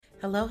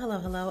Hello, hello,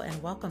 hello,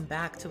 and welcome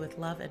back to With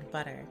Love and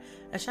Butter,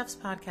 a chef's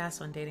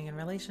podcast on dating and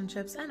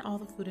relationships and all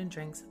the food and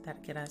drinks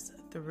that get us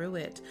through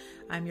it.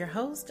 I'm your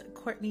host,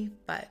 Courtney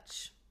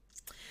Fudge.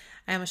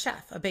 I am a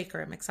chef, a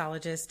baker, a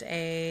mixologist,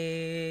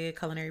 a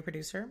culinary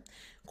producer,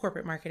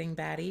 corporate marketing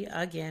baddie.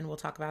 Again, we'll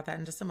talk about that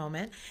in just a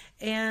moment.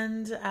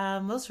 And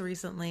most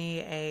recently,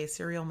 a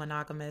serial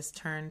monogamist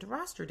turned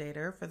roster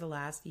dater for the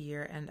last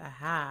year and a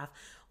half.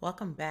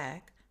 Welcome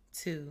back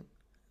to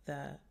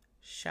the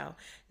show.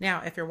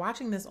 Now, if you're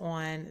watching this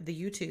on the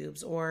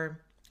YouTubes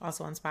or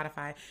also on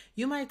Spotify,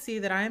 you might see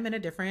that I am in a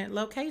different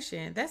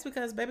location. That's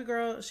because baby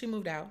girl, she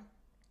moved out.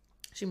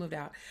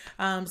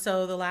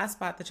 So the last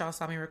spot that y'all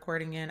saw me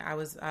recording in, I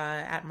was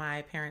at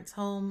my parents'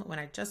 home when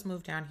I just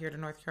moved down here to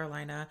North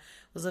Carolina.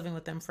 Was living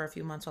with them for a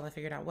few months while I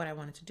figured out what I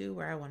wanted to do,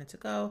 where I wanted to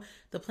go.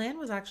 The plan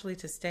was actually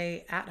to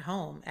stay at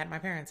home at my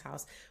parents'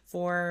 house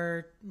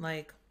for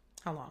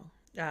how long?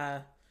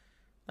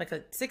 Like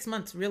 6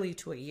 months really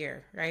to a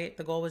year, right?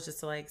 The goal was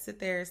just to sit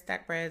there,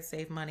 stack bread,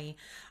 save money.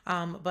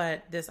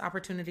 But this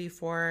opportunity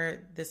for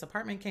this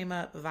apartment came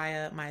up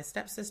via my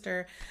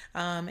stepsister.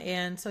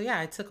 And so, yeah,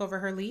 I took over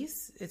her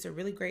lease. It's a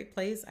really great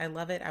place. I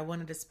love it. I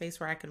wanted a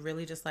space where I could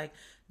really just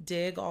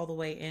dig all the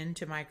way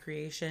into my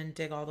creation,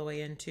 dig all the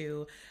way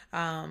into,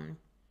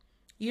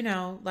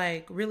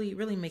 really,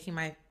 really making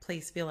my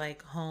place feel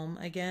like home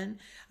again.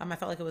 I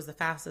felt like it was the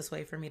fastest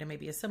way for me to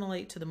maybe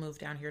assimilate to the move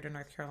down here to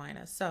North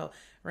Carolina. So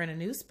we're in a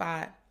new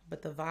spot,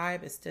 but the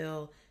vibe is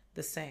still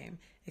the same,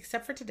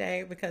 except for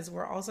today, because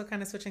we're also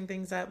kind of switching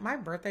things up. My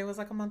birthday was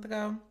a month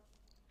ago,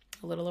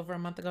 a little over a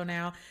month ago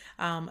now.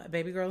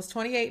 Baby girl is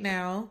 28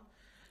 now.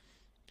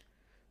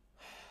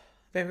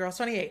 Baby girl's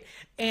 28.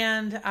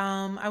 And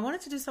I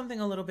wanted to do something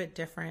a little bit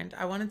different.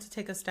 I wanted to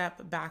take a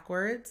step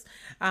backwards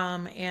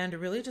and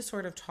really just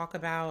sort of talk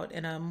about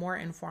in a more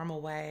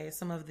informal way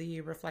some of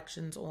the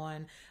reflections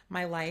on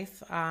my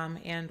life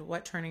and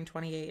what turning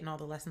 28 and all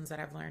the lessons that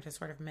I've learned has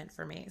sort of meant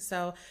for me.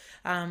 So,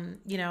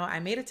 I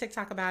made a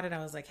TikTok about it. I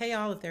was like, hey,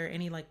 y'all, if there are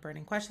any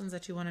burning questions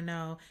that you want to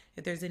know,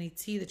 if there's any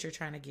tea that you're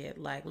trying to get,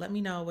 let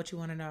me know what you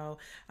want to know,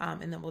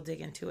 and then we'll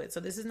dig into it. So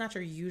this is not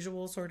your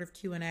usual sort of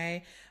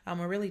Q&A.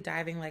 We're really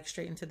diving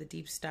straight into the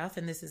deep stuff,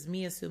 and this is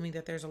me assuming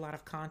that there's a lot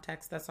of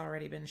context that's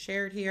already been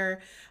shared here,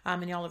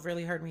 and y'all have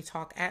really heard me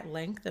talk at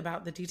length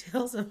about the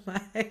details of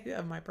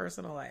my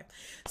personal life.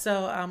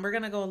 So we're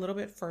gonna go a little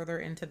bit further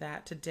into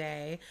that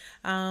today.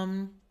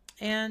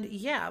 And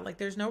yeah,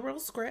 there's no real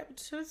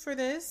script for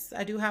this.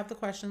 I do have the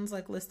questions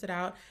listed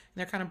out, and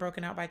they're kind of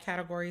broken out by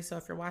category. So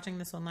if you're watching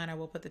this online, I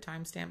will put the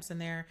timestamps in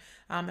there.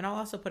 And I'll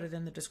also put it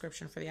in the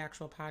description for the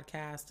actual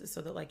podcast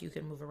so that you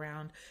can move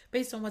around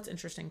based on what's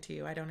interesting to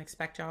you. I don't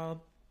expect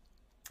y'all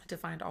to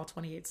find all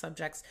 28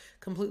 subjects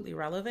completely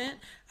relevant.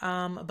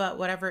 But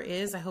whatever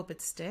is, I hope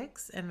it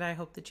sticks and I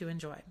hope that you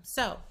enjoy.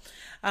 So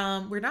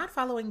we're not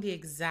following the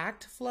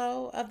exact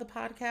flow of the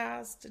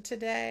podcast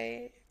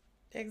today.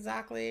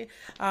 Exactly.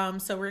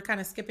 So we're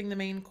kind of skipping the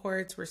main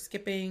course. We're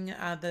skipping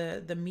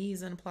the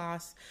mise en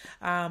place.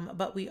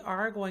 But we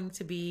are going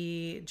to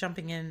be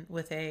jumping in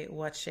with a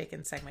What's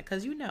Shaken segment.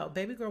 Because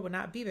baby girl would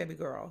not be baby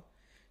girl.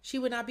 She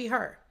would not be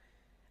her.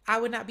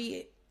 I would not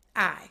be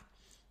I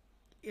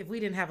if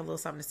we didn't have a little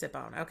something to sip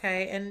on.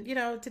 Okay. And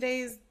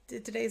today's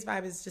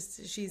vibe is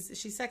just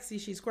she's sexy,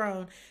 she's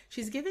grown,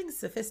 she's giving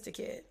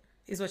sophisticated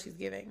is what she's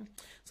giving.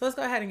 So let's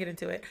go ahead and get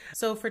into it.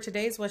 So for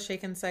today's What's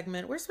Shaken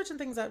segment, we're switching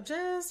things up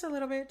just a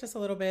little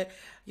bit.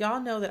 Y'all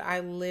know that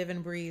I live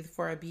and breathe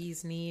for a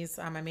bee's knees.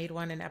 I made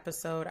one in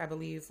episode, I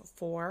believe,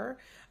 4.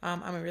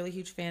 I'm a really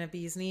huge fan of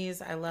bee's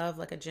knees. I love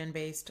a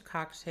gin-based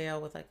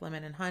cocktail with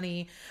lemon and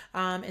honey.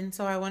 And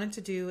so I wanted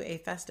to do a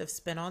festive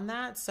spin on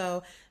that.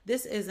 So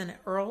this is an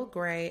Earl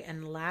Grey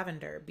and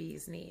lavender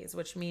bee's knees,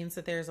 which means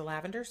that there's a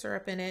lavender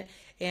syrup in it.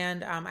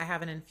 And I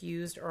have an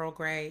infused Earl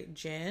Grey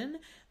gin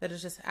that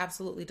is just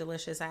absolutely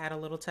delicious. I add a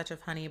little touch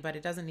of honey, but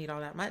it doesn't need all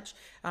that much,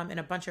 and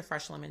a bunch of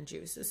fresh lemon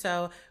juice.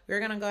 So we're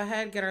going to go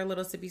ahead, get our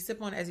little sippy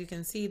sip on. As you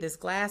can see, this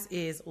glass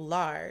is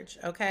large,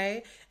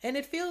 okay? And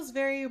it feels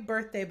very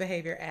birthday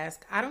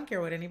behavior-esque. I don't care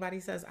what anybody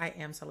says. I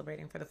am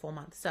celebrating for the full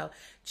month. So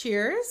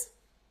cheers.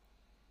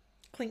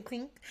 Clink,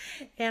 clink.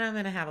 And I'm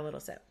going to have a little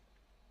sip.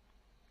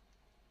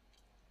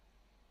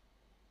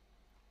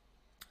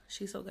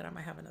 She's so good, I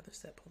might have another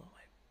sip. Hold on,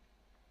 wait.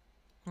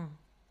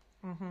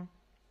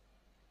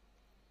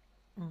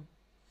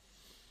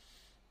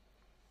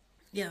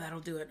 Yeah, that'll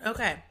do it.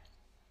 Okay.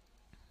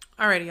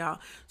 Alrighty, y'all.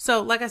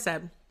 So, like I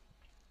said,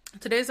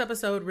 today's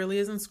episode really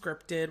isn't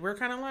scripted. We're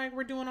kind of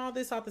we're doing all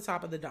this off the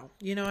top of the dome.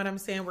 You know what I'm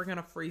saying? We're going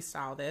to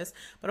freestyle this.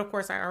 But of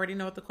course, I already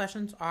know what the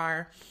questions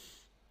are.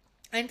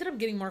 I ended up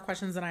getting more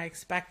questions than I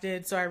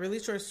expected. So I really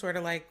sort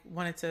of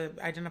wanted to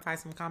identify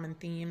some common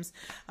themes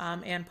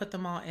and put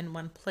them all in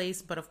one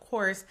place. But of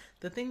course,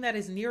 the thing that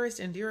is nearest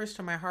and dearest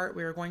to my heart,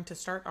 we are going to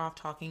start off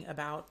talking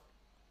about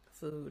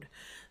food.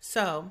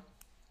 So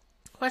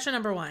Question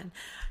number one.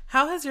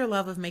 How has your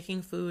love of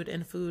making food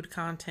and food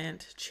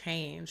content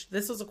changed?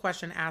 This was a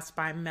question asked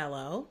by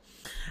Mello.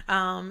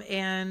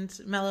 And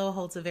Mello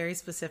holds a very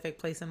specific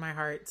place in my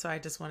heart. So I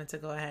just wanted to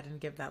go ahead and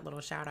give that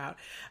little shout out.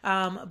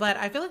 But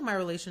I feel like my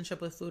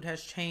relationship with food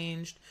has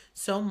changed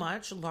so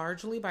much,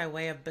 largely by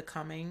way of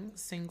becoming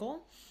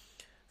single.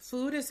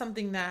 Food is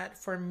something that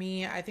for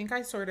me, I think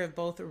I sort of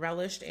both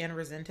relished and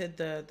resented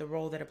the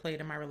role that it played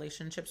in my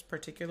relationships,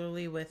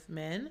 particularly with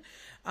men.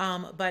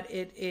 But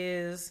it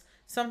is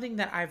something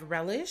that I've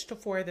relished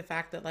for the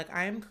fact that like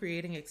I am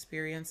creating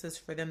experiences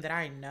for them that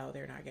I know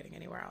they're not getting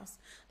anywhere else.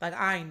 Like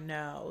I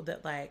know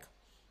that like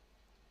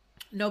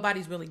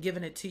nobody's really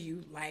giving it to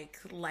you like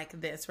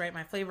this, right?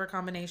 My flavor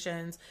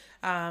combinations,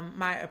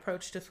 my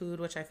approach to food,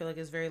 which I feel like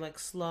is very like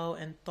slow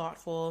and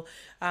thoughtful.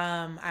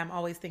 I'm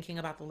always thinking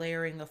about the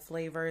layering of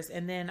flavors,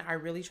 and then I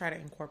really try to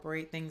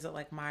incorporate things that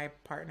like my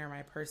partner,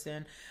 my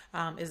person,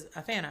 is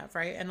a fan of,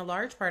 right? And a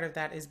large part of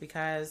that is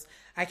because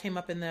I came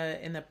up in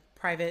the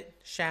private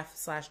chef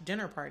slash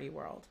dinner party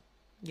world,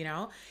 you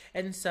know?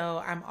 And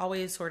so I'm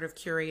always sort of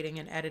curating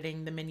and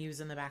editing the menus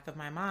in the back of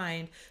my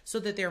mind so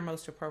that they're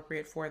most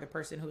appropriate for the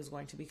person who is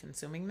going to be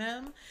consuming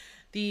them.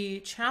 The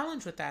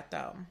challenge with that,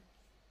 though,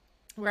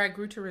 where I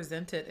grew to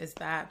resent it, is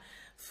that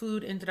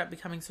food ended up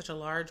becoming such a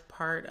large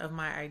part of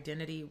my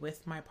identity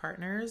with my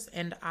partners,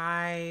 and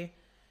I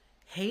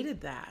hated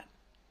that.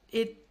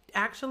 It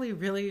actually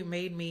really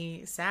made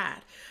me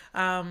sad.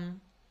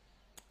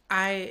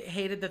 I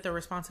hated that the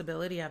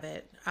responsibility of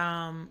it,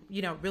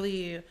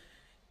 really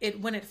it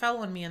when it fell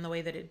on me in the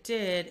way that it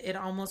did, it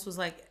almost was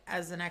like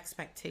as an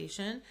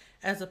expectation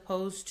as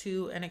opposed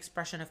to an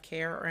expression of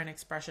care or an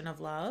expression of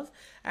love.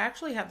 I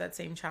actually have that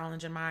same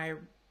challenge in my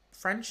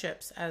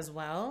friendships as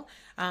well.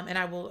 And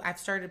I've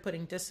started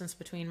putting distance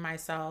between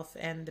myself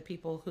and the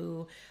people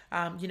who,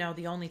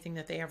 the only thing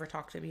that they ever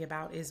talk to me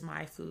about is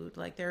my food.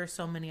 Like there are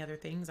so many other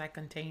things. I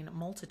contain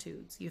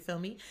multitudes, you feel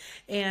me?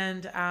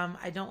 And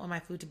I don't want my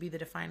food to be the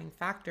defining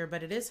factor,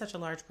 but it is such a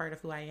large part of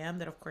who I am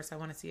that of course I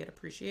want to see it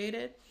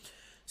appreciated.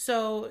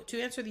 So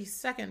to answer the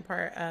second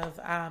part of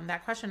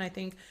that question, I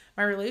think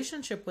my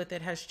relationship with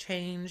it has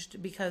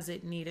changed because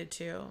it needed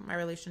to. My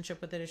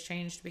relationship with it has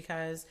changed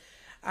because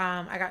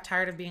I got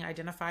tired of being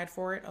identified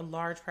for it. A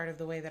large part of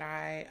the way that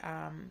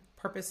I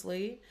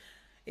purposely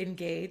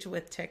engage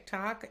with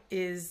TikTok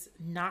is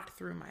not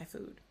through my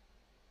food.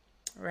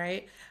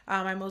 Right?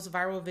 My most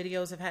viral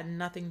videos have had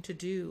nothing to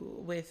do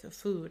with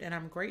food. And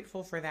I'm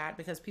grateful for that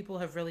because people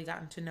have really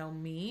gotten to know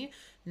me,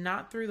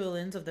 not through the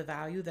lens of the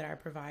value that I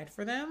provide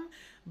for them,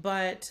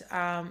 but,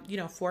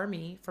 for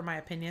me, for my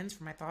opinions,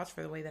 for my thoughts,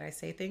 for the way that I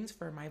say things,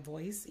 for my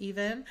voice,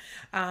 even,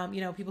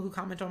 people who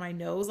comment on my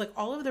nose, like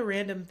all of the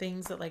random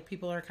things that like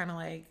people are kind of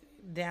like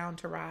down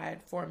to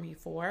ride for me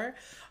for,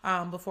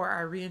 before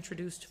I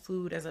reintroduced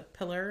food as a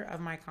pillar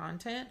of my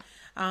content.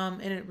 And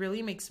it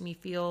really makes me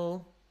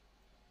feel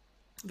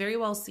very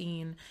well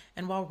seen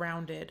and well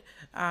rounded.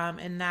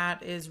 And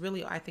that is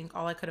really, I think,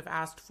 all I could have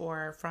asked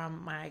for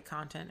from my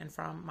content and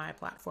from my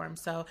platform.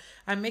 So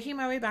I'm making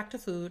my way back to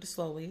food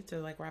slowly to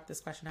like wrap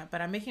this question up, but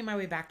I'm making my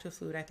way back to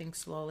food, I think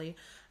slowly.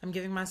 I'm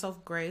giving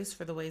myself grace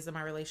for the ways that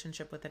my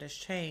relationship with it has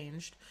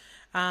changed.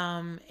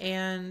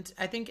 And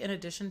I think in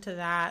addition to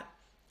that,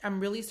 I'm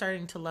really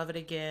starting to love it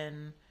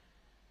again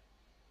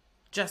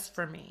just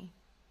for me.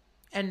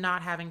 And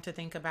not having to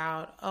think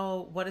about,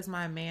 oh, what does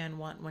my man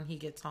want when he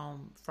gets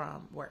home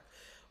from work?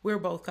 We're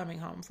both coming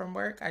home from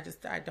work. I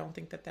don't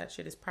think that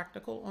shit is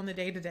practical on the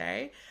day to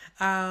day.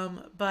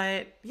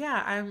 But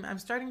yeah, I'm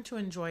starting to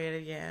enjoy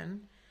it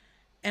again.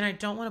 And I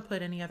don't want to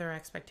put any other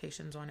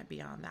expectations on it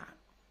beyond that.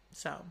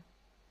 So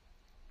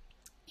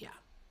yeah.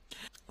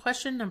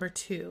 Question number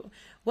 2.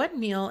 What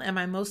meal am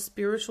I most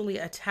spiritually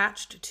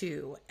attached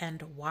to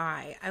and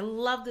why? I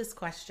love this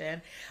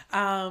question.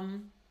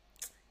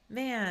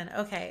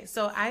 Okay.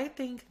 So I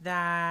think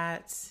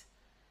that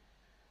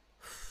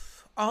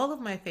all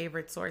of my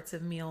favorite sorts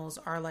of meals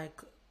are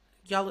like,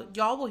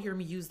 y'all will hear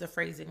me use the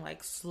phrasing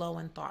like slow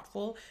and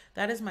thoughtful.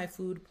 That is my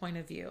food point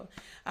of view.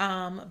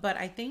 But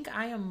I think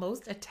I am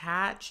most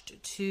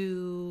attached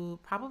to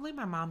probably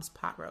my mom's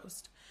pot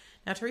roast.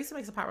 Now, Teresa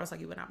makes a pot roast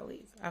like you would not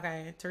believe.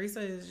 Okay.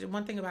 Teresa is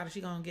one thing about it.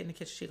 She's going to get in the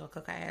kitchen. She's going to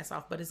cook her ass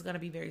off, but it's going to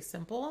be very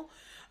simple.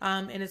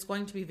 And it's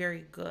going to be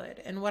very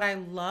good. And what I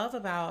love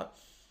about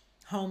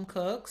home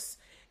cooks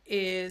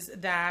is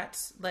that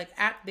like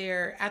at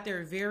their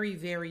very,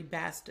 very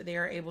best, they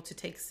are able to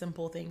take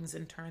simple things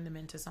and turn them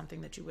into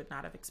something that you would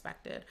not have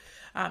expected.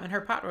 And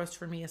her pot roast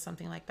for me is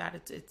something like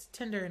that. It's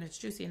tender and it's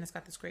juicy and it's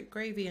got this great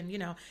gravy, and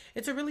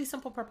it's a really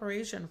simple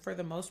preparation for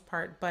the most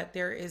part, but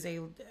there is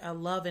a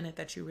love in it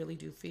that you really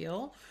do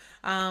feel.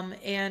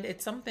 And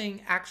it's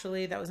something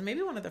actually that was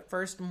maybe one of the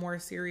first more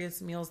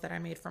serious meals that I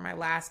made for my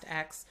last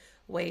ex,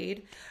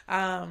 Wade.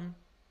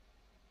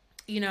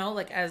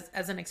 Like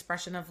as an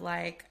expression of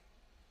like,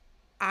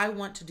 I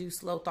want to do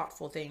slow,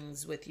 thoughtful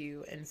things with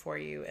you and for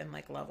you and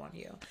like love on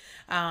you,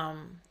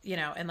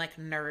 and like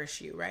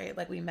nourish you, right?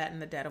 Like we met in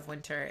the dead of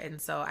winter. And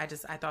so I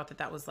thought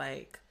that was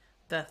like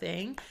the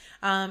thing.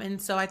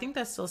 And so I think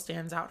that still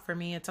stands out for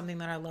me. It's something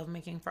that I love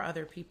making for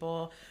other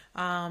people.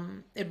 I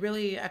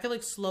feel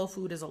like slow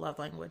food is a love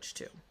language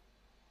too.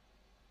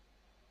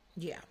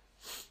 Yeah.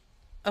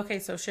 Okay,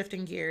 so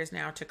shifting gears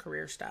now to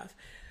career stuff.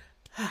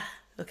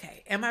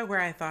 Okay, am I where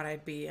I thought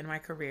I'd be in my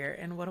career,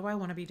 and what do I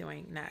want to be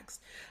doing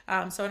next?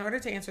 So in order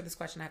to answer this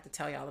question, I have to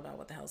tell y'all about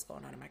what the hell's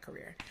going on in my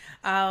career.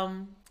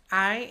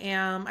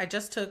 I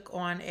just took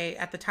on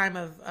at the time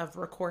of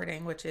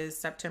recording, which is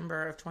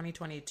September of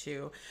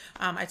 2022,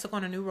 I took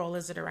on a new role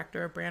as a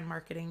director of brand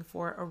marketing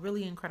for a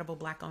really incredible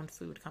Black owned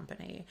food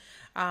company.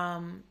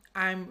 I'm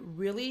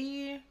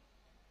really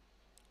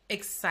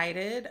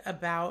excited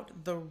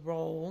about the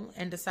role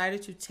and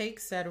decided to take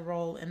said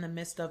role in the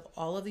midst of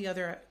all of the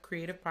other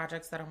creative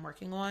projects that I'm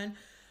working on,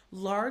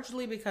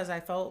 largely because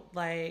I felt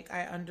like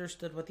I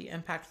understood what the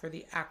impact for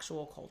the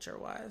actual culture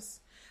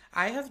was.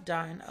 I have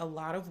done a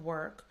lot of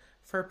work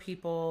for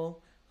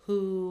people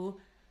who,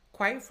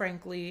 quite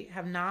frankly,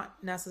 have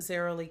not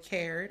necessarily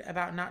cared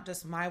about not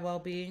just my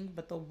well-being,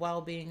 but the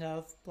well-being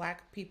of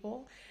Black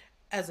people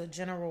as a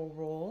general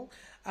rule.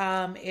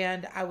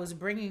 And I was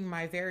bringing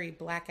my very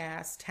Black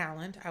ass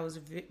talent. I was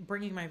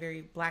bringing my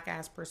very Black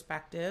ass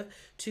perspective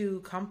to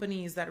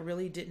companies that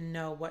really didn't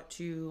know what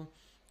to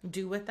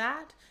do with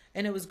that.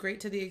 And it was great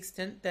to the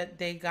extent that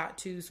they got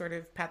to sort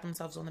of pat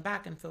themselves on the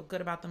back and feel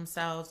good about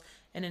themselves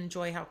and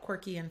enjoy how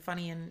quirky and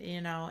funny and,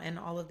 and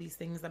all of these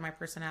things that my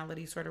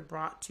personality sort of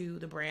brought to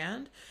the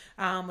brand,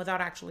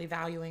 without actually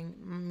valuing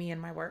me and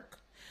my work.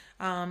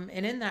 And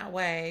in that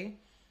way,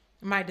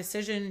 my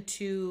decision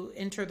to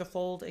enter the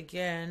fold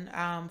again,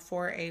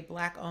 for a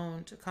Black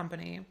owned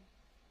company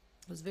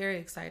was very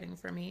exciting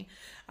for me.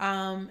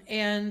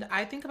 And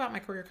I think about my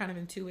career kind of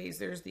in two ways.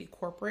 There's the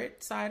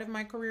corporate side of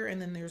my career,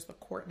 and then there's the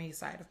Courtney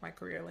side of my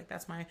career. Like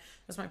that's my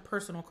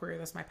personal career.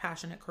 That's my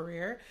passionate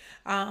career.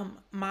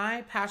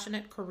 My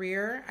passionate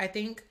career, I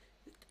think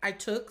I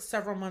took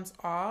several months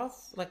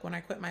off, like when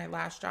I quit my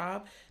last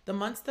job. The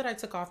months that I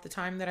took off, the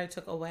time that I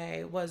took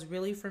away was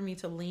really for me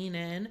to lean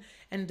in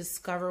and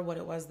discover what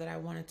it was that I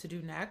wanted to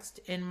do next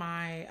in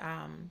my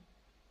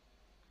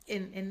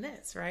in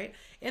this, right?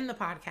 In the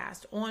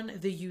podcast, on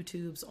the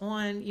YouTubes,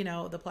 on,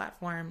 the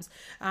platforms,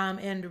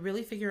 and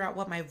really figure out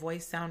what my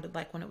voice sounded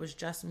like when it was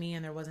just me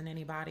and there wasn't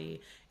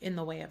anybody in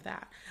the way of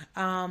that.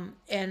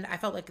 And I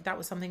felt like that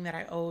was something that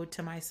I owed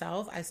to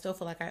myself. I still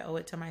feel like I owe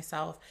it to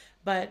myself,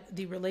 but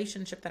the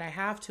relationship that I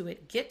have to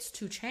it gets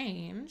to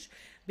change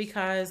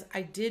because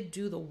I did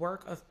do the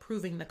work of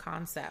proving the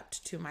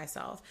concept to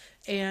myself.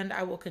 And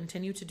I will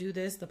continue to do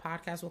this. The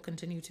podcast will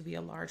continue to be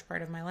a large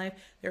part of my life.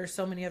 There are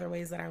so many other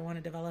ways that I want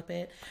to develop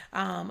it.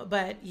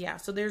 But yeah,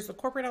 so there's the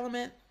corporate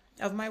element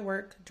of my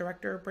work,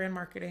 director of brand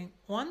marketing.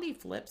 On the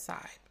flip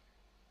side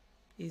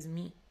is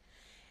me.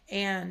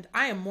 And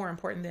I am more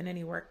important than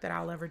any work that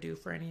I'll ever do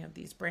for any of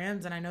these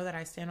brands. And I know that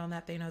I stand on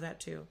that. They know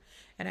that too.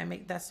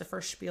 And that's the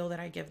first spiel that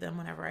I give them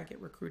whenever I get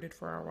recruited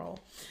for a role.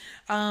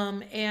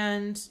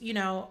 And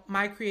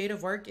my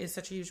creative work is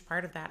such a huge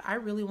part of that. I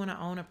really want to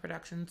own a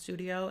production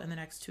studio in the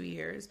next 2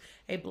 years,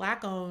 a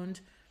Black owned,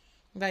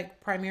 like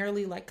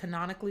primarily like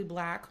canonically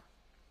Black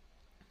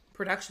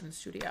production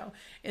studio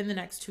in the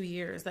next 2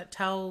 years that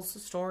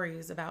tells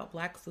stories about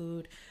Black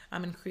food,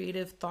 in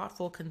creative,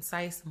 thoughtful,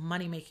 concise,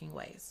 money-making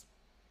ways.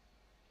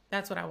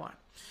 That's what I want.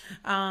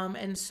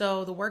 And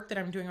so the work that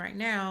I'm doing right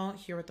now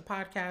here with the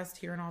podcast,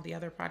 here and all the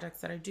other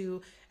projects that I do,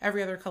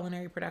 every other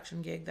culinary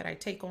production gig that I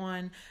take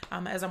on,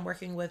 as I'm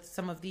working with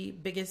some of the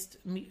biggest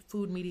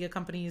food media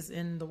companies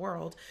in the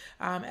world,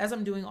 as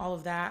I'm doing all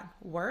of that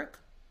work,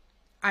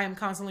 I am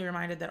constantly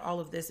reminded that all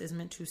of this is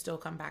meant to still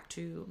come back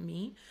to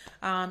me,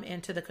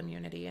 and to the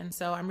community. And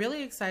so I'm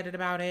really excited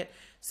about it.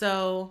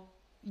 So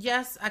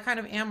yes, I kind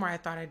of am where I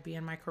thought I'd be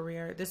in my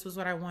career. This was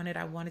what I wanted.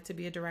 I wanted to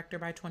be a director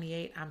by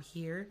 28. I'm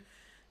here.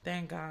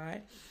 Thank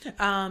God.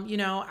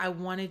 I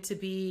wanted to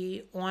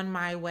be on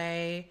my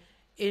way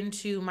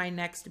into my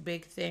next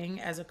big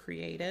thing as a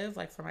creative,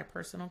 like for my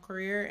personal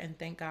career. And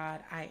thank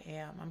God I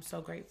am. I'm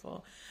so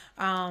grateful.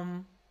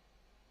 And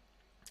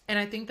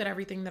I think that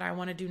everything that I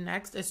want to do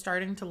next is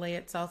starting to lay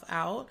itself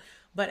out.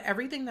 But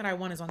everything that I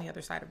want is on the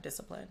other side of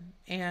discipline.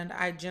 And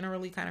I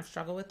generally kind of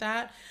struggle with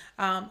that.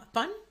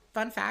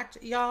 Fun fact,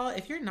 y'all,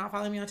 if you're not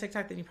following me on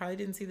TikTok, then you probably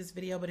didn't see this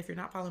video. But if you're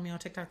not following me on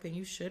TikTok, then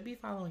you should be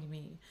following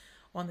me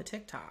on the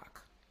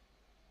TikTok.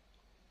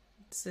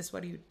 Sis,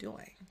 what are you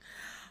doing?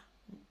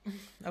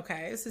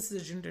 Okay, this is a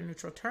gender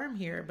neutral term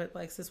here, but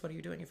like, sis, what are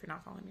you doing if you're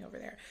not following me over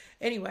there?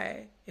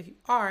 Anyway, if you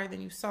are,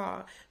 then you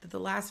saw that the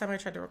last time I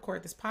tried to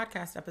record this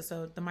podcast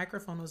episode, the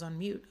microphone was on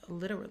mute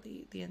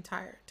literally the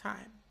entire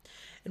time.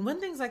 And when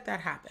things like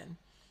that happen,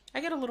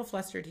 I get a little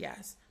flustered,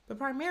 yes. But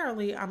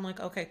primarily, I'm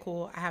like, okay,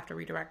 cool. I have to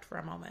redirect for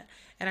a moment.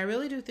 And I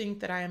really do think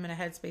that I am in a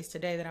headspace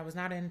today that I was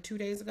not in 2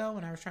 days ago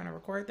when I was trying to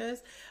record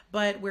this.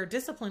 But where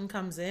discipline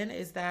comes in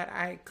is that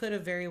I could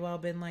have very well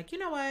been like, you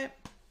know what,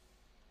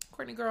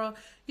 Courtney girl,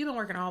 you've been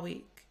working all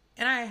week.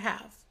 And I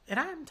have. And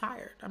I'm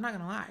tired. I'm not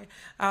going to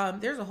lie.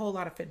 There's a whole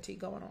lot of Fenty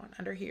going on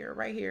under here,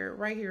 right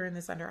here in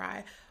this under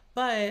eye.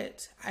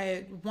 But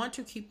I want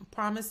to keep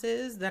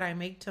promises that I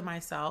make to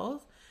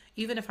myself,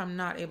 even if I'm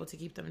not able to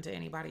keep them to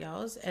anybody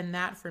else. And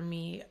that for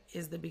me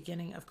is the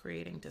beginning of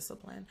creating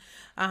discipline.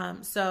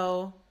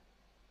 So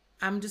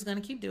I'm just going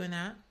to keep doing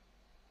that.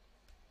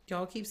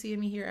 Y'all keep seeing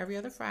me here every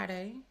other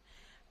Friday.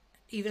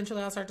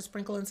 Eventually, I'll start to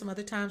sprinkle in some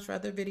other times for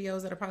other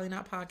videos that are probably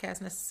not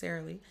podcasts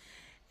necessarily.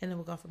 And then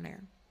we'll go from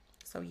there.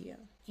 So, yeah.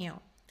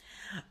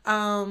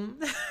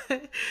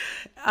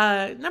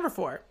 Number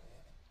 4.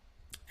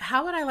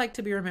 How would I like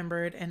to be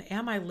remembered, and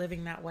am I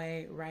living that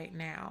way right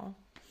now?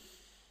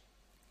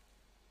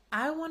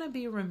 I want to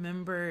be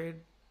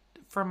remembered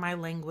for my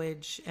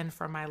language and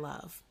for my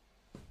love.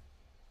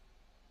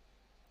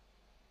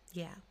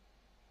 Yeah.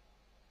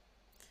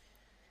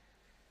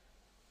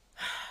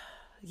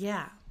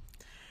 Yeah.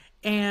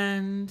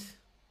 And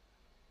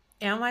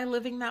am I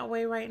living that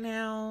way right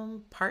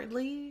now?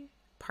 Partly.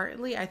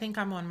 Partly. I think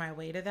I'm on my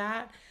way to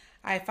that.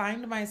 I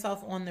find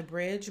myself on the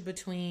bridge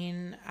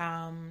between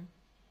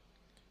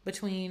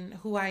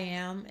who I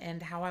am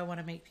and how I want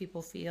to make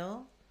people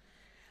feel.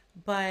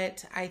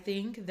 But I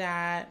think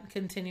that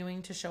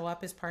continuing to show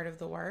up is part of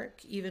the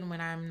work, even when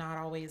I'm not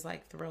always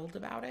like thrilled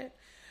about it.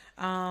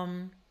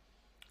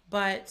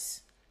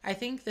 But I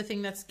think the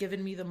thing that's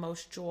given me the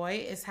most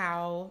joy is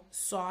how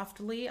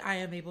softly I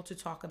am able to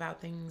talk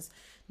about things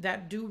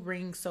that do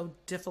ring so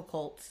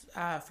difficult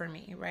for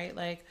me, right?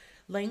 Like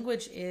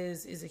language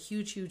is a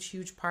huge, huge,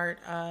 huge part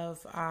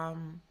of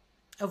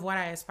what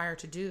I aspire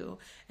to do.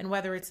 And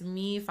whether it's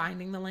me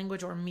finding the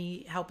language or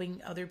me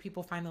helping other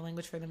people find the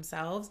language for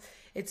themselves,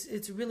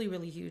 it's really,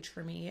 really huge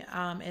for me.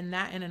 And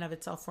that in and of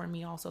itself for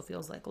me also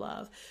feels like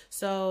love.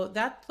 So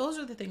those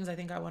are the things I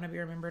think I want to be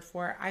remembered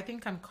for. I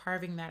think I'm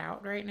carving that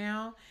out right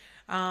now.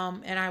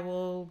 And I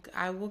will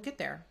get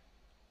there.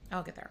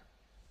 I'll get there.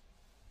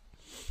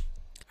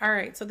 All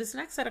right. So this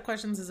next set of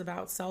questions is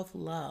about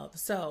self-love.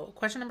 So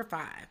question number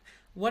 5,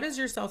 what is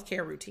your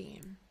self-care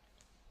routine?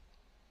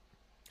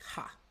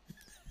 Ha.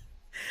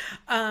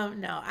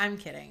 No, I'm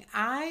kidding.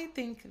 I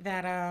think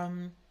that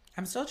I'm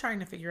still trying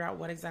to figure out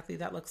what exactly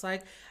that looks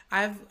like.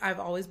 I've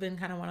always been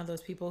kind of one of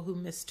those people who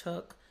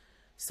mistook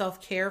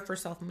self-care for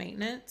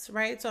self-maintenance,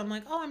 right? So I'm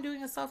like, oh, I'm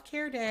doing a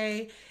self-care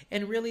day,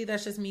 and really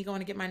that's just me going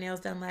to get my nails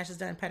done, lashes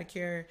done,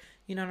 pedicure,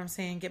 you know what I'm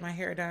saying, get my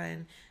hair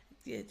done,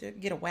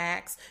 get a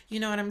wax, you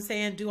know what I'm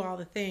saying, do all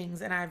the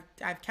things. And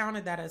I've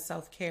counted that as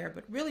self-care,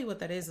 but really what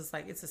that is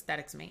like it's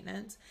aesthetics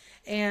maintenance.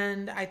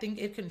 And I think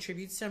it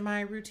contributes to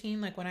my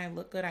routine. Like when I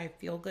look good, I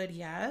feel good,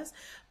 yes,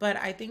 but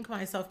I think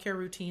my self-care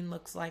routine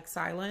looks like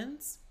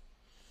silence.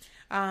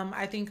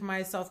 I think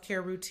my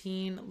self-care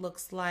routine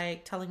looks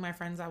like telling my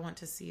friends I want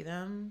to see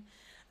them,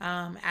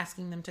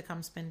 asking them to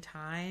come spend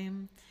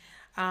time.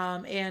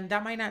 And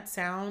that might not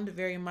sound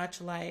very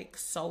much like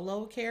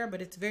solo care,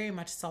 but it's very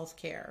much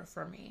self-care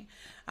for me.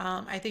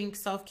 I think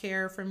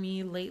self-care for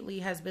me lately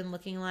has been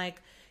looking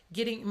like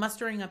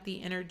mustering up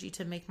the energy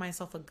to make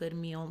myself a good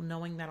meal,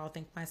 knowing that I'll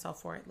thank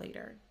myself for it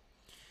later.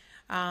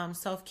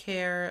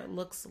 Self-care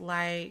looks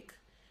like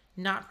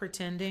not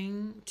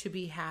pretending to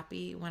be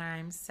happy when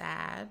I'm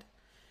sad.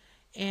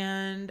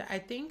 And I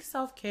think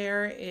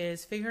self-care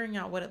is figuring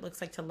out what it looks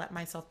like to let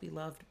myself be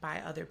loved by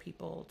other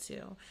people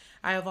too.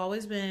 I have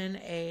always been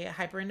a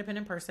hyper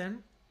independent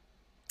person.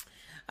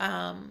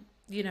 And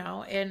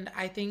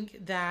I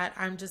think that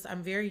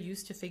I'm very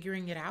used to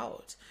figuring it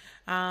out.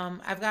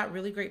 I've got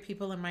really great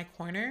people in my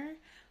corner,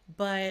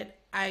 but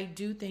I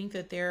do think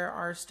that there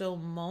are still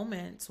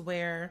moments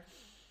where,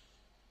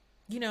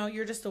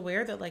 you're just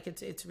aware that like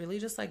it's really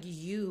just like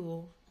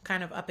you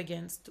kind of up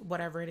against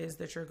whatever it is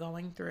that you're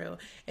going through.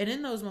 And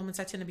in those moments,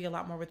 I tend to be a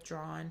lot more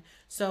withdrawn.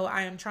 So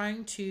I am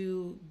trying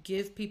to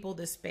give people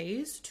the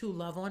space to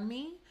love on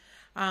me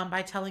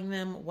by telling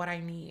them what I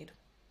need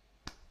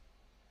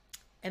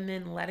and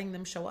then letting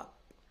them show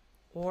up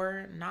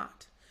or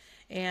not,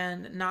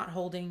 and not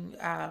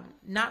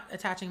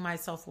attaching my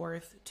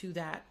self-worth to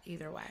that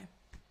either way.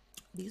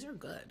 These are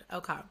good.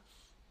 Okay.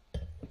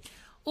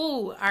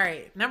 Oh, all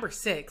right. Number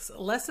 6,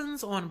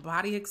 lessons on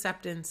body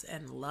acceptance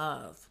and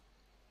love.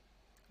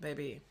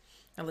 Baby.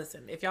 Now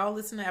listen, if y'all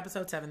listen to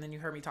episode 7, then you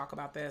heard me talk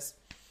about this.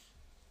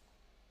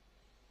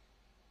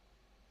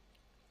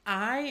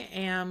 I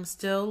am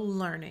still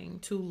learning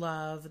to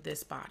love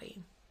this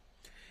body.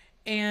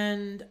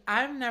 And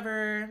I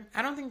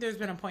don't think there's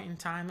been a point in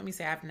time, let me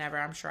say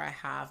I'm sure I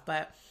have,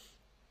 but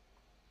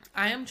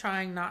I am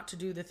trying not to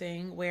do the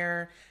thing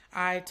where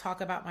I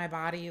talk about my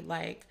body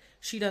like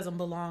she doesn't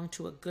belong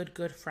to a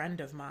good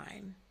friend of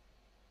mine.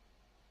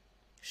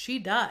 She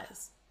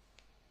does.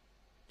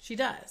 She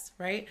does,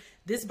 right?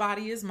 This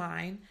body is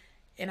mine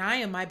and I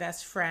am my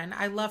best friend.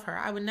 I love her.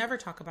 I would never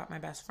talk about my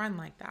best friend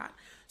like that.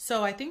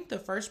 So I think the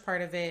first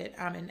part of it,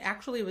 and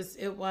actually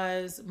it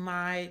was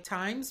my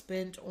time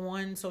spent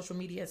on social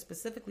media,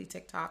 specifically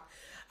TikTok,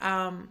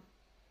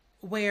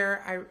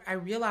 where I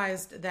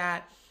realized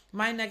that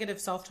my negative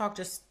self-talk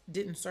just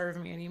didn't serve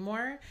me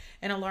anymore.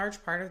 And a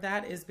large part of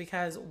that is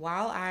because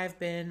while I've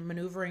been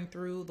maneuvering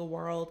through the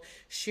world,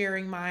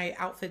 sharing my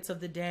outfits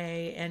of the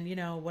day and,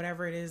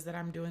 whatever it is that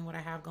I'm doing, what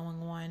I have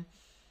going on,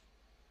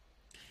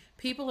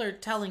 People are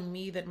telling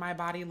me that my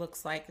body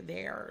looks like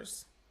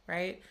theirs,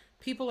 right?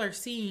 People are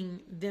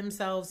seeing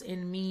themselves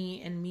in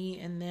me and me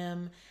in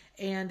them.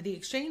 And the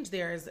exchange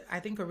there is,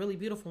 I think, a really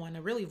beautiful one,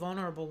 a really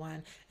vulnerable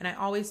one. And I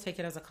always take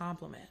it as a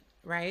compliment,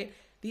 right?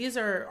 These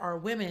are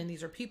women,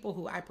 these are people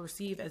who I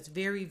perceive as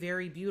very,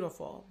 very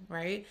beautiful,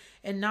 right?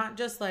 And not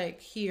just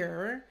like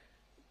here,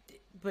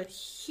 but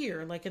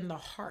here, like in the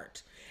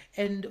heart.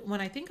 And when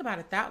I think about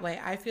it that way,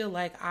 I feel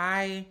like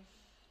I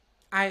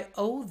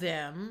owe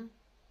them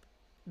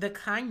the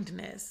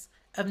kindness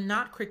of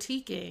not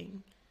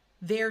critiquing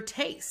their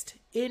taste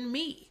in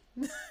me,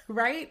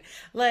 right?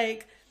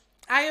 Like,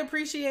 I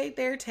appreciate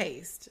their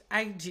taste.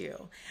 I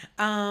do.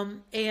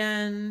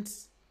 And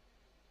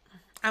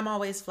I'm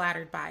always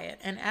flattered by it.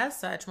 And as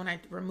such, when I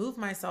remove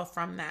myself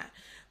from that,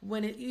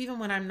 even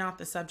when I'm not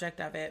the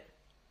subject of it,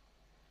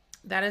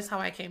 that is how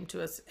I came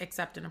to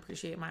accept and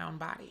appreciate my own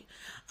body.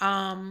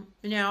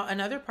 Now,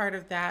 another part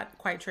of that,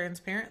 quite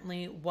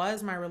transparently,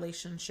 was my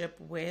relationship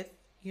with,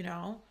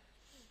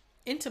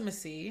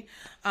 intimacy,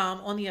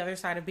 on the other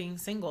side of being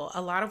single.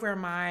 A lot of where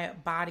my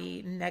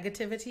body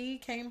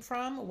negativity came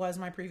from was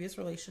my previous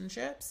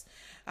relationships.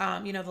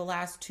 The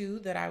last two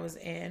that I was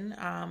in,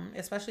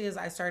 especially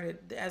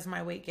as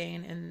my weight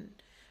gain and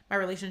my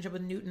relationship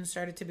with Newton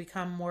started to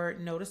become more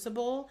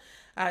noticeable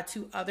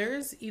to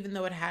others, even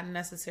though it hadn't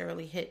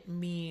necessarily hit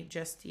me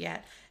just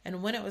yet.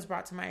 And when it was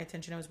brought to my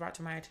attention, it was brought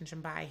to my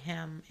attention by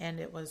him, and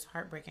it was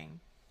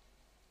heartbreaking.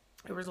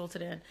 It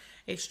resulted in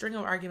a string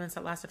of arguments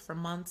that lasted for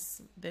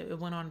months. It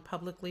went on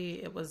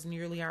publicly. It was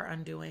nearly our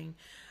undoing.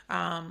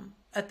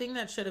 A thing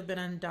that should have been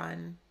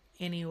undone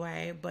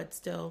anyway, but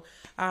still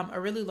a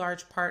really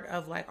large part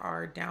of like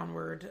our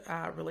downward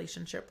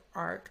relationship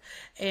arc.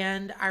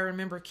 And I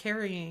remember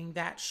carrying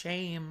that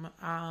shame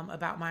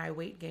about my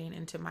weight gain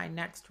into my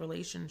next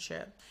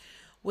relationship,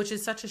 which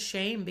is such a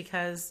shame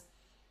because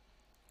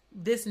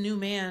this new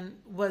man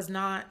was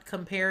not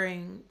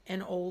comparing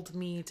an old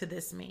me to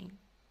this me.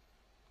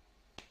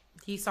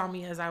 He saw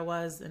me as I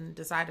was and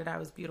decided I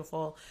was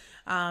beautiful,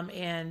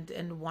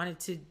 and wanted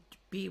to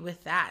be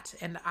with that.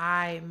 And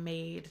I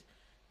made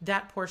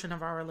that portion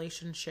of our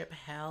relationship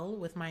hell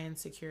with my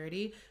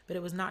insecurity, but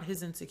it was not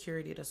his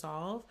insecurity to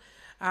solve.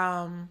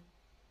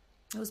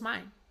 It was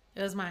mine.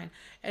 It was mine.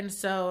 And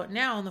so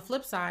now on the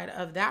flip side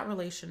of that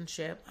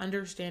relationship,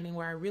 understanding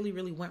where I really,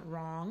 really went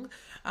wrong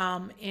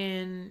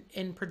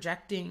in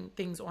projecting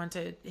things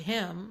onto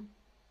him,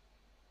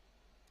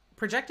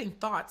 projecting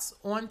thoughts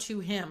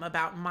onto him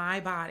about my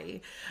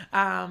body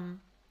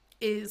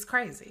is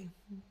crazy.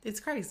 It's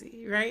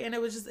crazy, right? And it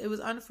was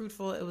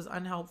unfruitful. It was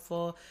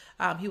unhelpful.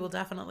 He will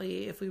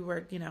definitely, if he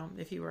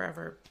were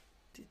ever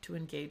to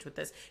engage with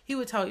this, he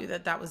would tell you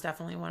that was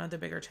definitely one of the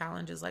bigger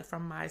challenges, like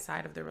from my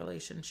side of the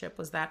relationship,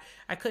 was that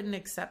I couldn't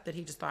accept that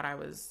he just thought I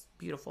was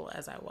beautiful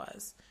as I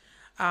was.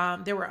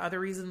 There were other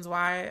reasons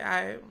why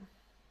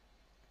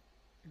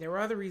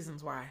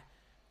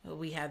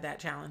we had that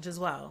challenge as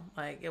well.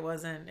 Like it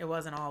wasn't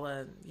all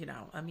a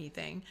me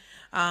thing.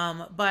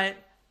 But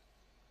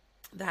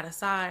that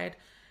aside,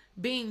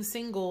 being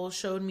single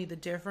showed me the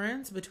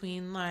difference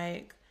between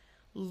like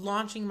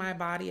launching my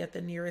body at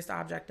the nearest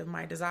object of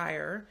my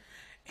desire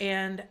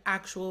and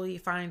actually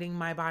finding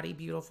my body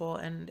beautiful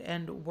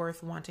and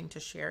worth wanting to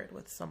share it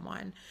with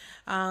someone.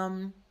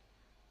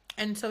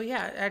 And so,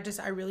 yeah,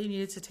 I really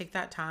needed to take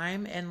that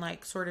time and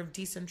like sort of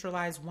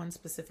decentralize one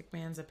specific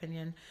man's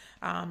opinion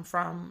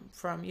from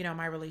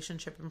my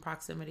relationship and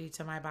proximity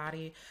to my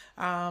body,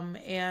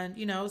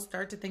 and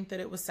start to think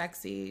that it was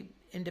sexy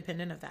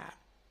independent of that.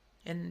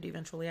 And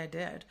eventually I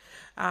did.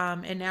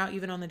 And now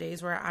even on the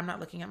days where I'm not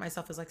looking at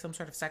myself as like some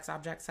sort of sex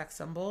object, sex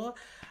symbol,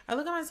 I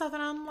look at myself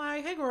and I'm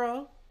like, hey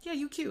girl, yeah,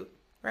 you cute,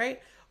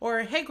 right?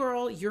 Or hey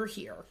girl, you're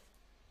here.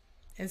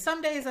 And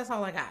some days that's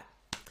all I got.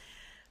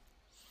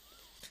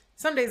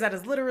 Some days that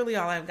is literally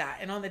all I've got.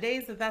 And on the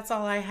days that that's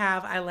all I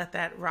have, I let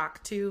that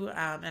rock too.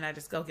 And I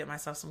just go get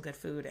myself some good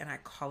food and I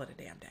call it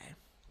a damn day.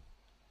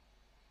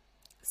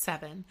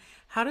 7,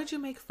 how did you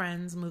make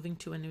friends moving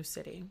to a new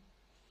city?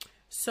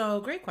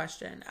 So great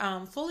question.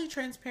 Fully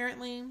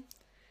transparently,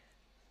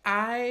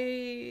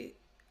 I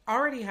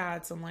already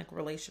had some like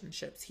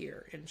relationships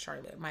here in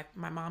Charlotte.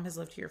 My mom has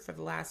lived here for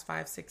the last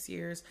 5-6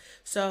 years.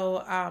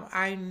 So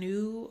I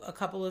knew a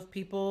couple of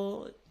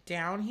people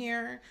down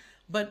here,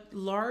 but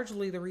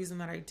largely the reason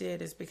that I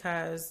did is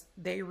because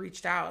they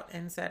reached out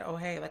and said, oh,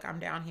 hey, like I'm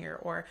down here.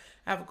 Or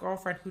I have a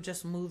girlfriend who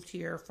just moved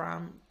here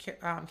from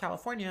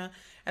California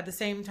at the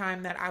same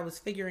time that I was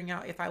figuring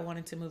out if I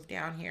wanted to move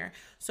down here.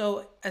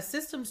 So a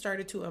system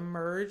started to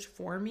emerge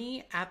for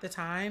me at the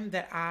time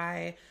that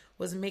I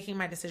was making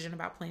my decision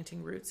about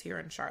planting roots here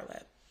in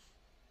Charlotte.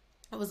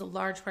 It was a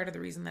large part of the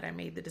reason that I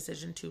made the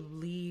decision to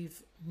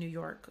leave New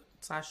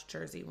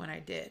York/Jersey when I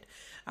did.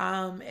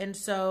 And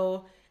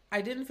so I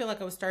didn't feel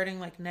like I was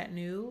starting like net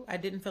new. I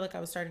didn't feel like I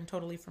was starting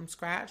totally from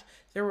scratch.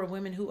 There were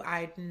women who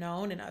I'd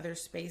known in other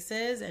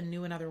spaces and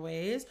knew in other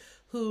ways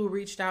who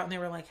reached out and they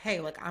were like, hey,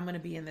 like I'm going to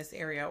be in this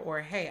area,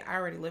 or hey, I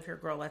already live here,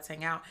 girl, let's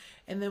hang out.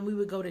 And then we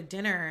would go to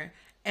dinner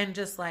and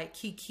just like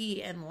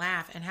kiki and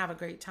laugh and have a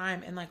great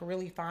time and like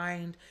really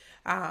find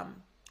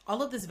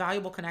all of this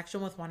valuable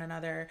connection with one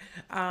another.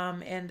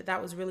 And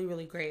that was really,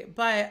 really great.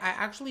 But I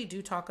actually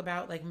do talk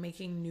about like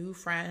making new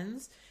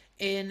friends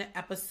in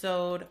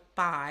episode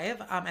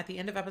 5, at the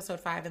end of episode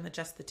 5 in the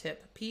Just the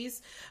Tip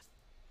piece.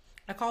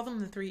 I call them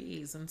the 3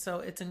 E's. And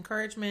so it's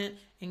encouragement,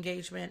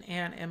 engagement,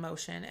 and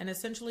emotion. And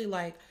essentially,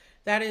 like,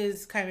 that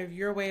is kind of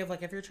your way of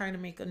like, if you're trying to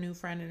make a new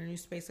friend in a new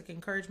space, like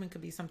encouragement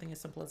could be something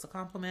as simple as a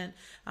compliment.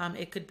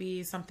 It could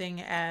be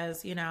something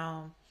as, hey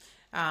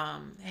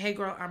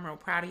girl, I'm real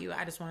proud of you.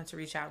 I just wanted to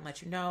reach out and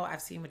let you know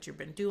I've seen what you've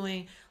been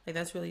doing. Like,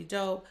 that's really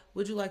dope.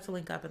 Would you like to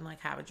link up and like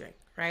have a drink?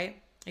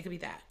 Right? It could be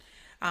that.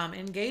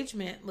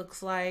 Engagement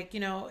looks like,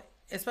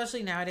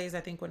 especially nowadays, I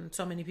think when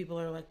so many people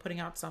are like putting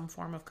out some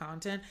form of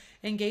content,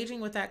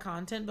 engaging with that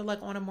content, but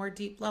like on a more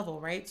deep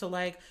level, right? So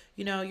like,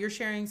 you're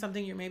sharing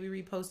something, you're maybe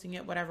reposting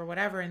it,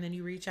 whatever, and then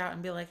you reach out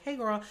and be like, hey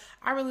girl,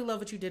 I really love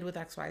what you did with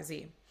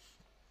XYZ.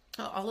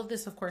 All of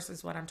this, of course,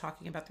 is what I'm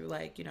talking about through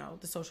like,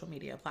 the social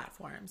media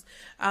platforms.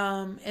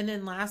 And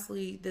then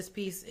lastly, this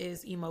piece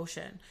is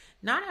emotion.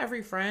 Not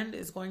every friend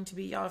is going to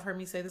be, y'all have heard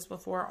me say this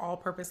before, all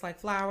purpose like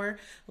flour.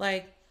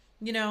 Like,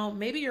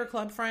 maybe your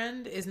club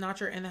friend is not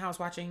your in the house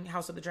watching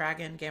House of the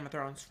Dragon, Game of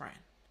Thrones friend.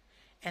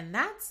 And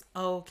that's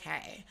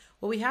okay.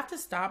 What we have to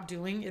stop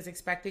doing is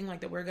expecting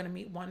like that we're going to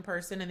meet one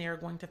person and they are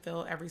going to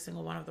fill every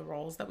single one of the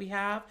roles that we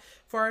have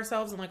for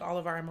ourselves and like all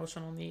of our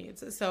emotional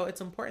needs. So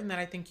it's important that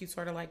I think you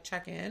sort of like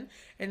check in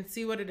and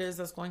see what it is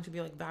that's going to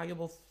be like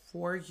valuable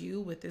for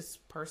you with this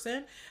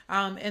person.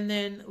 And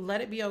then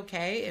let it be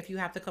okay if you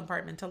have to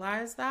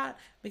compartmentalize that,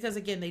 because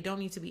again, they don't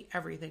need to be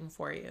everything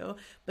for you,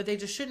 but they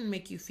just shouldn't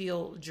make you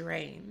feel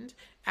drained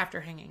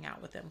after hanging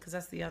out with them, because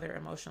that's the other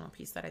emotional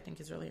piece that I think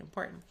is really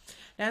important.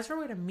 Now, as for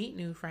a way to meet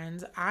new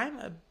friends, I'm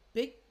a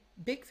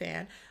big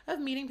fan of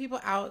meeting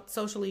people out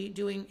socially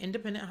doing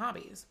independent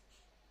hobbies.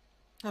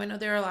 I know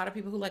there are a lot of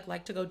people who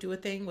like to go do a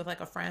thing with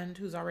like a friend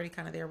who's already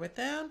kind of there with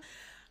them.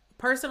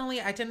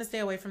 Personally, I tend to stay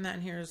away from that,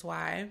 and here's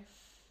why.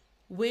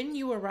 When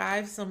you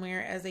arrive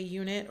somewhere as a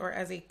unit or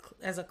as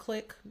a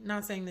clique,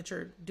 not saying that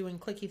you're doing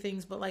cliquey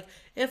things, but like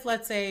if,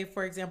 let's say,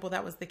 for example,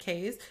 that was the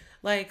case,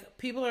 like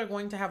people are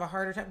going to have a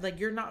harder time. Like,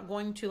 you're not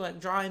going to like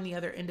draw in the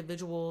other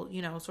individual,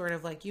 sort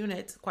of like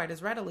units quite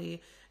as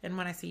readily. And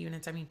when I say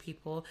units, I mean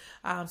people.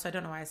 So I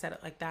don't know why I said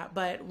it like that.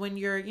 But when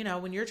you're,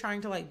 when you're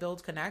trying to like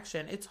build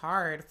connection, it's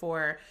hard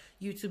for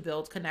you to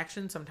build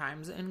connection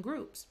sometimes in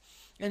groups.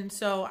 And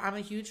so I'm a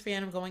huge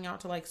fan of going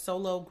out to like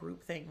solo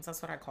group things.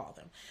 That's what I call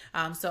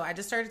them. So I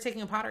just started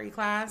taking a pottery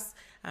class.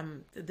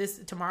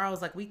 Tomorrow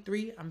is like week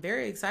 3. I'm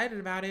very excited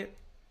about it.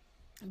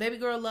 Baby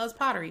girl loves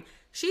pottery.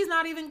 She's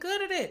not even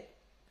good at it.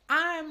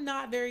 I'm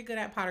not very good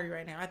at pottery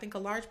right now. I think a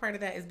large part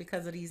of that is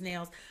because of these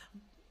nails,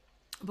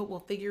 but we'll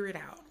figure it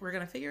out. We're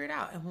going to figure it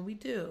out. And when we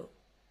do,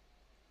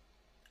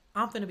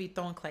 I'm going to be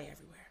throwing clay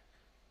everywhere.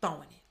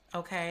 Throwing it.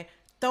 Okay.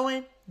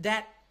 Throwing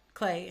that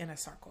clay in a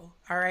circle.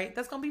 All right.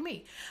 That's going to be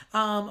me.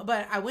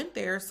 But I went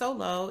there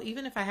solo,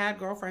 even if I had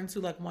girlfriends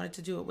who like wanted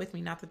to do it with me,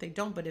 not that they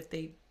don't, but if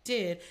they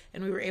did,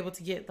 and we were able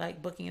to get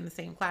like booking in the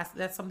same class,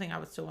 that's something I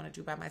would still want to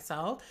do by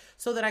myself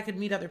so that I could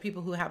meet other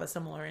people who have a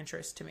similar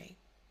interest to me.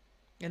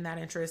 And that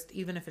interest,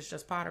 even if it's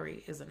just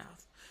pottery, is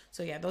enough.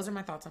 So yeah, those are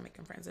my thoughts on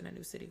making friends in a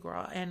new city,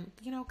 girl. And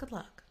good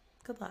luck.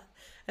 Good luck.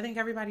 I think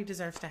everybody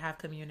deserves to have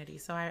community.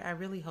 So I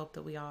really hope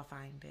that we all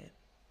find it.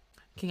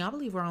 Can y'all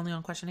believe we're only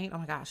on question 8? Oh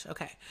my gosh.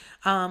 Okay.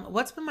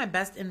 What's been my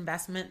best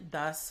investment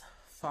thus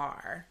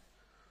far?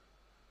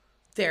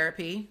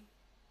 Therapy.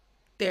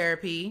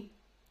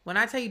 When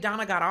I tell you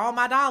Donna got all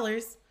my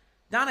dollars,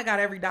 Donna got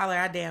every dollar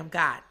I damn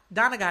got.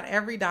 Donna got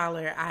every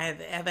dollar I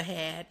have ever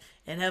had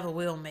and ever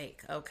will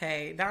make.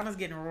 Okay. Donna's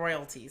getting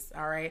royalties.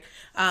 All right.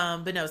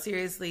 But no,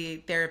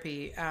 seriously,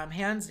 therapy,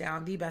 hands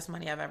down, the best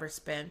money I've ever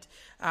spent,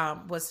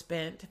 was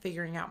spent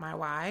figuring out my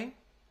why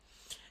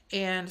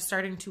and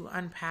starting to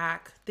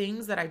unpack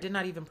things that I did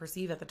not even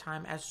perceive at the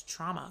time as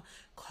trauma,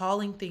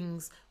 calling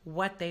things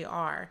what they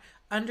are,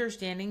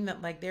 understanding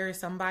that like there is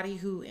somebody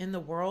who in the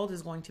world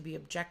is going to be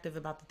objective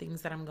about the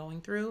things that I'm going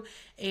through,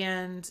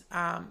 and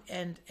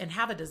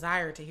have a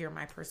desire to hear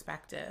my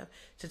perspective,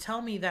 to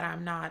tell me that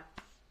I'm not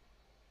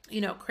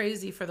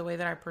crazy for the way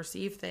that I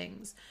perceive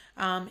things,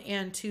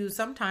 and to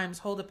sometimes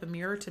hold up a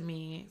mirror to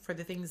me for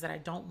the things that I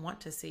don't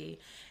want to see,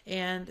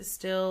 and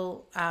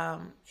still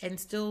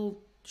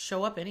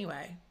show up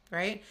anyway.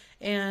 Right.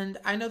 And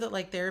I know that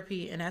like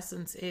therapy in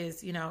essence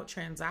is,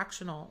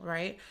 transactional,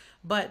 right?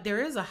 But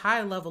there is a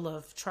high level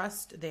of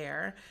trust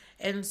there.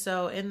 And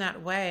so in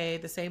that way,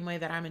 the same way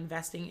that I'm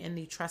investing in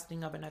the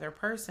trusting of another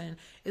person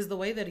is the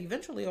way that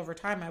eventually over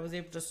time I was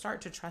able to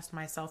start to trust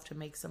myself to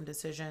make some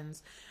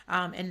decisions,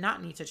 and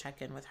not need to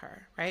check in with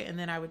her. Right. And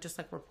then I would just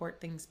like report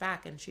things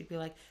back and she'd be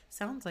like,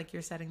 sounds like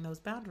you're setting those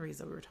boundaries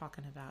that we were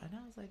talking about. And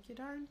I was like, you're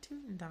darn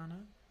tootin',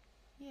 Donna.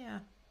 Yeah.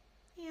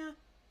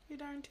 You're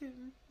darn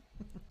tootin'.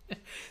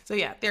 So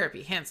yeah,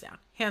 therapy, hands down.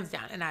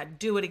 And I'd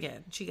do it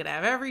again. She could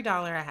have every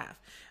dollar I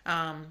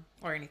have,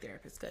 or any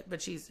therapist could, but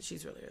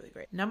she's really, really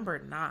great. Number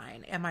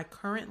 9, am I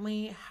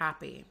currently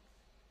happy?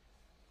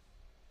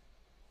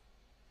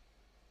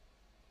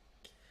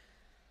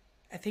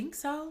 I think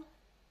so.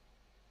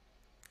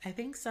 I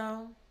think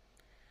so.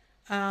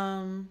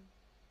 Um,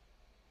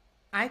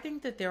 I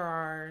think that there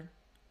are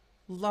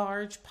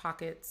large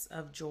pockets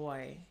of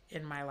joy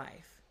in my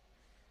life.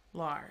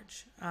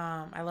 Large.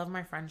 I love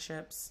my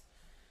friendships,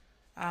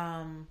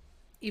 um,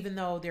 even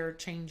though they're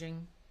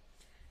changing.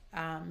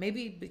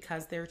 Maybe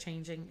because they're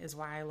changing is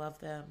why I love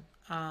them.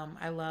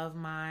 I love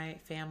my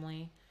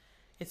family.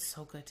 It's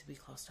so good to be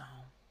close to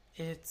home.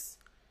 It's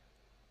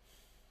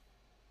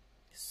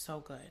so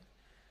good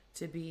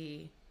to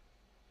be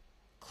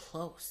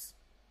close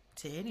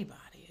to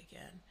anybody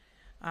again.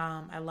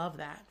 I love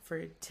that.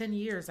 For 10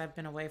 years, I've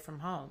been away from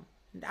home.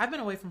 I've been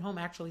away from home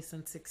actually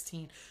since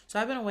 16. So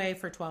I've been away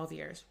for 12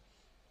 years,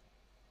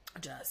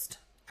 just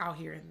out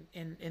here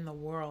in the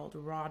world,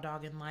 raw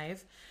dogging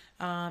life.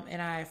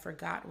 And I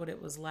forgot what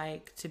it was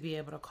like to be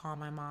able to call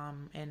my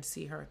mom and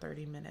see her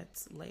 30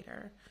 minutes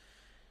later.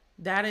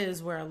 That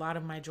is where a lot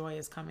of my joy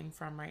is coming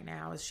from right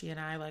now, is she and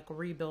I like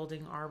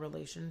rebuilding our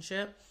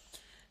relationship.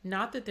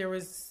 Not that there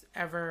was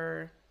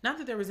ever, not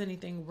that there was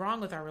anything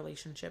wrong with our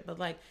relationship, but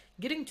like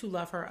getting to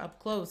love her up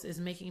close is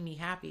making me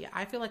happy.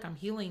 I feel like I'm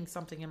healing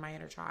something in my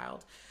inner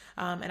child.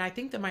 And I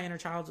think that my inner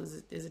child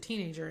is a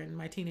teenager, and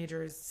my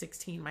teenager is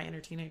 16. My inner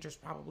teenager is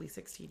probably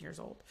 16 years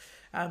old,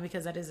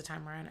 because that is a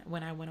time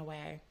when I went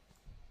away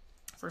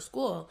for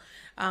school.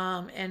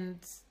 And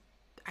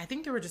I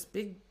think there were just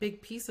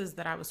big pieces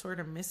that I was sort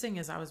of missing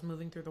as I was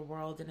moving through the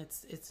world. And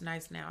it's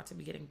nice now to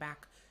be getting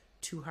back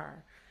to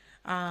her.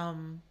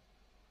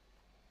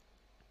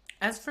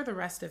 As for the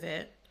rest of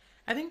it,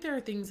 I think there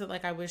are things that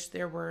like I wish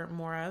there were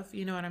more of,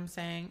 you know what I'm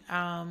saying?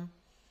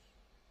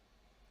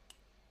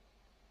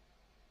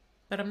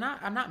 But I'm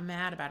not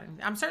mad about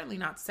anything. I'm certainly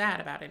not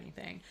sad about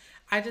anything.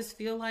 I just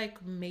feel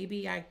like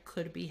maybe I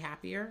could be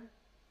happier.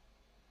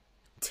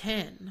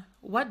 10.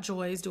 What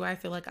joys do I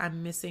feel like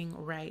I'm missing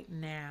right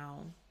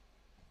now?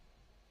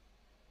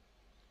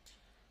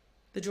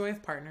 The joy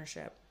of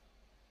partnership.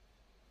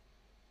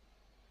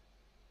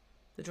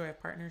 The joy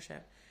of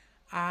partnership.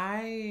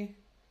 I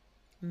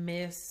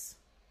miss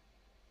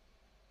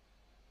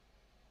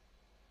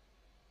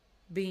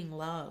being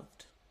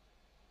loved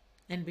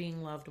and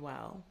being loved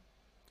well.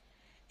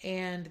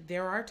 And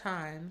there are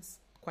times,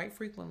 quite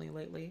frequently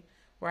lately,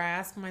 where I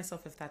ask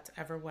myself if that's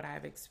ever what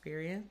I've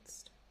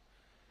experienced.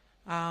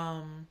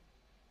 Not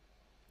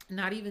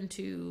even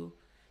to,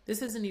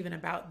 this isn't even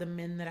about the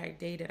men that I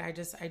dated. I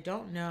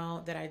don't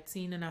know that I'd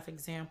seen enough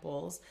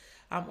examples,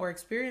 or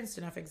experienced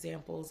enough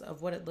examples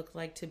of what it looked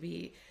like to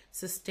be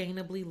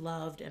sustainably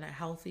loved in a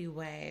healthy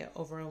way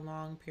over a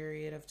long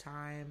period of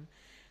time,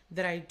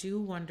 that I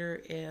do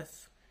wonder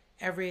if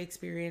every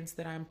experience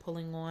that I'm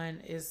pulling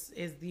on is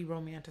the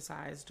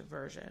romanticized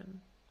version.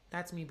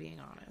 That's me being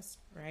honest,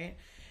 right?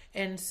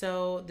 And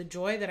so the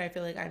joy that I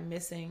feel like I'm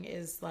missing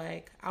is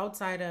like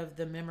outside of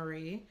the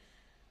memory,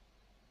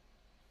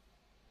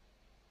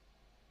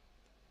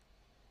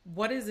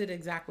 what is it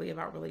exactly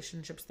about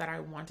relationships that I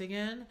want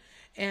again?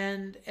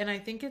 And I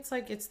think it's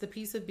like it's the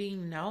piece of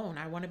being known.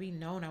 I want to be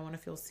known. I want to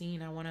feel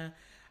seen.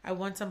 I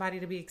want somebody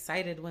to be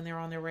excited when they're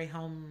on their way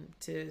home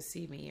to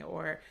see me.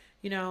 Or,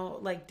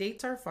 like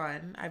dates are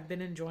fun. I've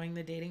been enjoying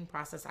the dating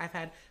process. I've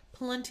had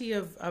plenty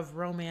of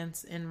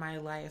romance in my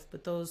life,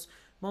 but those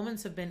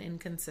moments have been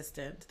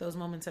inconsistent. Those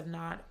moments have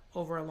not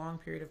over a long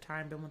period of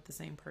time been with the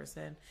same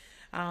person.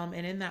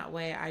 And in that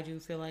way, I do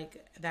feel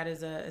like that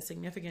is a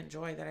significant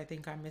joy that I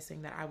think I'm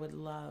missing, that I would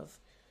love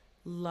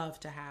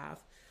to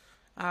have.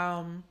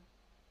 And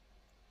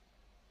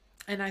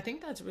I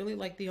think that's really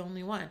like the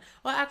only one.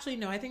 Well, actually,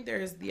 no, I think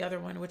there is the other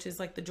one, which is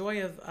like the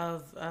joy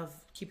of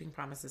keeping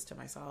promises to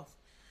myself.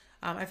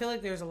 I feel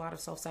like there's a lot of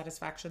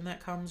self-satisfaction that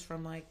comes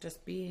from like just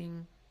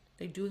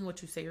like doing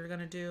what you say you're going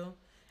to do,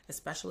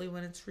 especially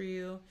when it's for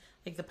you.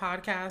 Like the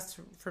podcast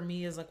for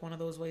me is like one of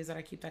those ways that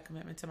I keep that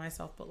commitment to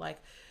myself. But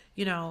like,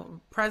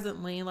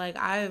 presently, like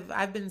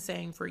I've been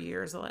saying for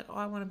years, like, oh,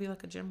 I want to be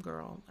like a gym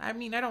girl. I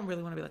mean, I don't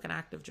really want to be like an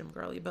active gym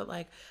girly, but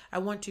like I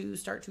want to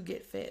start to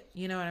get fit.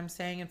 You know what I'm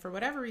saying? And for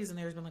whatever reason,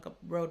 there's been like a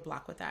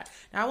roadblock with that.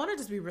 Now I want to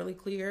just be really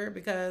clear,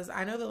 because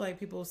I know that like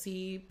people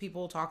see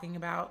people talking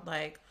about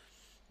like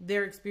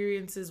their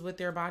experiences with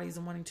their bodies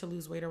and wanting to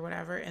lose weight or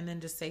whatever, and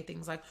then just say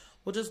things like,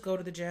 we'll just go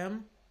to the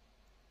gym.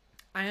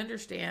 I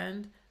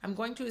understand. I'm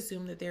going to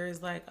assume that there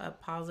is like a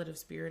positive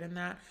spirit in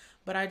that,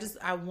 but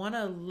I want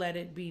to let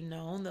it be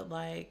known that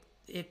like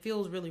it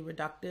feels really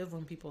reductive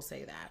when people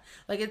say that.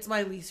 Like it's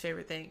my least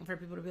favorite thing for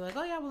people to be like,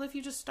 oh yeah, well if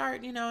you just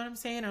start, you know what I'm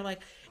saying? Or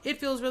like, it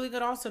feels really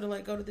good also to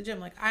like go to the gym.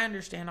 Like I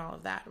understand all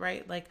of that,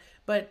 right? Like,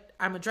 but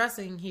I'm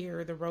addressing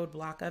here the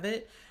roadblock of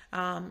it.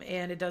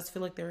 And it does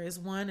feel like there is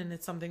one, and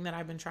it's something that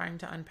I've been trying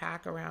to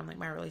unpack around like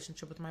my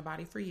relationship with my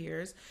body for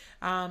years.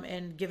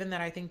 And given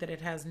that I think that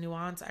it has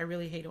nuance, I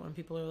really hate it when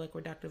people are like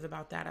reductive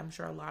about that. I'm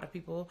sure a lot of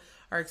people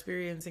are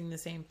experiencing the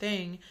same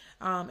thing.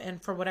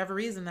 And for whatever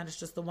reason, that is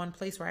just the one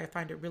place where I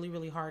find it really,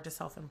 really hard to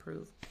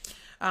self-improve.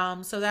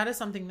 So that is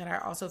something that I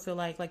also feel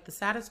like the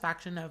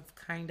satisfaction of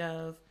kind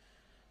of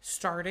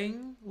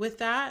starting with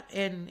that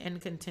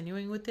and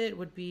continuing with it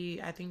would be,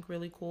 I think,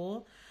 really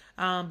cool.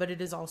 But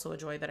it is also a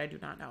joy that I do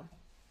not know.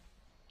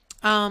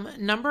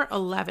 Number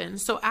 11.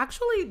 So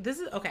actually, this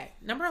is okay.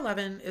 Number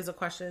 11 is a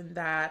question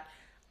that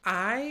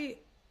I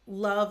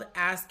love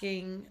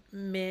asking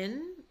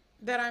men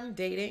that I'm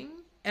dating,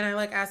 and I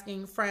like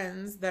asking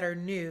friends that are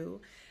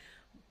new.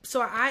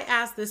 So I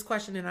asked this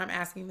question, and I'm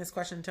asking this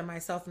question to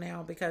myself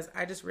now because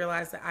I just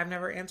realized that I've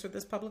never answered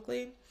this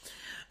publicly.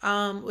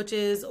 Which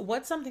is,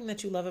 what's something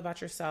that you love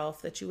about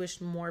yourself that you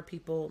wish more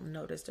people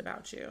noticed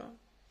about you?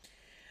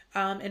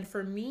 And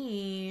for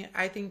me,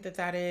 I think that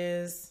that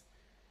is,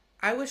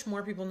 I wish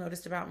more people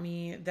noticed about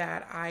me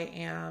that I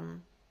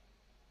am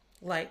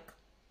like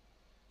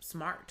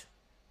smart.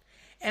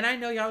 And I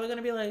know y'all are going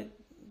to be like,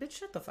 bitch,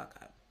 shut the fuck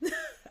up.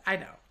 I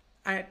know.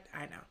 I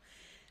know.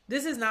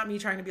 This is not me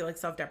trying to be like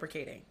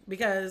self-deprecating,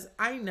 because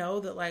I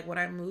know that like when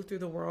I move through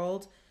the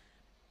world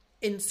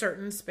in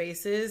certain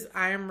spaces,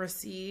 I am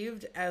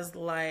received as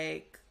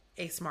like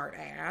a smart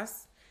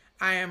ass.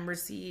 I am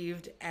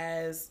received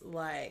as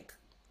like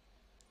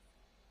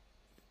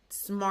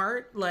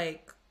smart,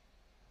 like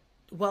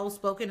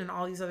well-spoken and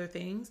all these other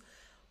things.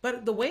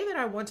 But the way that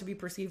I want to be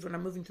perceived when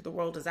I'm moving through the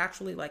world is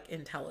actually like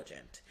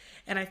intelligent.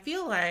 And I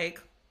feel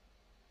like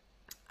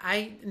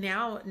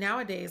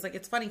nowadays, like,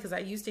 it's funny because I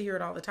used to hear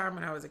it all the time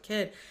when I was a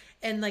kid,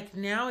 and like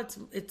now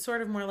it's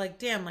sort of more like,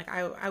 damn, like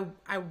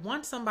I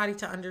want somebody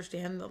to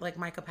understand that like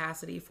my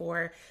capacity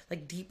for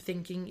like deep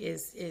thinking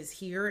is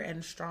here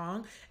and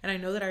strong. And I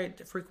know that I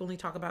frequently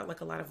talk about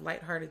like a lot of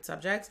lighthearted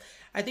subjects.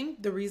 I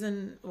think the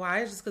reason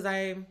why is just because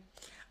I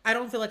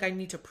don't feel like I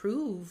need to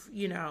prove,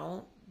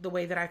 the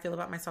way that I feel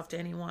about myself to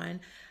anyone.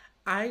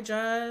 I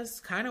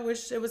just kind of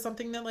wish it was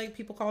something that like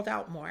people called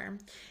out more.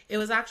 It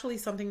was actually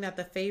something that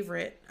the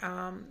favorite,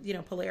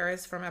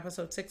 Polaris from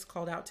episode 6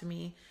 called out to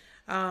me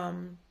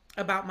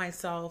about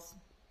myself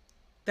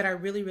that I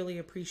really, really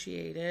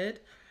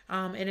appreciated.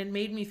 And it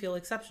made me feel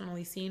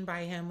exceptionally seen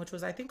by him, which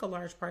was, I think, a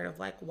large part of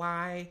like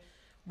why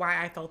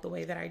I felt the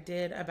way that I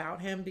did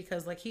about him,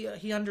 because like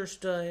he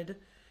understood,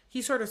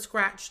 he sort of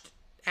scratched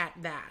at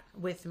that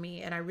with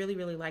me, and I really,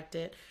 really liked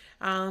it.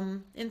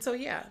 And so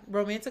yeah,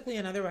 romantically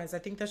and otherwise, I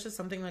think that's just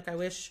something like I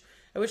wish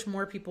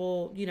more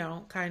people,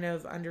 kind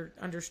of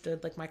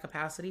understood like my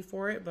capacity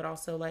for it, but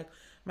also like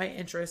my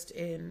interest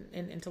in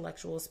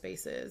intellectual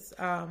spaces.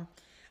 I'm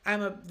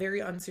a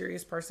very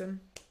unserious person,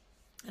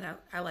 and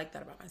I like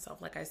that about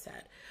myself, like I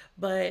said.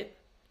 But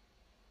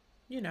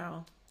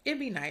it'd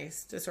be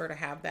nice to sort of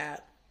have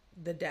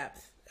the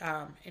depth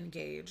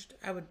engaged.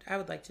 I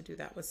would like to do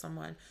that with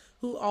someone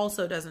who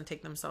also doesn't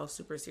take themselves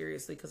super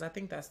seriously, because I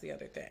think that's the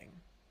other thing.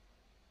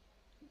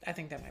 I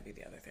think that might be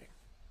the other thing.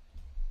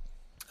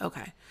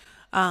 Okay.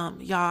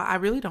 Y'all, I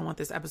really don't want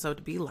this episode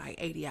to be like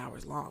 80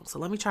 hours long. So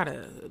let me try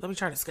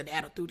to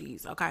skedaddle through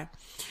these. Okay.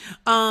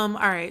 All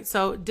right.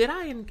 So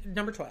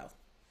number 12.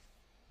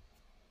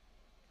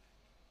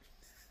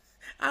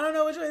 I don't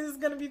know which way this is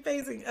going to be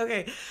facing.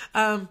 Okay.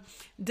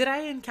 Did I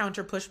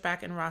encounter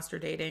pushback in roster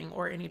dating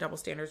or any double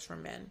standards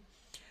from men?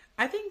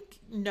 I think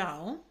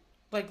no.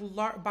 Like,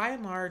 by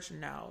and large,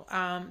 no.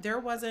 There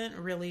wasn't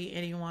really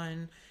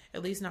anyone,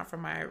 at least not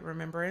from my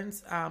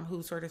remembrance,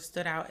 who sort of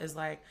stood out as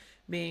like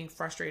being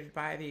frustrated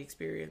by the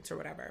experience or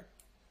whatever.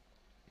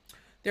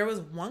 There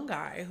was one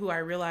guy who I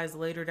realized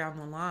later down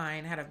the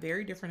line had a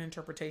very different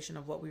interpretation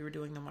of what we were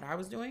doing than what I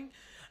was doing.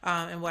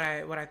 And what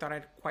I thought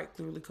I'd quite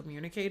clearly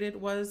communicated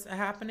was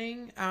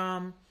happening.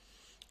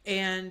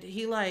 And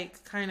he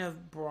like kind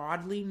of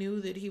broadly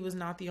knew that he was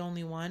not the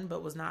only one,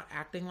 but was not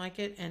acting like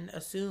it, and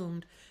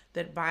assumed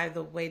that by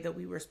the way that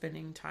we were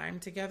spending time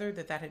together,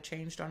 that had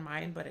changed on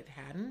mine, but it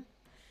hadn't.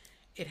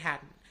 It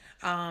hadn't.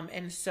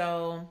 And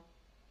so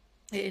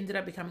it ended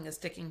up becoming a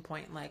sticking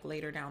point like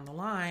later down the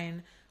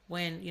line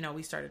when,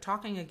 we started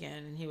talking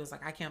again, and he was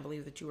like, I can't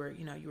believe that you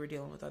were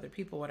dealing with other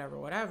people,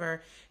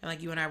 whatever. And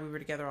like, you and I, we were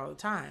together all the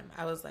time.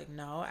 I was like,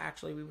 no,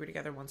 actually we were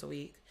together once a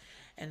week.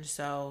 And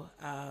so,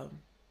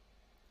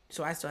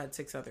 so I still had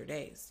 6 other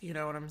days, you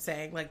know what I'm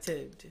saying? Like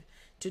to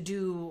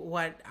do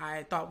what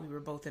I thought we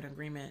were both in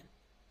agreement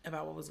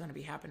about what was going to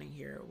be happening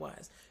here.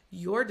 Was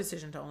your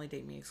decision to only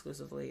date me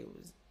exclusively. It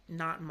was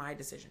not my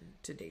decision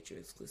to date you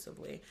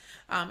exclusively.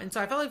 And so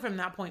I felt like from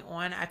that point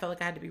on, I felt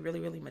like I had to be really,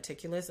 really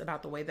meticulous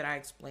about the way that I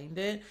explained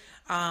it.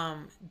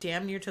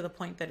 Damn near to the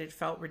point that it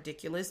felt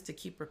ridiculous to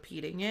keep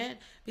repeating it,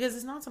 because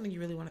it's not something you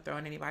really want to throw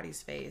in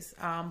anybody's face.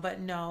 But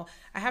no,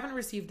 I haven't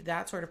received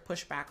that sort of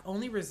pushback,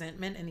 only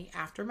resentment in the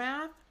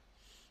aftermath,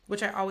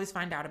 which I always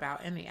find out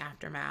about in the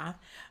aftermath.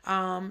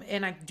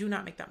 And I do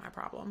not make that my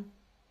problem.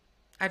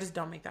 I just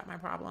don't make that my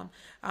problem.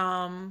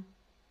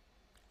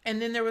 And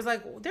then there was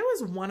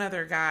one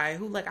other guy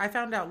who like I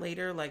found out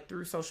later, like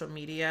through social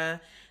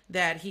media,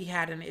 that he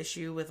had an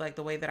issue with like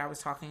the way that I was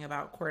talking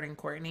about courting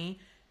Courtney.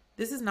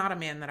 This is not a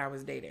man that I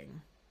was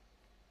dating.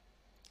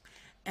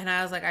 And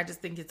I was like, I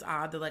just think it's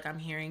odd that like I'm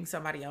hearing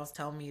somebody else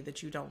tell me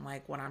that you don't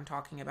like what I'm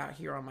talking about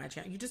here on my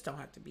channel. You just don't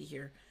have to be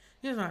here.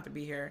 You just don't have to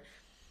be here.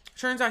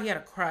 Turns out he had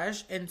a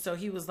crush, and so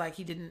he was like,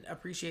 he didn't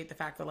appreciate the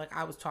fact that like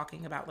I was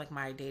talking about like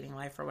my dating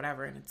life or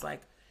whatever. And it's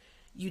like,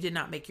 you did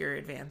not make your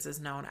advances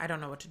known. I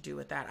don't know what to do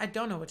with that. I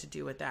don't know what to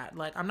do with that.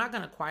 Like, I'm not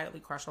going to quietly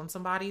crush on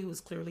somebody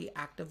who's clearly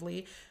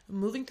actively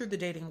moving through the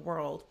dating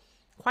world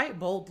quite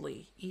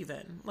boldly,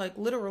 even like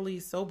literally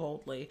so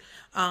boldly.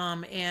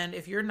 And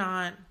if you're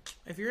not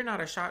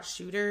a shot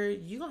shooter,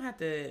 you're going to have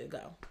to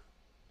go.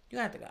 You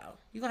have to go.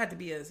 You're gonna have to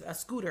be a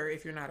scooter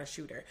if you're not a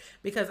shooter.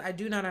 Because I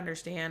do not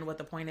understand what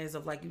the point is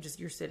of like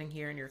you're sitting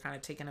here and you're kind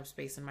of taking up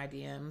space in my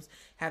DMs,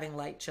 having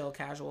light, chill,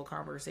 casual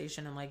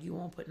conversation, and like you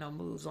won't put no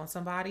moves on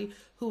somebody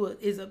who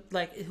is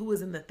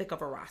in the thick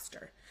of a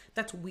roster.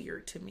 That's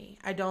weird to me.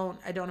 I don't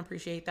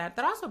appreciate that.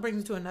 That also brings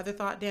me to another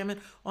thought, damn it,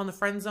 on the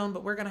friend zone,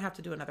 but we're gonna have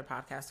to do another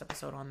podcast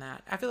episode on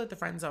that. I feel like the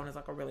friend zone is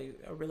like a really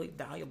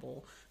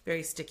valuable,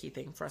 very sticky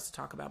thing for us to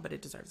talk about, but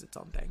it deserves its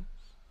own thing.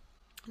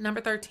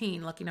 Number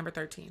 13, lucky number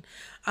 13.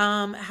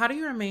 How do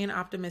you remain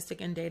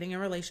optimistic in dating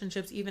and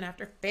relationships even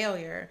after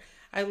failure?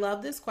 I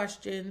love this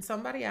question.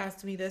 Somebody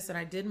asked me this and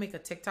I did make a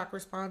TikTok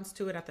response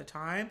to it at the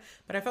time,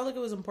 but I felt like it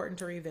was important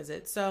to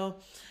revisit. So,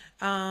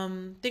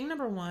 thing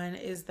number one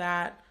is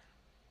that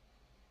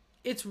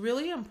it's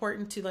really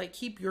important to like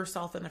keep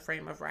yourself in the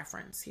frame of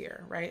reference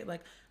here, right?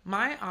 Like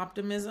my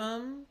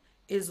optimism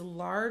is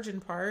large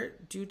in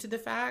part due to the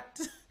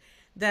fact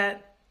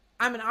that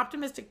I'm an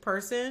optimistic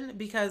person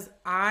because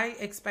I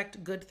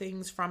expect good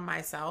things from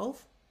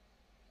myself.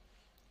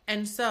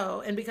 And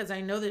because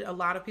I know that a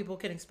lot of people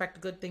can expect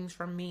good things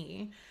from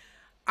me,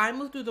 I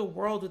move through the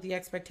world with the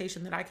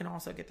expectation that I can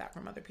also get that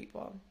from other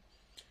people.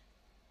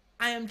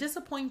 I am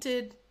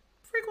disappointed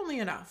frequently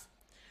enough,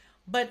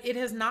 but it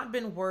has not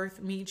been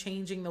worth me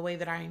changing the way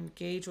that I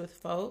engage with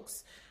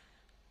folks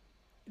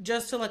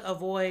just to like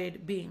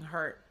avoid being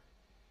hurt.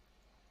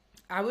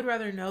 I would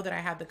rather know that I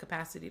have the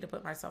capacity to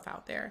put myself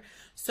out there.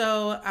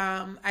 So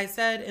I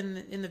said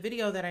in the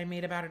video that I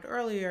made about it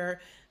earlier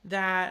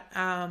that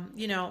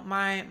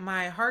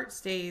my heart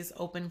stays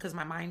open because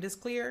my mind is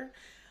clear.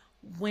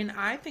 When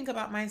I think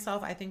about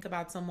myself, I think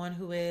about someone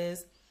who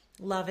is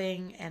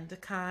loving and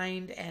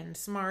kind and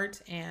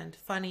smart and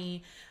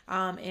funny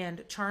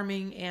and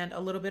charming and a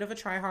little bit of a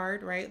try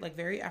hard, right? Like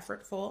very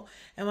effortful.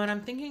 And when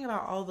I'm thinking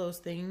about all those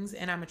things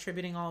and I'm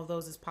attributing all of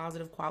those as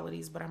positive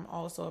qualities, but I'm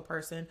also a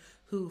person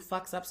who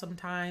fucks up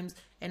sometimes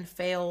and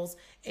fails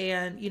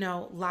and,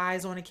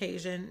 lies on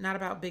occasion, not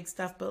about big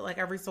stuff, but like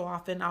every so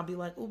often I'll be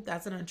like, oop,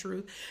 that's an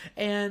untruth.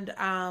 And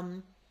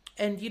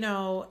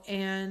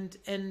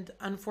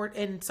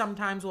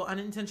sometimes we'll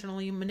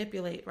unintentionally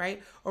manipulate,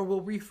 right? Or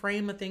we'll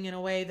reframe a thing in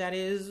a way that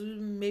is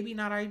maybe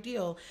not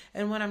ideal.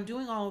 And when I'm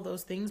doing all of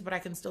those things, but I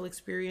can still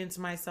experience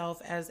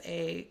myself as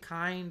a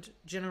kind,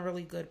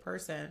 generally good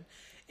person,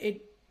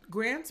 it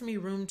grants me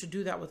room to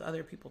do that with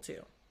other people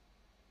too,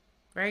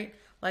 right?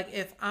 Like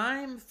if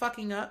I'm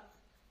fucking up,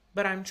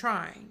 but I'm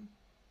trying,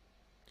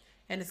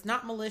 and it's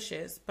not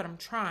malicious, but I'm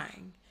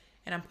trying,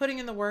 and I'm putting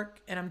in the work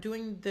and I'm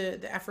doing the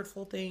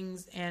effortful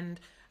things and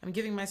I'm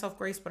giving myself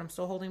grace, but I'm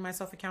still holding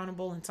myself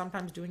accountable and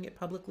sometimes doing it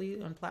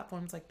publicly on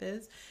platforms like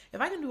this.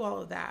 If I can do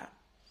all of that,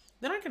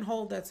 then I can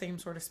hold that same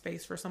sort of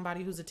space for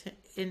somebody whose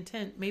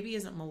intent maybe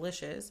isn't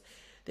malicious.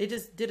 They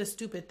just did a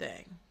stupid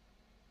thing.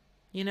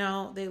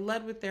 They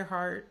led with their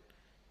heart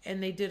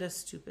and they did a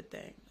stupid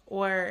thing.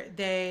 Or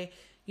they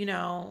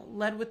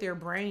led with their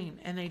brain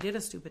and they did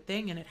a stupid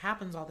thing, and it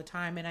happens all the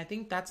time. And I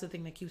think that's the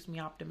thing that keeps me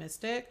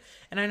optimistic.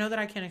 And I know that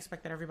I can't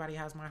expect that everybody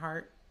has my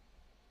heart,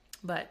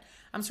 but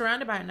I'm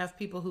surrounded by enough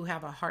people who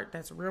have a heart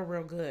that's real,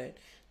 real good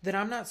that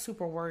I'm not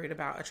super worried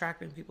about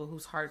attracting people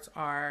whose hearts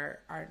are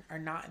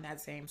not in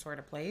that same sort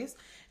of place.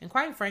 And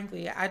quite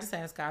frankly, I just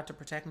ask God to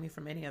protect me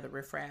from any other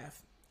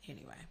riffraff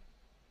anyway.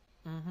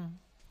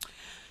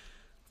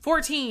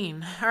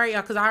 14. All right,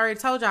 y'all, because I already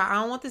told y'all I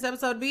don't want this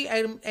episode to be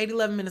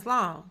 11 minutes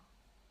long.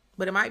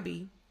 But it might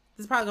be.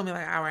 This is probably going to be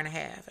like an hour and a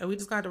half. And we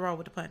just got to roll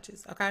with the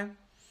punches, okay?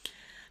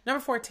 Number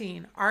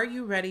 14. Are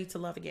you ready to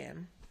love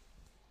again?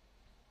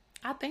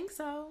 I think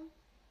so.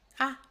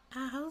 I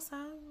hope so.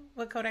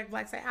 What Kodak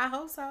Black say? I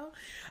hope so.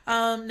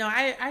 No,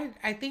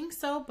 I think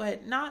so,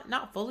 but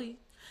not fully.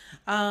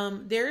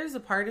 There is a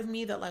part of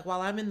me that like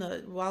while I'm in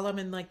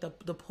like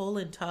the pull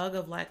and tug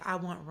of like I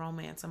want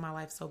romance in my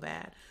life so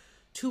bad.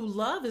 To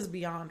love is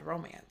beyond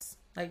romance.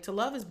 Like to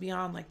love is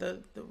beyond like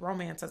the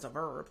romance as a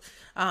verb.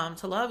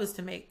 To love is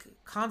to make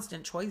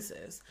constant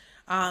choices.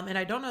 And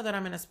I don't know that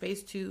I'm in a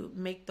space to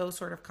make those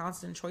sort of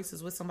constant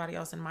choices with somebody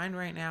else in mind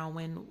right now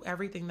when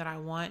everything that I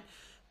want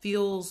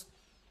feels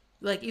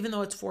like, even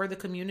though it's for the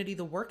community,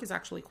 the work is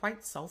actually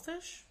quite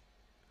selfish.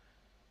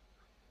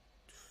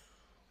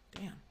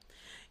 Damn.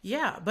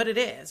 Yeah, but it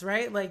is,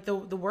 right? Like the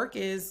work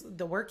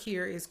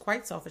here is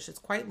quite selfish. It's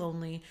quite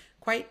lonely,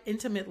 quite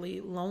intimately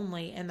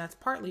lonely. And that's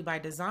partly by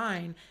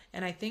design.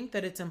 And I think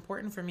that it's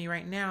important for me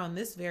right now in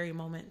this very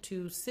moment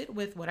to sit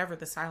with whatever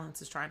the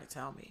silence is trying to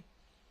tell me.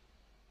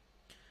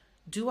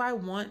 Do I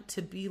want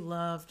to be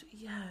loved?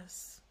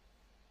 Yes.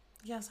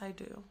 Yes, I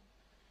do.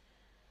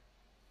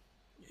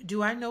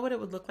 Do I know what it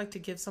would look like to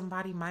give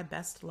somebody my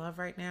best love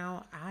right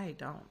now? I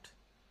don't.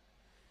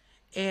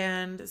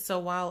 And so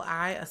while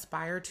I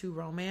aspire to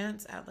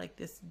romance at like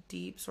this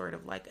deep sort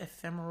of like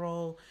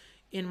ephemeral,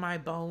 in my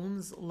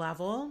bones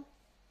level,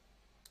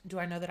 do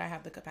I know that I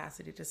have the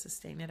capacity to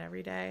sustain it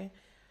every day?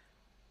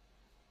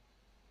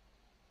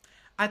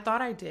 I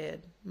thought I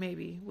did,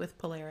 maybe with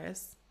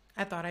Polaris.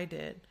 I thought I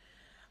did.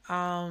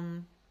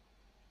 Um,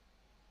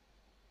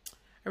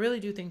 I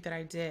really do think that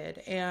I did.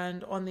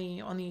 And on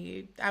the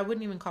I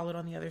wouldn't even call it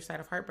on the other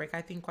side of heartbreak.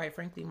 I think quite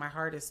frankly my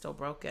heart is still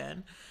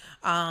broken.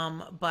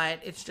 But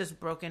it's just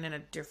broken in a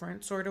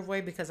different sort of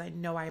way because I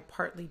know I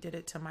partly did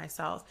it to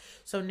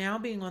myself. So now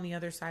being on the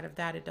other side of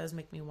that, it does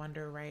make me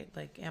wonder, right?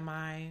 Like am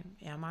I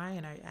and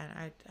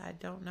I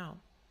don't know.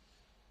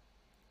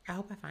 I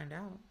hope I find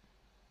out.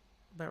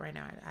 But right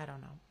now I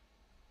don't know.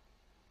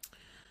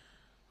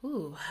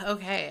 Ooh,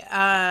 okay.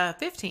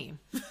 15.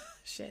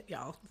 Shit,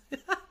 y'all.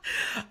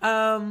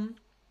 um,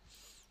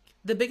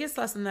 the biggest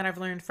lesson that I've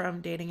learned from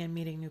dating and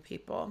meeting new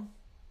people.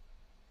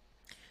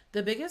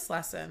 The biggest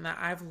lesson that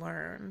I've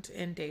learned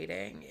in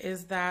dating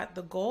is that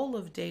the goal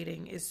of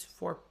dating is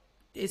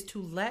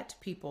to let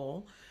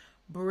people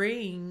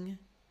bring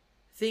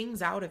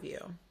things out of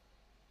you.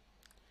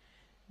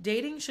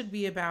 Dating should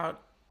be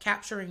about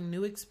capturing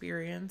new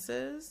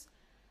experiences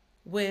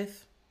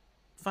with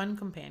fun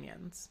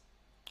companions,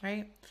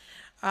 right?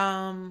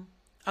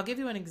 I'll give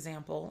you an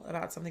example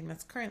about something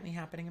that's currently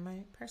happening in my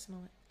personal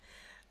life.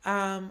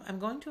 I'm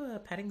going to a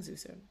petting zoo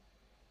soon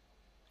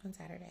on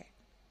Saturday.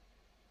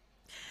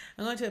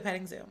 I'm going to a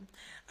petting zoo.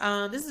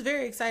 This is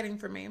very exciting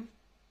for me.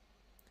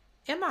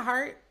 In my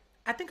heart,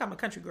 I think I'm a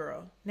country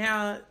girl.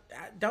 Now,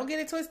 don't get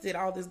it twisted,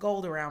 all this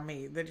gold around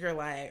me that you're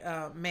like,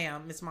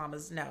 ma'am, Miss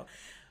Mama's, no.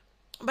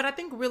 But I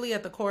think really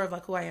at the core of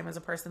like who I am as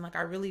a person, like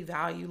I really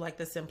value like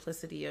the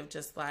simplicity of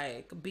just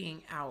like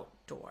being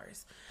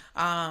outdoors.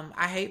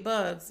 I hate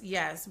bugs,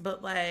 yes,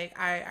 but like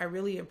I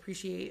really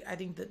appreciate, I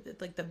think that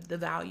like the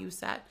value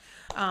set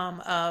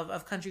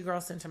of country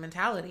girl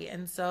sentimentality.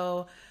 And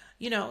so,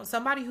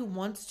 somebody who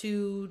wants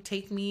to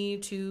take me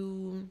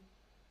to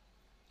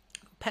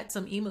pet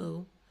some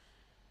emu,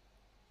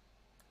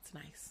 it's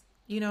nice.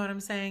 You know what I'm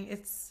saying?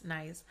 It's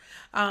nice.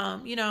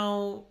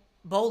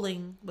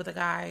 Bowling with a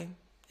guy,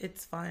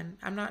 it's fun.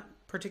 I'm not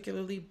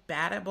particularly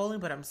bad at bowling,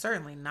 but I'm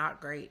certainly not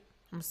great.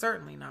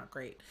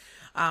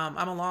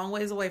 I'm a long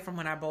ways away from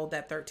when I bowled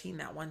that 13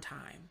 that one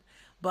time.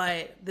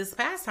 But this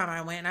past time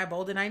I went and I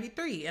bowled a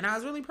 93 and I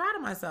was really proud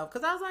of myself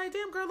because I was like,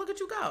 damn girl, look at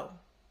you go.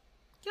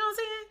 You know what I'm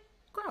saying?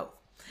 Growth.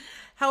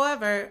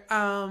 However,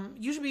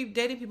 you should be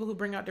dating people who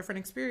bring out different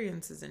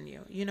experiences in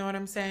you. You know what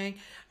I'm saying?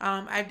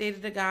 I've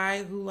dated a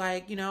guy who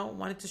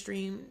wanted to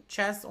stream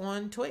chess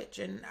on Twitch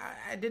and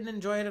I didn't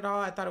enjoy it at all.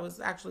 I thought it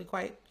was actually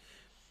quite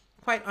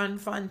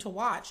unfun to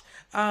watch.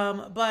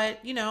 But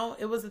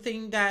it was a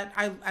thing that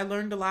I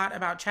learned a lot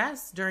about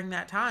chess during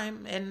that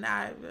time. And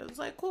it was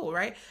like, cool,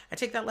 right? I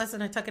take that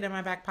lesson, I tuck it in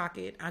my back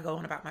pocket. I go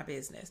on about my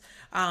business.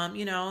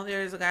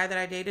 There's a guy that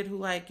I dated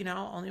who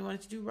only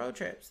wanted to do road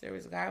trips. There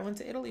was a guy I went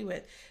to Italy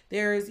with.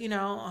 There's, a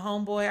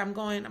homeboy. I'm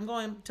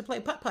going to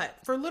play putt-putt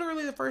for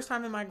literally the first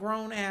time in my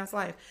grown ass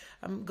life.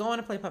 I'm going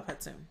to play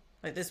putt-putt soon,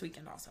 like this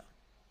weekend also.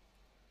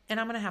 And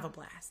I'm going to have a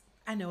blast.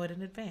 I know it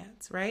in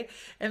advance, right?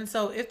 And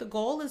so if the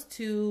goal is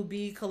to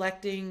be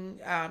collecting,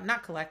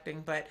 not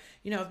collecting, but,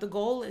 if the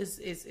goal is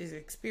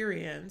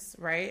experience,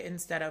 right?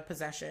 Instead of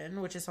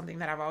possession, which is something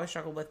that I've always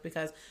struggled with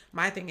because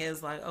my thing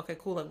is like, okay,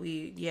 cool. Like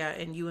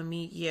and you and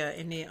me, yeah.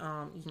 And then,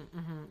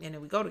 and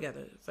then we go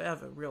together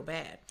forever real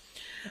bad.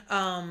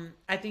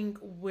 I think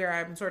where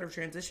I'm sort of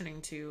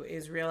transitioning to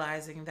is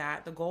realizing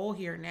that the goal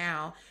here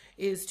now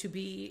is to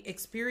be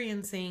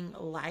experiencing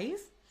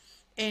life.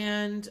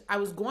 And I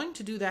was going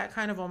to do that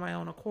kind of on my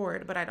own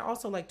accord, but I'd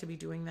also like to be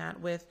doing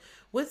that with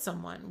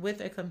someone,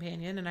 with a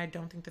companion. And I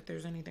don't think that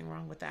there's anything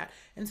wrong with that.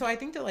 And so I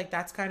think that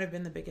that's kind of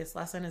been the biggest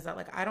lesson is that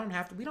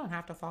we don't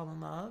have to fall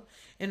in love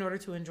in order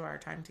to enjoy our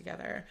time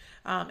together.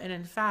 And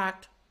in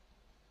fact,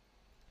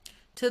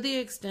 to the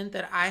extent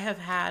that I have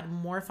had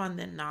more fun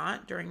than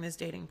not during this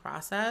dating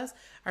process,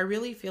 I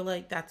really feel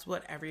like that's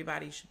what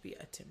everybody should be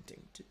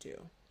attempting to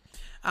do.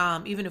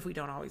 Even if we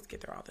don't always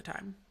get there all the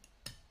time.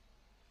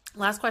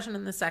 Last question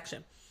in this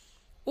section.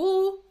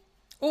 Ooh.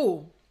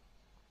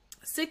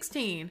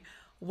 16.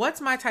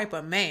 What's my type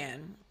of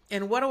man?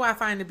 And what do I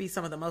find to be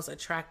some of the most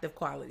attractive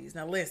qualities?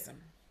 Now listen.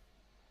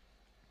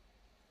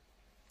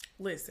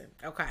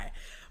 Okay.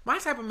 My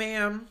type of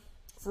man,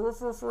 for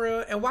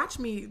real. And watch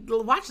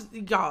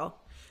y'all.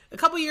 A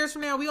couple years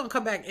from now, we're going to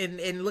come back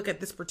and look at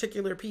this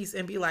particular piece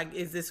and be like,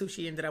 is this who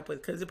she ended up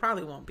with? Because it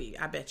probably won't be.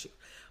 I bet you.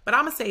 But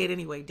I'm going to say it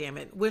anyway, damn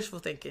it. Wishful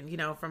thinking,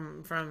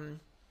 from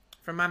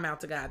my mouth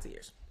to God's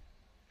ears.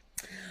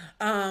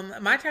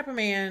 My type of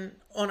man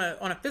in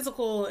a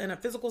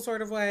physical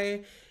sort of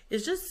way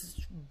is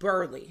just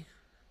burly.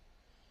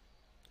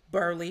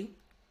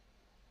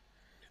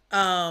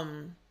 A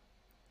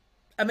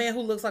man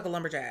who looks like a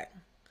lumberjack.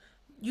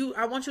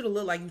 I want you to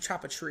look like you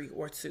chop a tree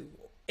or two.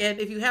 And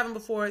if you haven't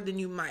before, then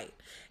you might.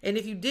 And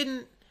if you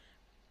didn't,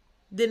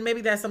 then maybe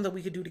that's something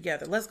we could do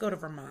together. Let's go to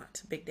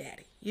Vermont, Big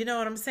Daddy. You know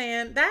what I'm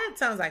saying? That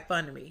sounds like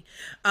fun to me.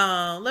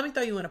 Let me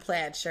throw you in a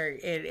plaid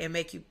shirt and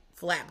make you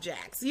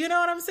flapjacks. You know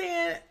what I'm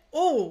saying?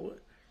 Oh,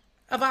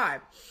 a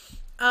vibe.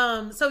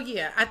 So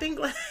yeah, I think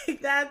like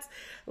that's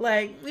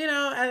like,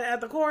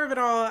 at the core of it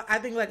all, I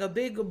think like a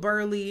big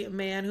burly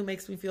man who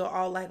makes me feel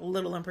all like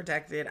little and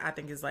protected, I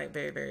think is like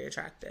very, very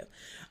attractive.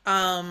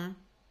 Um,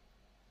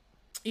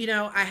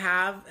 I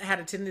have had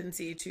a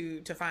tendency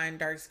to find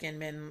dark skinned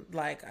men.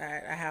 Like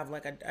I have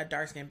like a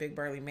dark skinned big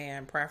burly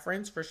man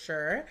preference for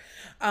sure.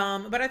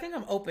 But I think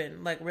I'm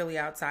open, like really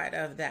outside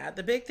of that.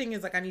 The big thing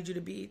is like I need you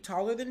to be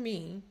taller than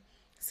me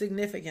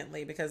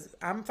significantly because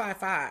I'm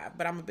 5'5",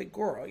 but I'm a big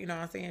girl. You know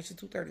what I'm saying? She's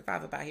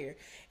 235 up out here.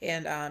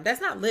 And that's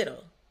not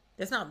little.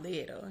 That's not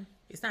little.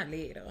 It's not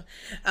little.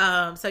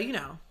 So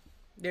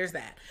there's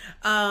that.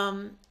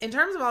 In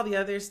terms of all the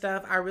other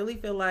stuff, I really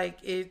feel like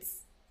it's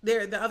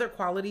there the other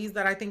qualities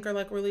that I think are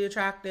like really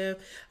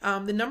attractive.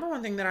 The number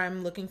one thing that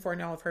I'm looking for,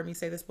 and y'all have heard me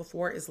say this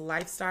before, is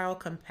lifestyle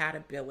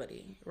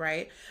compatibility,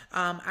 right?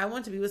 I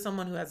want to be with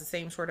someone who has the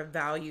same sort of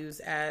values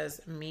as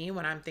me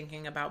when I'm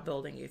thinking about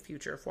building a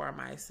future for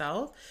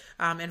myself,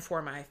 and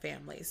for my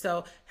family.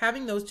 So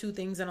having those two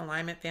things in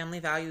alignment, family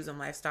values and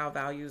lifestyle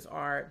values,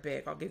 are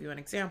big. I'll give you an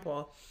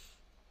example.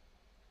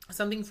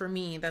 Something for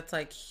me that's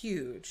like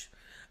huge,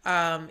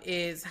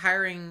 is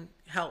hiring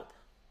help.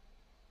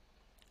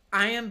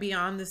 I am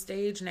beyond the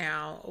stage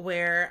now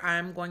where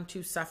I'm going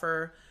to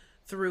suffer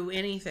through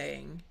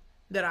anything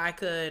that I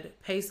could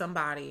pay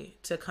somebody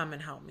to come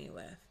and help me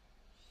with.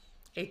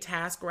 A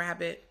task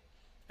rabbit,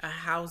 a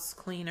house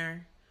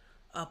cleaner,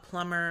 a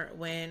plumber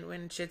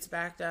when shit's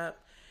backed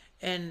up,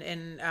 and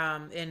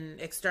an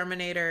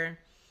exterminator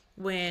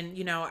when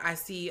I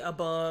see a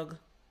bug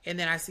and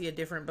then I see a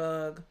different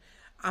bug.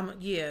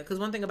 Because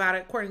one thing about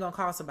it, Courtney gonna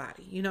call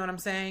somebody. You know what I'm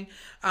saying?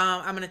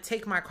 I'm gonna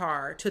take my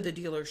car to the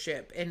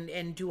dealership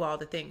and do all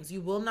the things. You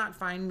will not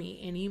find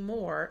me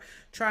anymore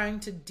trying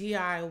to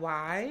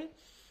DIY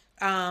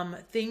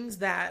things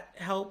that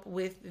help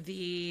with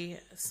the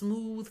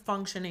smooth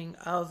functioning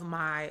of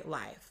my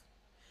life.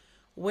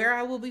 Where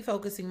I will be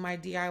focusing my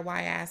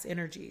DIY ass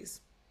energies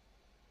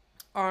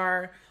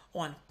are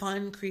on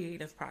fun,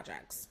 creative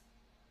projects,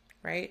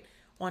 right?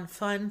 On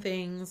fun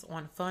things,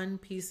 on fun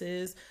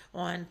pieces,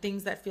 on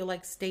things that feel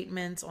like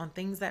statements, on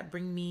things that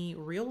bring me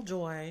real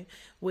joy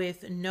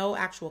with no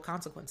actual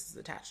consequences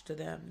attached to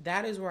them.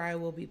 That is where I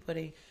will be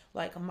putting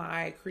like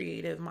my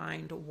creative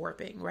mind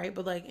warping, right?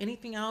 But like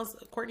anything else,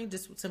 Courtney,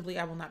 just simply,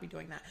 I will not be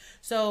doing that.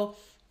 So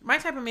my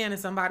type of man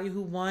is somebody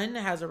who, one,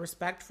 has a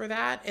respect for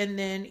that, and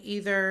then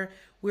either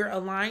we're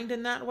aligned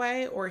in that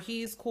way or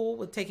he's cool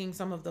with taking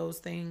some of those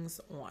things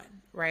on,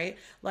 right?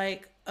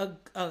 Like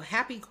a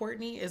happy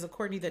Courtney is a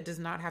Courtney that does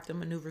not have to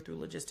maneuver through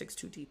logistics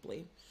too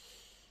deeply.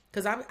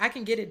 Because I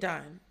can get it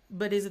done,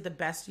 but is it the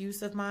best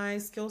use of my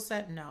skill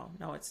set? No,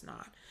 it's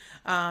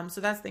not.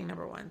 So that's thing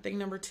number one. Thing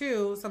number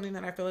two, something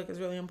that I feel like is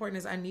really important,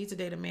 is I need to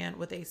date a man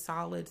with a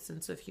solid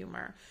sense of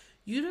humor.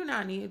 You do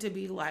not need to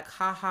be like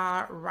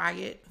haha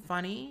riot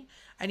funny.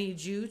 I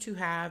need you to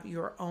have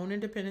your own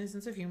independent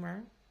sense of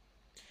humor.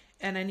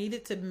 And I need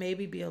it to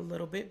maybe be a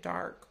little bit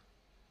dark,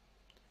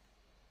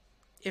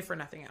 if for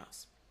nothing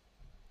else.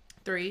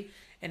 3,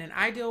 in an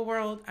ideal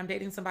world, I'm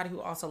dating somebody who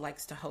also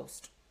likes to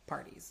host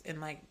parties. And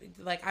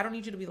like I don't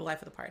need you to be the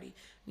life of the party.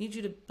 I need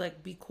you to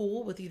like be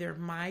cool with either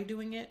my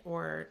doing it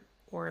or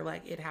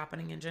like it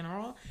happening in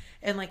general.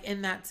 And like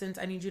in that sense,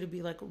 I need you to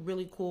be like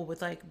really cool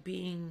with like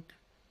being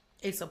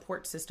a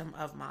support system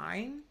of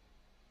mine,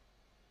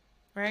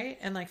 right?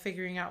 And like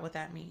figuring out what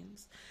that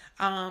means.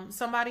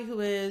 Somebody who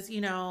is,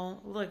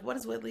 like, what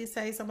does Whitley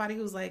say? Somebody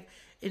who's like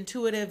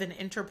intuitive and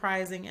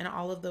enterprising and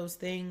all of those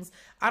things.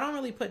 I don't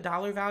really put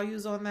dollar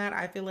values on that.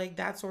 I feel like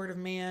that sort of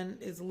man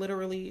is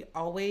literally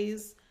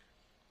always,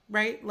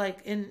 right?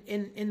 Like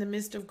in the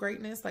midst of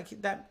greatness, like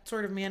that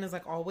sort of man is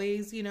like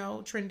always,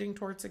 trending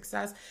towards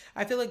success.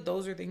 I feel like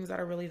those are things that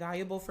are really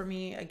valuable for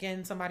me.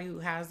 Again, somebody who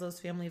has those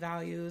family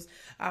values,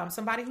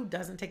 somebody who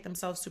doesn't take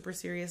themselves super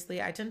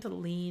seriously. I tend to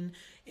lean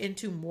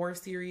into more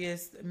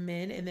serious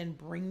men and then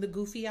bring the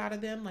goofy out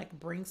of them, like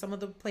bring some of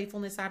the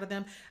playfulness out of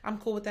them. I'm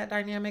cool with that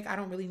dynamic. I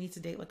don't really need to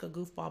date like a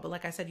goofball, but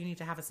like I said, you need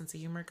to have a sense of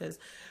humor, because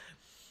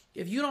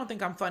if you don't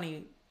think I'm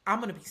funny, I'm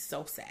going to be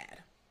so sad.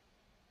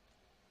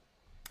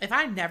 If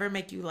I never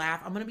make you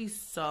laugh, I'm going to be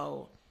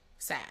so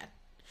sad.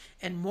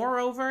 And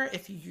moreover,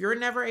 if you're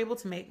never able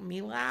to make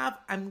me laugh,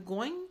 I'm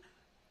going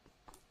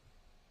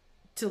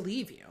to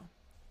leave you.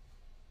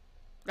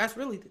 That's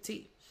really the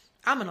tea.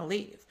 I'm going to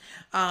leave.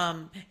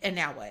 And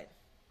now what?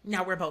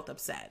 Now we're both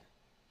upset.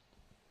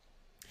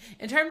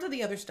 In terms of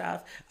the other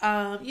stuff,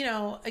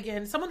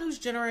 again, someone who's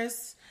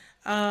generous,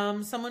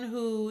 someone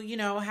who,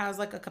 has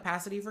like a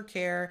capacity for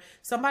care,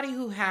 somebody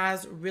who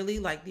has really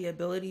like the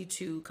ability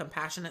to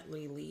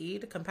compassionately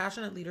lead.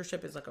 Compassionate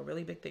leadership is like a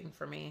really big thing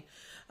for me.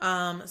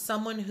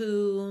 Someone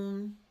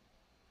who,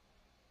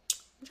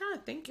 I'm trying to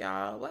think,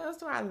 y'all, what else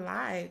do I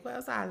like?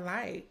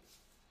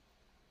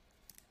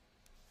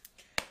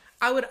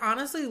 I would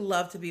honestly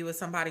love to be with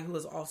somebody who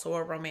is also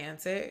a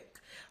romantic.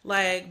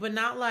 Like, but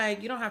not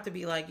like, you don't have to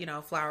be like,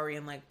 flowery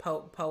and like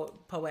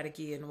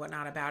poetic-y and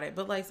whatnot about it,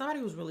 but like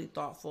somebody who's really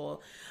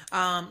thoughtful.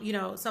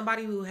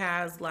 Somebody who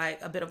has like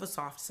a bit of a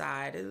soft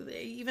side,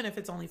 even if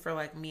it's only for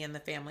like me and the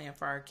family and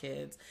for our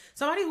kids.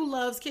 Somebody who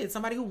loves kids,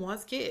 somebody who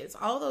wants kids.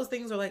 All of those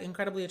things are like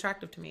incredibly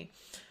attractive to me.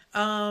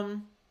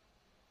 And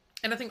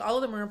I think all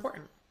of them are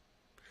important.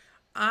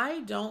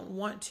 I don't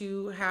want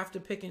to have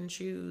to pick and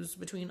choose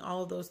between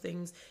all of those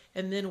things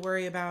and then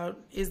worry about,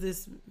 is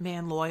this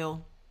man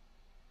loyal?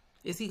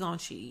 Is he gonna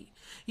cheat?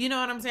 You know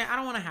what I'm saying? I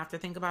don't want to have to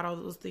think about all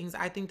those things.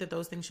 I think that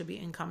those things should be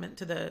incumbent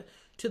to the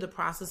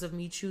process of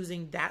me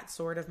choosing that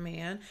sort of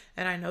man.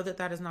 And I know that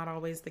that is not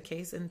always the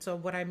case. And so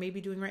what I may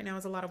be doing right now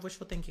is a lot of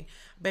wishful thinking.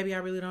 Baby, I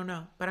really don't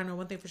know. But I know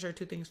one thing for sure,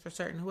 two things for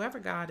certain. Whoever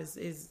God is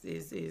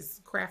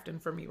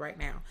crafting for me right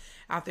now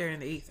out there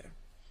in the ether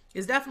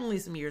is definitely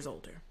some years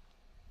older.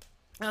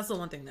 That's the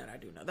one thing that I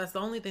do know. That's the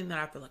only thing that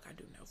I feel like I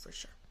do know for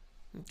sure.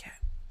 Okay.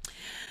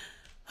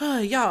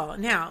 Y'all,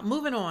 now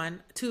moving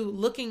on to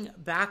looking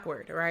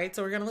backward, right?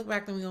 So we're going to look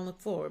back, then we're going to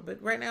look forward.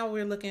 But right now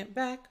we're looking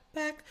back.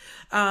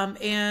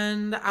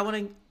 And I want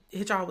to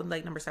hit y'all with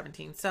like number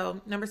 17.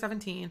 So number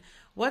 17,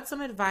 what's some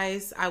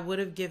advice I would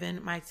have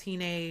given my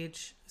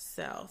teenage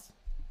self?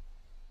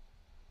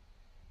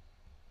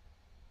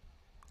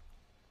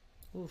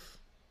 Oof.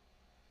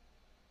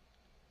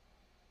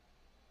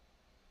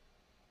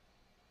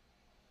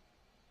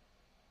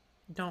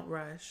 Don't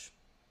rush.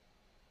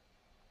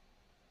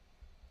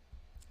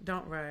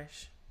 Don't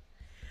rush.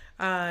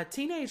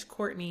 Teenage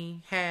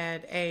Courtney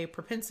had a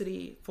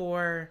propensity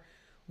for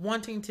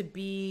wanting to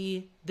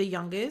be the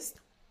youngest,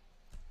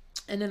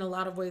 and in a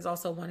lot of ways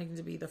also wanting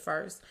to be the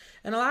first.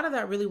 And a lot of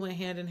that really went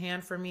hand in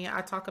hand for me. I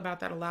talk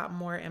about that a lot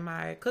more in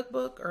my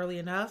cookbook, Early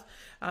Enough.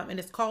 And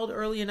it's called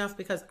Early Enough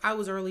because I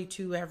was early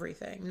to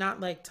everything. Not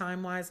like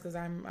time-wise, because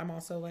I'm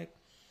also like,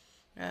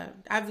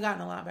 I've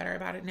gotten a lot better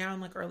about it now.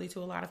 I'm like early to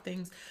a lot of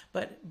things,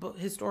 but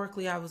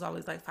historically I was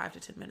always like 5 to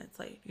 10 minutes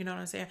late. You know what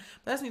I'm saying?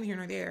 But that's neither here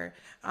nor there.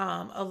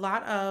 A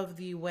lot of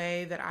the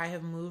way that I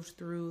have moved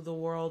through the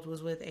world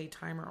was with a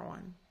timer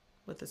on,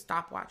 with a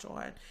stopwatch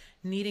on,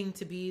 needing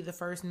to be the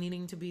first,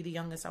 needing to be the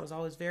youngest. I was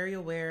always very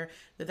aware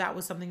that that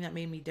was something that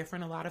made me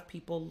different. A lot of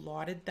people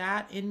lauded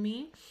that in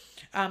me.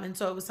 And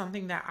so it was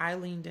something that I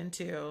leaned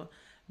into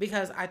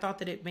because I thought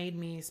that it made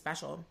me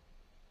special.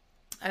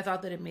 I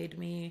thought that it made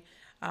me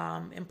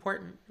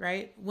important,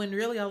 right? When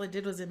really all it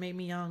did was it made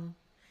me young,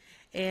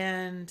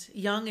 and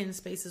young in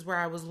spaces where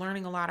I was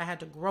learning a lot. I had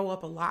to grow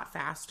up a lot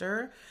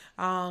faster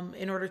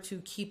in order to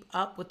keep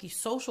up with the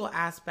social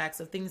aspects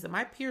of things that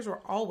my peers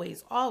were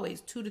always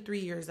 2 to 3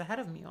 years ahead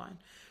of me on,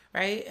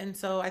 right? And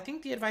so I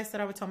think the advice that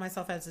I would tell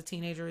myself as a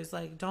teenager is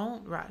like,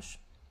 don't rush.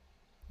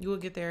 You will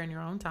get there in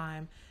your own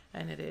time,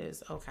 and it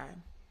is okay.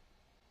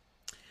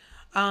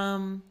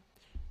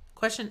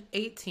 Question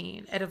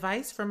 18,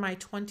 advice from my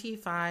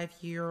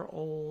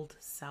 25-year-old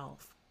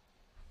self.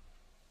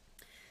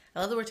 I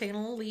love that we're taking a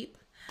little leap.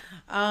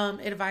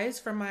 Advice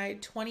from my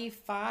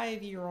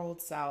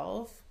 25-year-old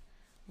self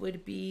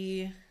would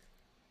be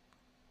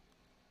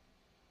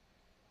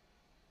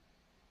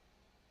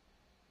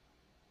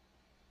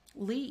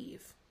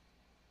leave.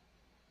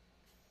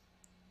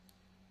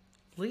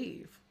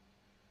 Leave.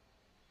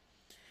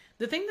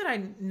 The thing that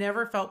I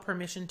never felt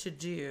permission to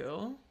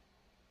do,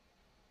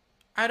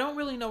 I don't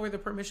really know where the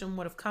permission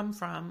would have come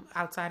from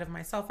outside of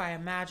myself, I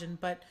imagine,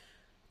 but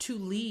to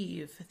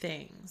leave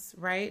things,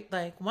 right?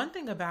 Like one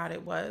thing about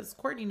it was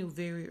Courtney knew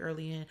very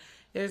early in,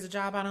 there's a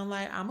job I don't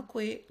like, I'm gonna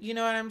quit. You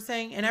know what I'm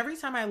saying? And every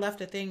time I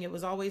left a thing, it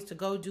was always to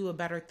go do a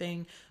better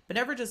thing, but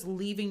never just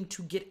leaving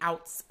to get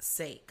out's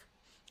sake.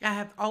 I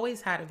have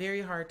always had a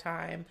very hard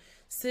time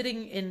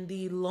sitting in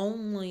the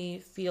lonely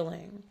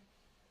feeling.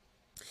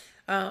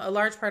 A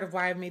large part of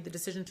why I've made the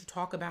decision to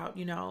talk about,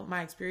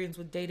 my experience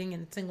with dating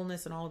and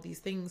singleness and all of these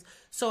things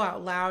so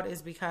out loud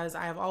is because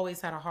I have always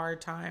had a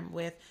hard time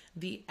with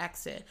the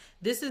exit.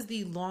 This is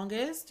the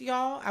longest,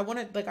 y'all. I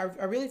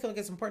really feel like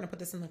it's important to put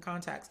this in the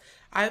context.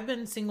 I've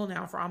been single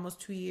now for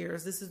almost 2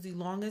 years. This is the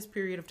longest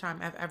period of time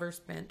I've ever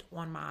spent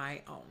on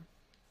my own.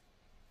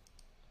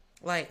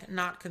 Like,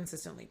 not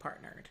consistently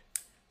partnered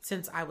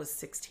since I was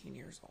 16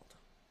 years old.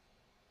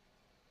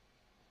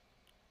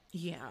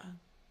 Yeah.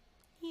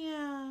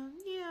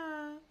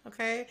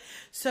 Okay.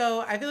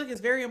 So I feel like it's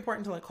very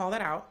important to call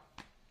that out.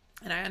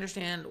 And I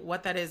understand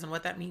what that is and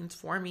what that means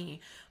for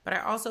me. But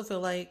I also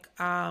feel like,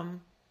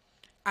 even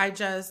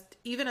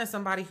as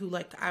somebody who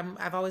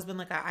I've always been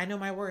I know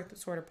my worth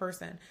sort of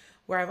person,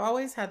 where I've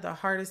always had the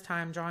hardest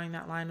time drawing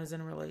that line was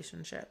in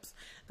relationships.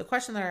 The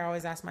question that I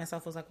always asked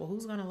myself was well,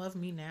 who's going to love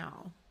me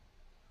now?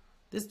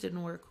 This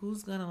didn't work.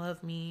 Who's going to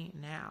love me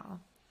now?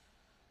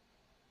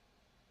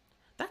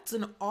 That's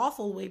an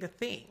awful way to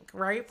think,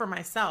 right? For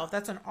myself,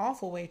 that's an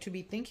awful way to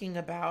be thinking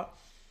about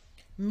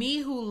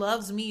me who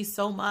loves me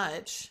so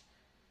much.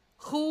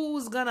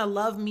 Who's gonna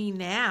love me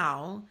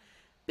now?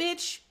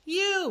 Bitch,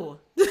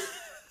 you.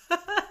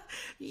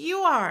 You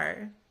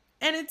are.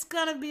 And it's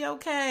gonna be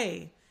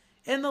okay.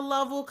 and the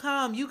love will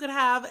come. You could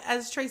have,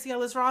 as Tracy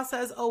Ellis Ross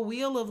says, a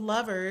wheel of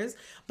lovers,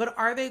 but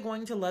are they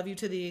going to love you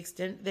to the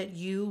extent that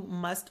you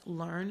must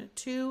learn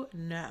to?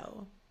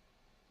 No.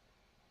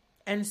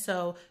 And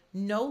so,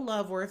 no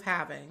love worth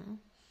having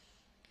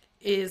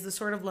is the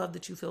sort of love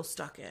that you feel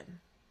stuck in.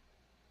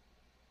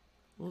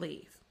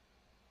 Leave.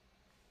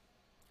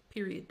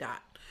 Period.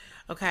 Dot.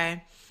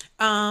 Okay.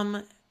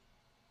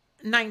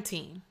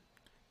 19.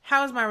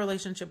 How is my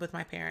relationship with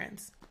my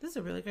parents? This is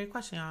a really great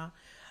question, y'all.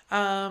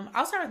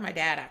 I'll start with my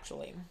dad,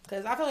 actually,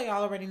 because I feel like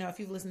y'all already know. If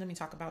you've listened to me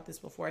talk about this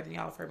before, then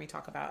y'all have heard me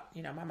talk about,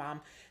 my mom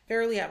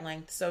fairly at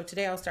length. So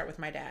today I'll start with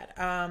my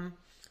dad.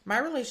 My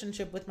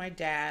relationship with my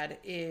dad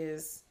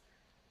is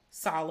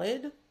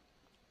solid.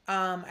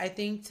 I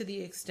think to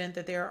the extent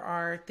that there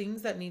are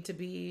things that need to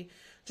be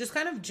just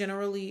kind of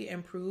generally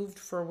improved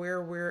for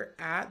where we're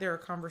at. There are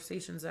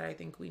conversations that I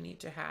think we need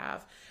to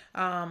have.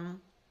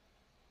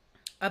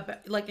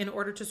 Like in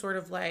order to sort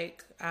of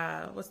like,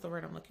 what's the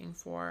word I'm looking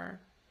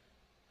for?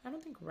 I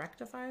don't think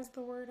rectify is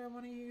the word I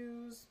want to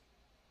use.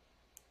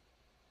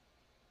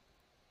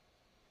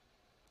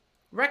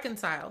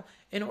 Reconcile.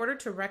 In order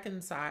to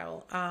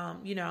reconcile,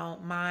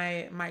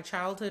 my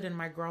childhood and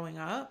my growing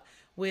up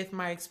with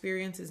my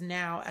experiences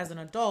now as an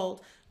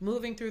adult,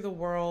 moving through the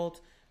world,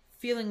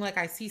 feeling like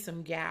I see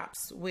some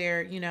gaps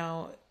where,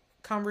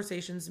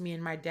 conversations me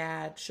and my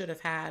dad should have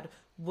had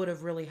would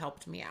have really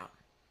helped me out.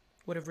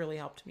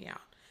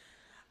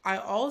 I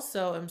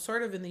also am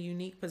sort of in the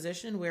unique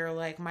position where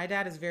like my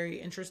dad is very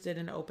interested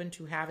and open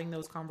to having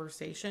those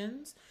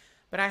conversations,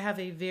 but I have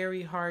a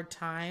very hard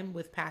time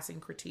with passing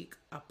critique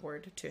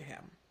upward to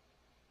him.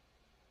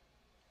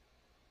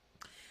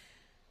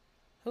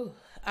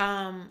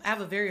 I have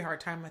a very hard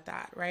time with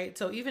that, right?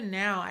 So even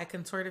now I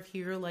can sort of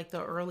hear like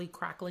the early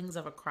cracklings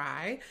of a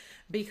cry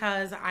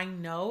because I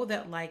know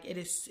that like it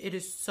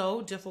is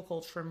so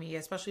difficult for me,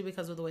 especially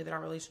because of the way that our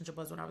relationship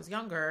was when I was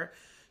younger,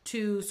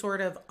 to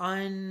sort of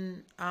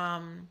undo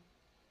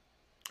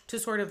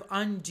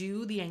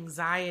the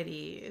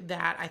anxiety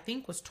that I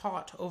think was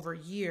taught over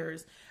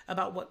years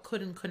about what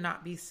could and could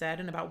not be said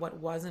and about what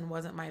was and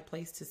wasn't my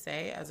place to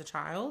say as a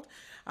child,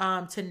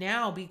 to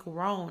now be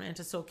grown and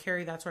to still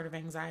carry that sort of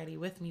anxiety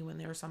with me when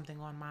there's something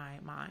on my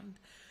mind.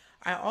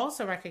 I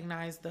also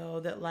recognize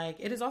though that like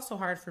it is also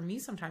hard for me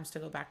sometimes to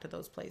go back to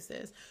those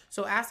places.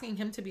 So asking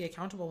him to be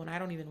accountable when I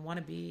don't even want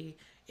to be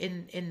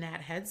in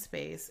that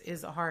headspace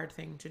is a hard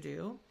thing to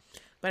do.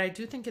 But I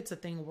do think it's a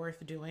thing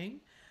worth doing.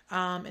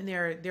 And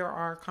there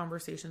are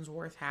conversations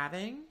worth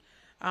having.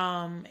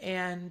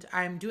 And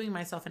I'm doing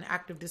myself an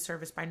active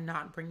disservice by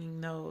not bringing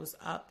those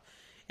up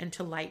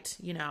into light,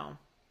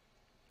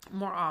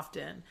 more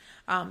often.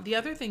 The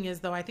other thing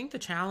is though, I think the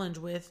challenge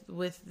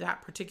with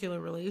that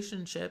particular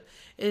relationship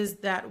is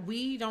that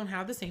we don't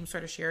have the same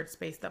sort of shared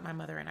space that my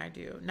mother and I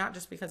do. Not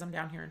just because I'm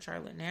down here in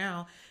Charlotte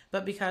now,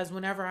 but because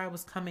whenever I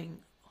was coming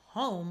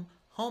home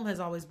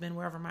has always been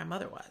wherever my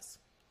mother was.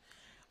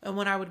 And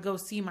when I would go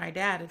see my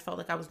dad, it felt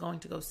like I was going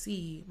to go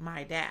see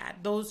my dad.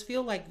 Those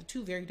feel like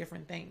two very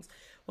different things.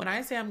 When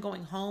I say I'm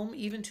going home,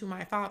 even to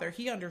my father,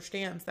 he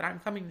understands that I'm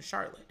coming to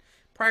Charlotte.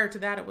 Prior to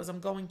that, it was I'm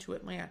going to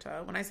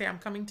Atlanta. When I say I'm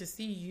coming to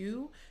see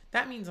you,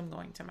 that means I'm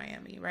going to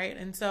Miami, right?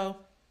 And so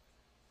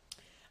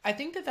I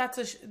think that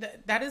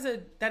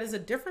is a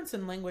difference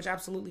in language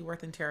absolutely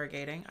worth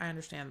interrogating. I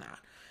understand that.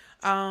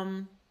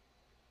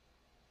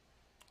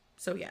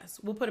 So yes,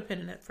 we'll put a pin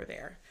in it for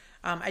there.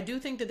 I do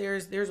think that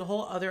there's a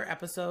whole other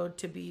episode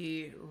to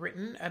be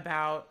written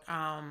about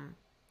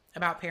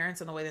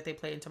parents and the way that they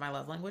play into my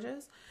love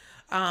languages.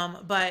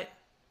 But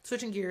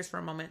switching gears for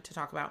a moment to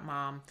talk about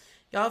mom.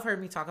 Y'all have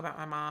heard me talk about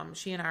my mom.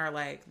 She and I are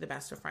like the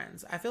best of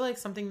friends. I feel like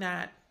something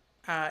that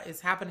is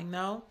happening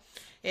though,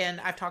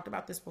 and I've talked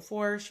about this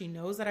before. She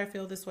knows that I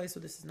feel this way, so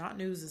this is not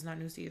news. It's not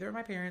news to either of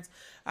my parents.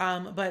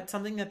 But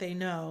something that they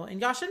know, and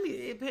y'all shouldn't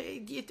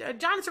be.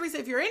 John and Teresa,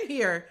 if you're in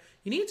here,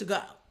 you need to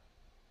go.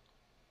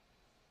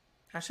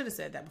 I should have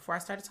said that before I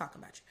started talking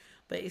about you,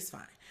 but it's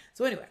fine.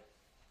 So anyway,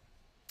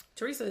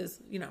 Teresa is,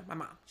 my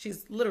mom.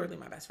 She's literally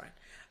my best friend.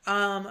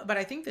 But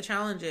I think the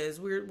challenge is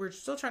we're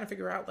still trying to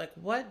figure out like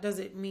what does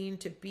it mean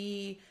to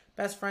be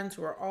best friends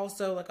who are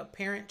also like a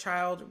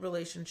parent-child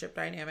relationship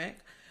dynamic,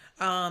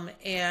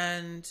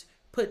 and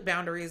put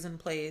boundaries in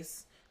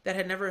place that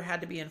had never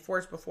had to be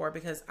enforced before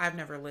because I've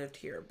never lived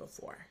here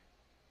before.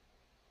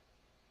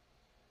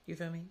 You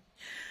feel me?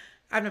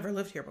 I've never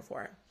lived here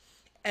before.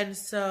 And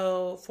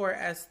so for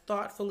as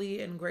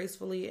thoughtfully and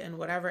gracefully and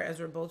whatever, as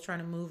we're both trying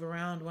to move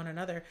around one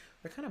another,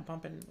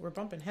 we're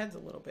bumping heads a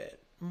little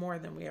bit more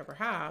than we ever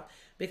have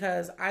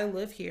because I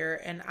live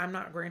here and I'm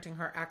not granting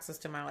her access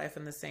to my life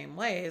in the same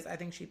ways I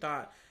think she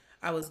thought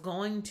I was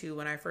going to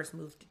when I first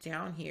moved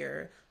down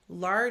here.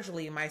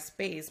 Largely my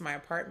space, my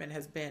apartment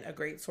has been a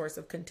great source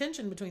of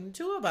contention between the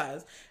two of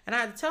us. And I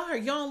had to tell her,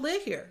 you don't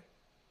live here.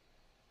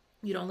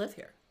 You don't live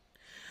here.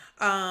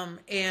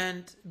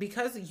 And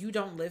because you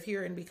don't live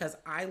here and because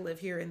I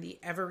live here in the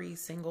every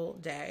single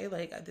day,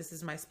 like this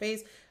is my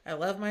space. I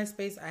love my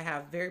space. I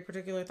have very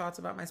particular thoughts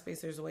about my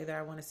space. There's a way that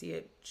I want to see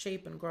it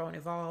shape and grow and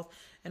evolve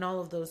and all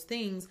of those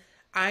things.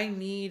 I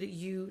need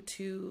you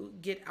to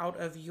get out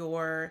of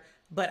your,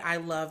 but I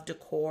love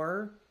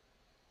decor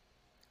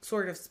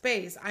sort of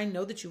space. I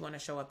know that you want to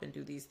show up and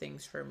do these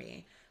things for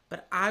me,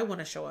 but I want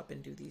to show up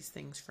and do these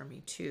things for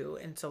me too.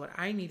 And so, what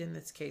I need in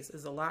this case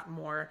is a lot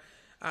more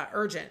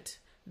urgent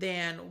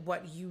than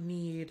what you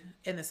need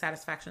in the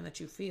satisfaction that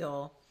you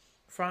feel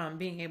from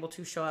being able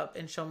to show up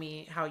and show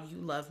me how you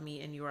love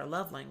me in your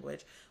love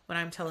language when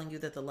I'm telling you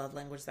that the love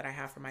language that I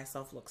have for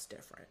myself looks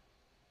different.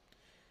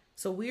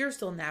 So, we are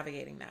still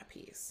navigating that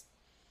piece.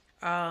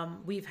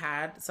 We've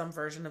had some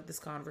version of this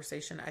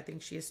conversation. I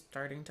think she is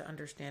starting to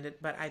understand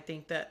it, but I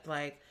think that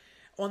like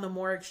on the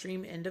more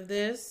extreme end of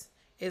this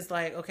is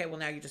like, okay, well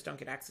now you just don't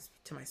get access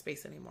to my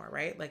space anymore,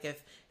 right? Like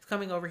if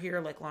coming over here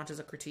like launches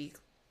a critique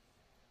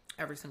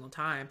every single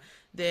time,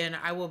 then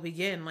I will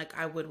begin like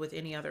I would with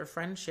any other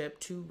friendship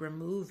to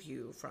remove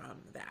you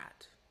from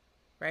that,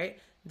 right?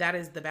 That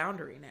is the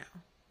boundary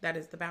now. That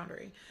is the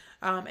boundary.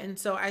 And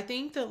so I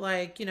think that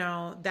like,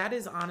 that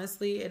is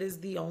honestly, it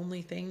is the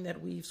only thing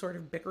that we've sort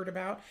of bickered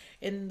about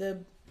in the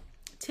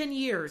 10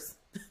 years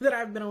that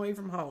I've been away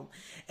from home.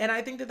 And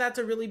I think that that's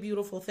a really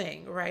beautiful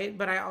thing, right?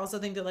 But I also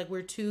think that like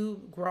we're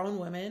two grown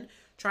women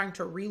trying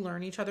to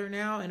relearn each other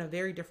now in a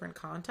very different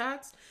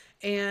context.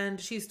 And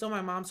she's still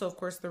my mom. So of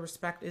course the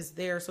respect is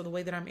there. So the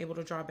way that I'm able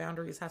to draw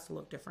boundaries has to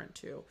look different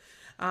too.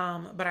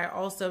 But I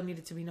also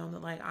needed to be known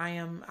that like I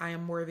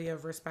am worthy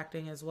of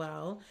respecting as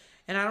well.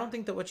 And I don't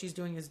think that what she's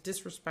doing is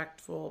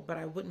disrespectful, but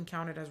I wouldn't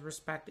count it as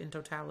respect in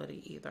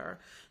totality either.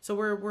 So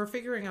we're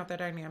figuring out that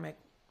dynamic.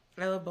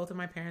 I love both of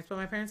my parents, but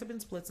my parents have been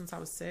split since I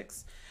was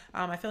 6.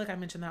 I feel like I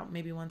mentioned that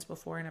maybe once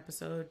before in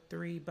episode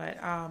 3,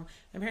 but my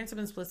parents have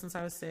been split since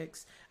I was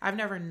 6. I've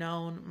never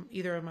known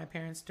either of my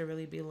parents to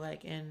really be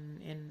like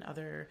in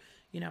other,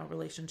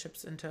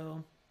 relationships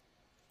until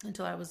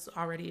I was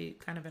already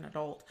kind of an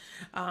adult.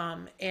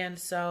 And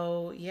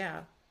so,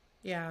 yeah,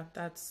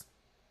 that's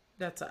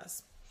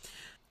us.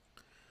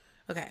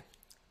 Okay.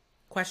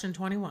 Question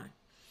 21.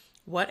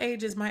 What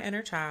age is my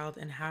inner child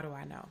and how do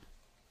I know?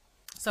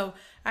 So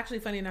actually,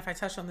 funny enough, I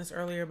touched on this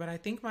earlier, but I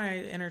think my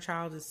inner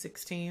child is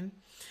 16.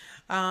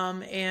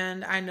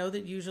 And I know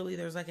that usually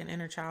there's like an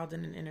inner child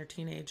and an inner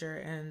teenager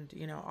and,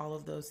 all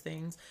of those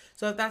things.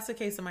 So if that's the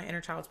case, then my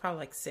inner child is probably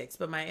like 6,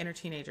 but my inner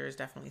teenager is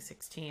definitely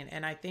 16.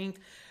 And I think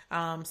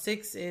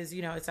 6 is,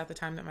 it's at the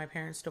time that my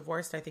parents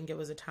divorced. I think it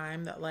was a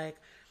time that like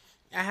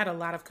I had a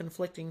lot of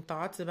conflicting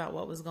thoughts about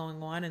what was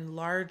going on. And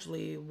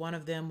largely one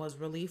of them was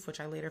relief, which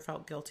I later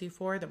felt guilty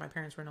for, that my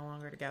parents were no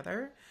longer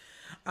together.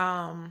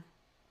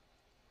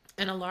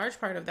 And a large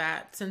part of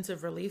that sense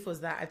of relief was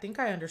that I think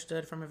I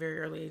understood from a very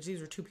early age,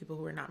 these were two people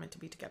who were not meant to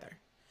be together.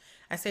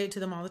 I say it to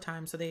them all the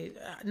time. So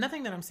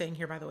nothing that I'm saying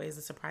here, by the way, is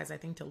a surprise, I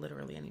think, to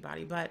literally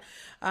anybody. But,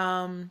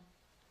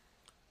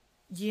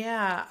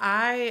 yeah,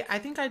 I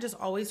think I just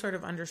always sort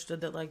of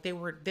understood that like they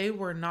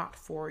were not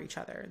for each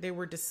other. They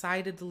were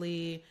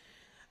decidedly,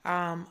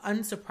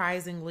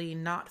 unsurprisingly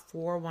not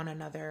for one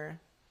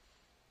another.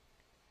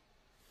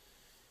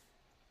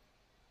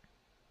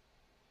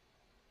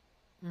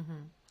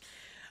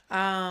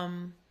 I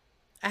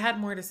had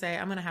more to say.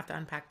 I'm gonna have to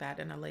unpack that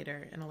in a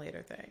later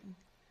thing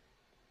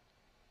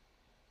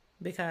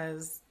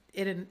because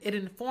it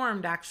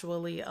informed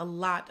actually a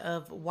lot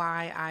of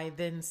why I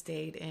then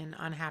stayed in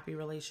unhappy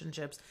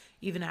relationships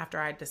even after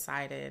I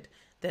decided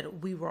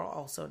that we were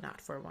also not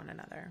for one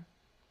another.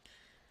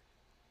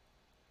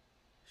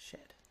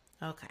 Shit.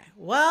 Okay.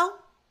 Well,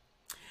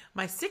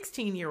 my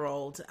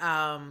 16-year-old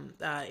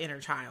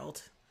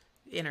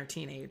inner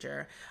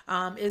teenager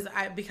is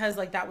because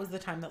like that was the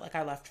time that like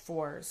I left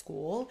for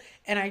school,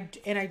 and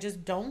I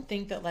just don't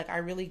think that like I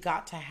really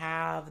got to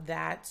have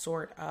that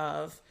sort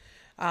of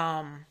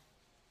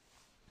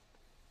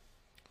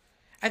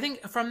I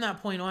think from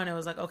that point on, it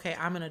was like, okay,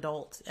 I'm an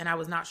adult, and I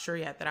was not sure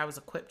yet that I was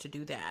equipped to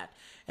do that.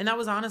 And that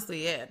was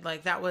honestly it.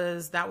 Like that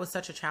was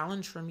such a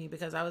challenge for me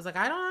because I was like,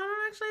 I don't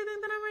actually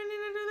think that I'm ready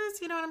to do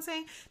this. You know what I'm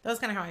saying? That was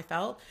kind of how I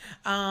felt.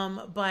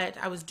 But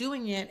I was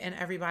doing it, and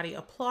everybody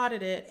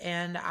applauded it,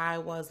 and I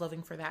was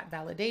living for that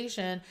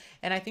validation.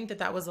 And I think that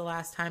that was the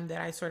last time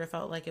that I sort of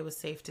felt like it was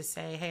safe to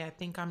say, hey, I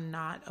think I'm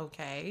not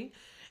okay,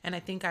 and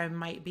I think I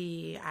might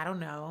be, I don't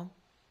know,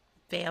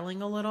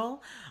 failing a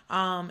little.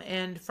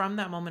 And from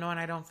that moment on,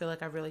 I don't feel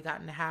like I've really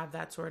gotten to have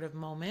that sort of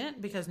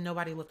moment because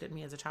nobody looked at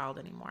me as a child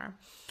anymore.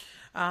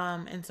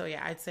 And so,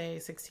 yeah, I'd say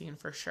 16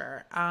 for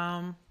sure.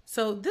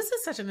 So this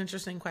is such an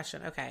interesting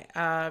question. Okay.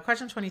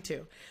 Question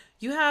 22.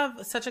 You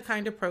have such a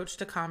kind approach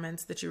to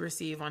comments that you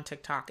receive on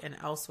TikTok and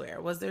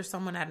elsewhere. Was there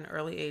someone at an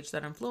early age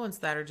that influenced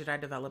that, or did I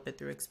develop it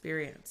through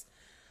experience?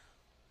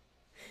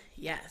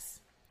 Yes.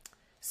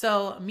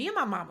 So me and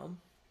Mama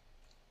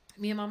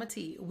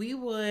T, we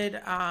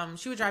would,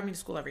 she would drive me to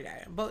school every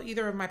day. But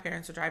either of my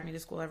parents would drive me to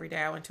school every day.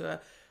 I went to a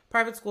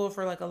private school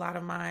for like a lot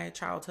of my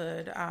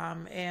childhood,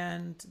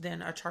 and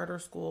then a charter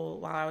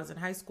school while I was in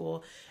high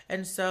school.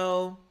 And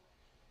so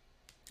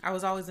I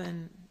was always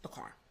in the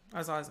car. I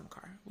was always in the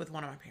car with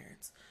one of my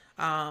parents,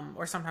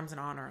 or sometimes an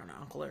aunt or an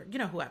uncle or,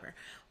 whoever.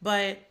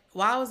 But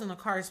while I was in the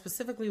car,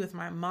 specifically with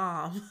my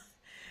mom,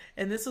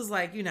 And this was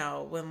like,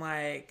 when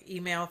like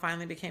email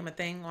finally became a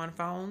thing on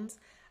phones,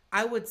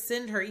 I would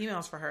send her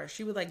emails for her.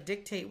 She would like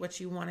dictate what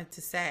she wanted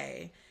to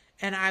say,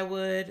 and I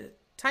would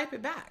type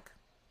it back.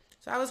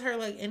 So I was her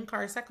like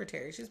in-car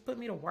secretary. She's put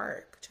me to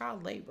work,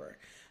 child labor.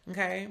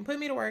 Okay, put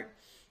me to work.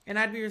 And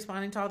I'd be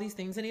responding to all these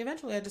things. And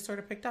eventually I just sort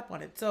of picked up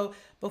on it. So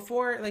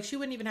before, like, she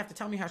wouldn't even have to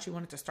tell me how she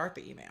wanted to start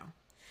the email.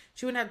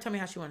 She wouldn't have to tell me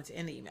how she wanted to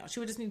end the email. She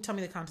would just need to tell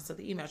me the contents of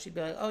the email. She'd be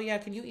like, oh, yeah,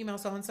 can you email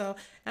so-and-so?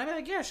 And I'd be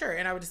like, yeah, sure.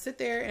 And I would just sit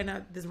there and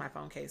this is my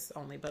phone case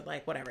only, but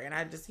like whatever. And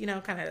I'd just,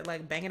 kind of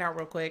like bang it out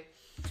real quick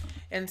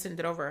and send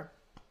it over.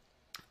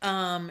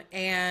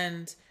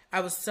 And I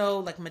was so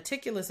like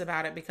meticulous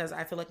about it because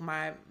I feel like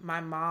my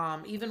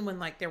mom, even when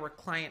like there were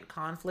client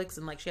conflicts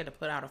and like she had to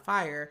put out a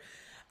fire,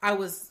 I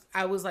was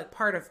like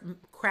part of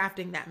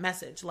crafting that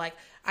message. Like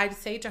I'd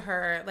say to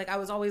her, like I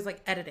was always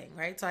like editing,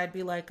 right? So I'd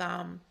be like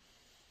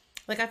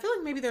I feel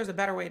like maybe there's a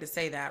better way to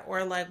say that,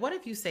 or like what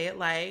if you say it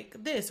like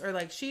this, or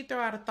like she'd throw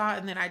out a thought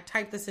and then I'd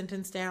type the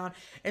sentence down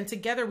and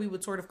together we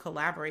would sort of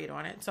collaborate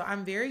on it. So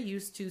I'm very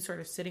used to sort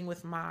of sitting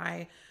with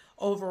my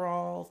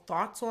overall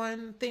thoughts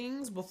on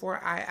things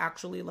before I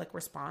actually like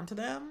respond to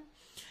them.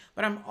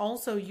 But I'm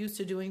also used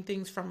to doing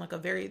things from like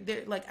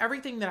like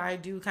everything that I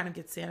do kind of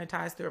gets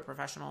sanitized through a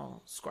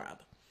professional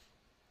scrub.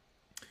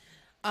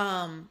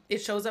 It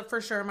shows up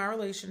for sure in my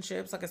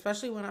relationships, like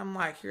especially when I'm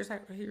like, here's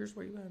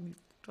where you gotta be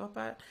up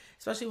at.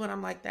 Especially when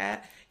I'm like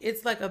that,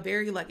 it's like a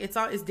very like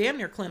it's damn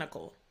near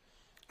clinical.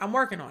 I'm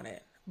working on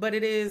it, but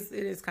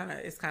it's kind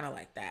of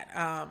like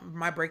that.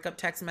 My breakup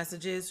text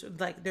messages,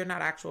 like they're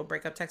not actual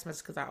breakup text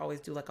messages because I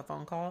always do like a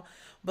phone call,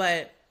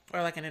 but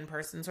or like an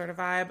in-person sort of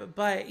vibe.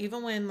 But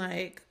even when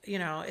like,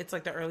 it's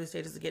like the early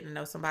stages of getting to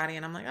know somebody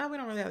and I'm like, oh, we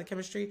don't really have the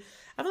chemistry.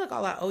 I feel like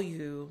all I owe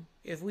you,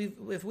 if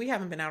we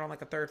haven't been out on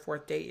like a third,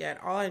 fourth date yet,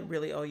 all I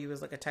really owe you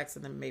is like a text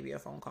and then maybe a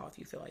phone call if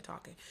you feel like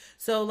talking.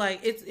 So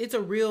like it's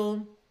a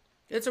real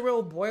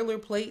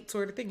boilerplate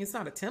sort of thing. It's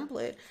not a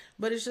template,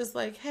 but it's just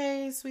like,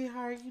 hey,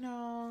 sweetheart,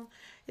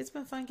 it's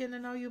been fun getting to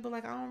know you, but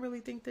like I don't really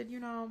think that,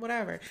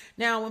 whatever.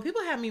 Now, when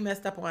people have me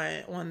messed up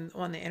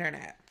on the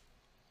internet,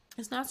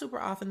 it's not super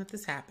often that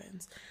this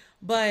happens,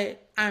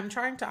 but I'm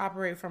trying to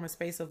operate from a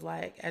space of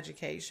like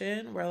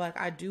education where like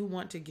I do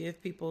want to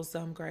give people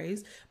some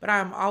grace, but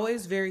I'm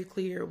always very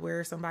clear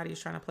where somebody is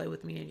trying to play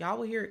with me, and y'all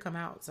will hear it come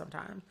out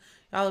sometimes.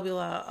 Y'all will be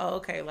like, oh,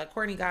 okay, like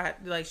Courtney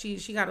got like she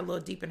got a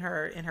little deep in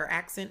her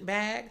accent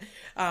bag,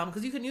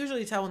 because you can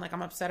usually tell when like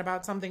I'm upset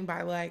about something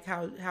by like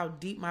how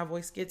deep my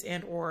voice gets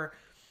and or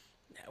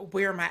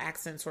where my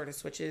accent sort of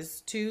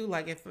switches to.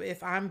 Like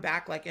if I'm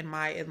back like in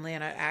my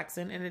Atlanta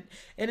accent,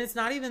 and it's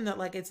not even that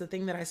like it's a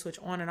thing that I switch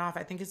on and off.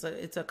 I think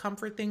it's a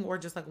comfort thing, or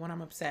just like when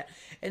I'm upset,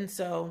 and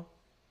so,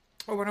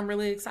 or when I'm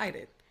really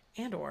excited,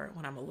 and or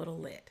when I'm a little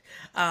lit.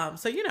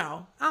 So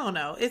I don't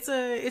know. It's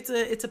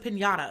a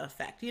piñata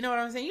effect. You know what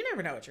I'm saying? You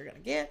never know what you're gonna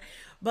get,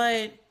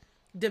 but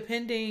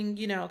depending,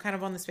 kind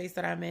of on the space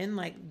that I'm in,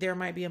 like there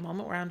might be a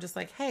moment where I'm just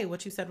like, hey,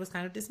 what you said was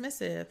kind of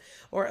dismissive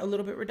or a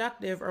little bit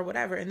reductive or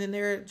whatever. And then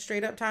there are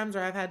straight up times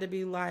where I've had to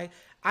be like,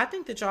 I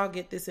think that y'all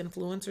get this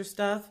influencer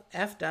stuff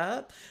effed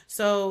up.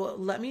 So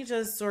let me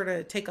just sort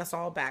of take us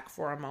all back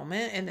for a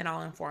moment and then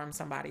I'll inform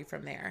somebody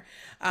from there.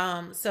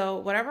 So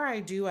whatever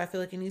I do, I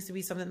feel like it needs to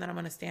be something that I'm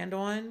going to stand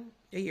on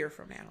a year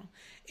from now.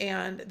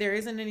 And there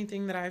isn't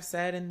anything that I've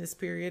said in this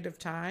period of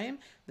time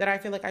that I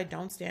feel like I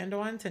don't stand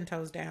on 10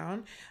 toes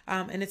down.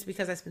 And it's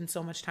because I spend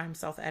so much time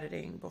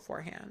self-editing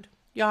beforehand.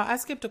 Y'all, I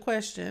skipped a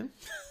question.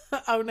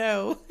 Oh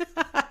no.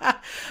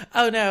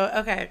 Oh no.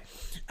 Okay.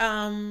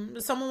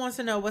 Someone wants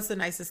to know what's the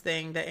nicest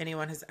thing that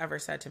anyone has ever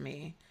said to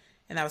me.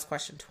 And that was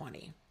question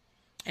 20.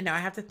 And now I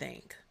have to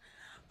think.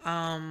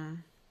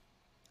 The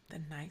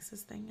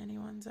nicest thing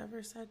anyone's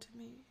ever said to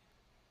me.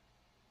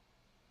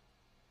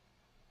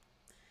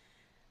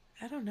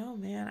 I don't know,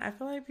 man. I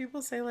feel like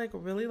people say like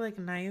really like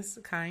nice,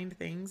 kind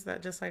things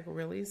that just like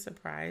really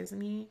surprise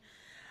me.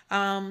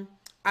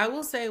 I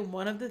will say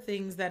one of the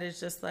things that is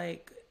just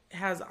like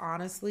has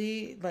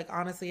honestly,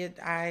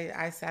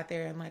 I sat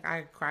there and like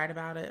I cried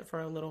about it for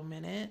a little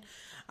minute.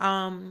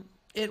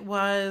 It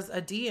was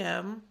a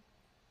DM.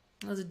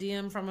 It was a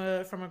DM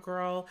from a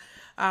girl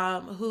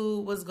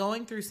who was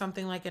going through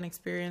something like an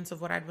experience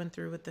of what I'd went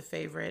through with The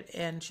Favorite,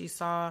 and she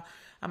saw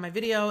my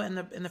video, and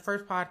the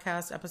first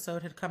podcast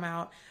episode had come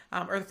out,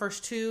 or the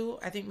first two,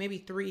 I think maybe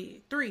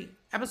three.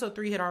 Episode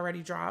 3 had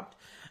already dropped,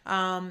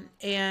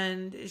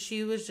 and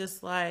she was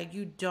just like,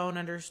 "You don't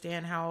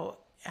understand how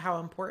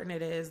important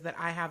it is that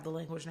I have the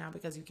language now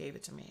because you gave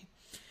it to me."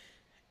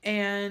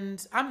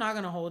 And I'm not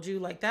gonna hold you,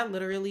 like that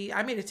literally,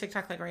 I made a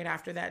TikTok like right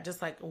after that,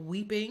 just like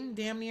weeping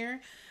damn near,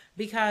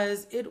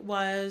 because it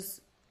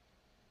was,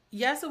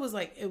 yes, it was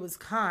like, it was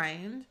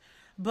kind,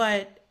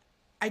 but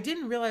I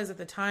didn't realize at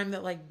the time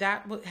that like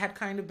that had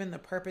kind of been the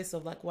purpose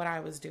of like what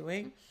I was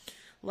doing.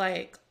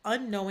 Like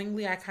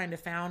unknowingly, I kind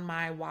of found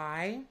my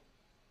why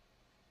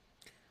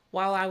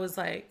while I was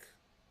like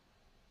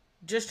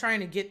just trying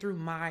to get through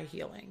my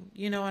healing.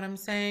 You know what I'm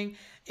saying?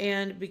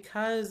 And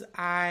because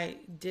I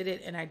did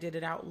it and I did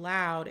it out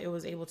loud, it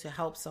was able to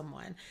help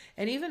someone.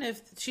 And even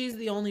if she's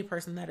the only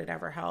person that it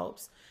ever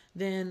helps,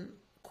 then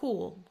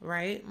cool,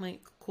 right?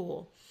 Like,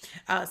 cool.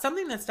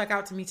 Something that stuck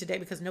out to me today,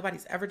 because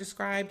nobody's ever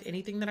described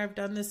anything that I've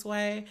done this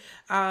way,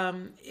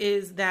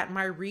 is that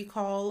my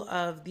recall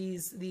of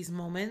these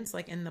moments,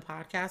 like in the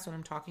podcast when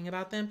I'm talking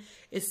about them,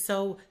 is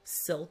so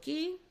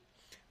silky.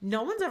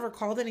 No one's ever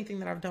called anything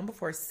that I've done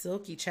before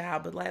silky,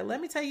 child. But like,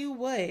 let me tell you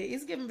what,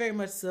 it's giving very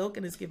much silk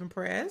and it's giving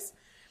press.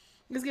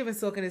 It's giving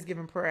silk and it's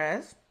giving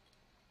press.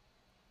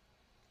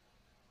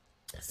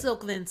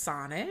 Silk then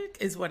Sonic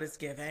is what it's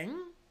giving.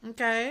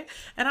 Okay.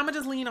 And I'm going to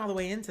just lean all the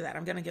way into that.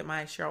 I'm going to get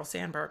my Sheryl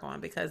Sandberg on,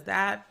 because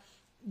that,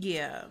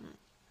 yeah.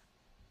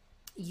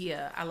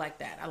 Yeah, I like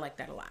that. I like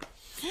that a lot.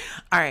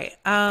 All right.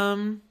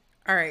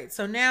 All right.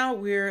 So now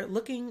we're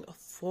looking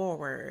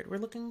forward. We're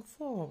looking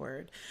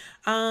forward.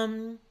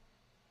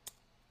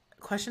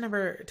 Question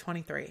number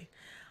 23.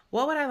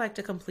 What would I like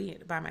to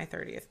complete by my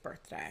 30th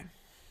birthday?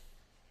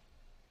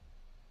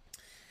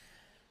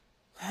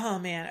 Oh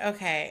man,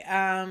 okay.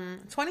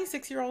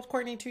 26-year-old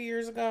Courtney 2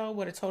 years ago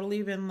would have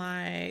totally been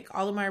like,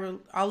 all of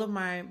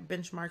my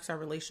benchmarks are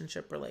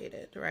relationship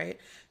related, right?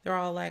 They're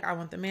all like, I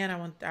want the man, I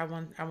want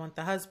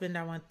the husband,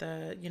 I want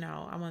the,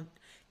 I want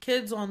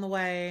kids on the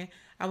way,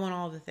 I want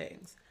all the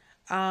things.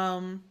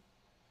 Um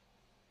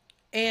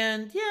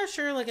and yeah,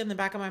 sure, like in the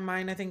back of my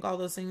mind, I think all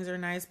those things are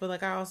nice, but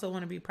like I also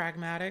want to be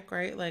pragmatic,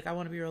 right? Like I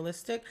want to be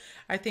realistic.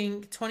 I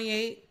think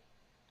 28,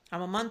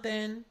 I'm a month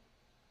in,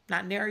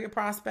 not an area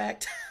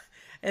prospect.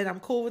 And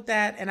I'm cool with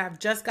that. And I've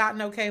just gotten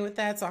okay with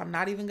that. So I'm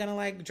not even going to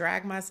like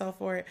drag myself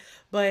for it.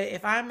 But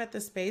if I'm at the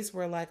space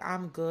where like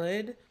I'm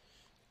good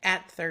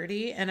at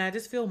 30 and I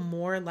just feel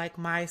more like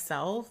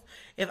myself,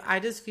 if I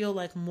just feel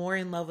like more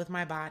in love with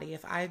my body,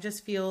 if I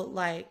just feel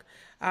like,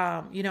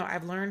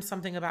 I've learned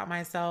something about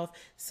myself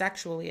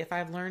sexually, if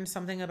I've learned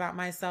something about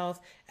myself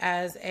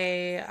as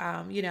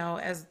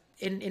as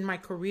in my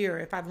career,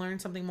 if I've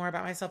learned something more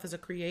about myself as a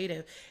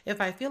creative,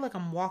 if I feel like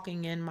I'm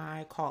walking in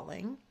my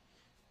calling,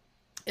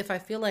 if I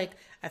feel like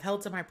I've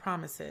held to my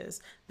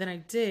promises, then I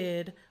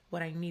did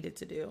what I needed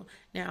to do.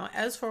 Now,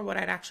 as for what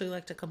I'd actually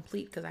like to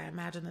complete, because I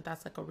imagine that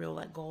that's like a real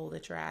like goal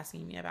that you're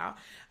asking me about,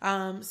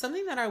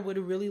 something that I would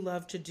really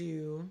love to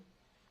do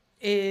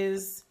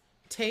is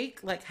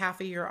take like half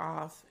a year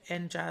off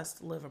and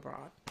just live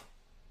abroad.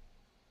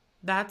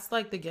 That's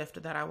like the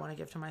gift that I want to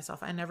give to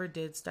myself. I never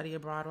did study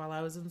abroad while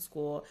I was in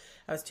school.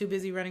 I was too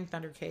busy running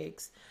Thunder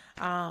Cakes.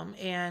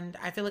 And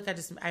I feel like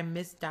I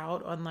missed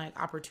out on like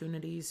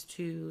opportunities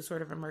to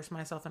sort of immerse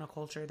myself in a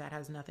culture that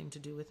has nothing to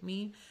do with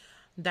me.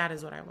 That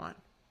is what I want,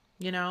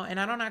 and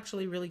I don't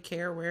actually really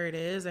care where it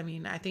is. I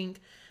mean, I think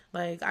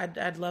like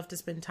I'd love to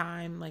spend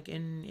time like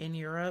in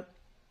Europe,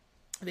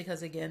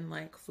 because again,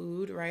 like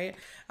food, right?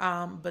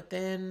 But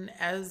then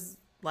as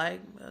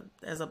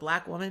a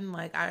black woman,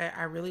 like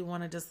I really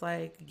want to just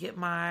like get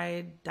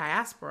my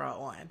diaspora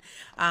on.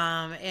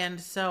 And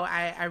so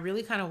I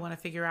really kind of want to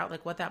figure out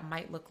like what that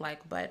might look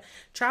like. But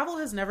travel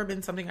has never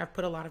been something I've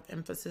put a lot of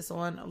emphasis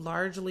on,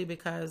 largely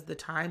because the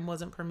time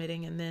wasn't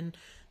permitting, and then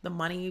the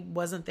money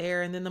wasn't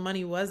there, and then the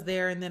money was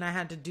there, and then I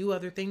had to do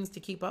other things to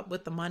keep up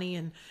with the money.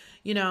 And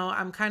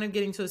I'm kind of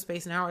getting to a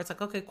space now where it's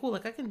like, okay, cool,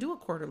 like I can do a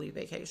quarterly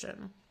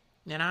vacation,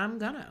 and I'm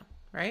gonna,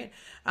 right?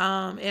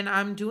 And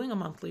I'm doing a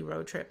monthly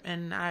road trip,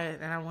 and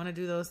I want to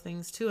do those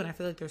things too. And I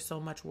feel like there's so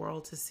much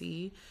world to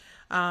see.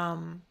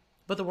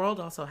 But the world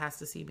also has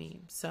to see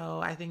me.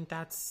 So I think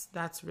that's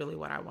really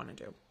what I want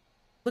to do.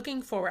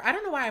 Looking forward. I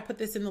don't know why I put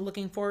this in the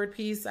looking forward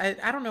piece. I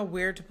don't know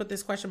where to put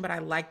this question, but I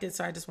liked it,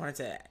 so I just wanted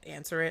to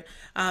answer it.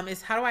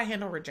 Is how do I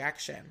handle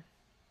rejection?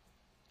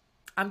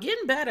 I'm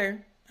getting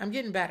better.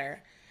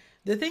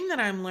 The thing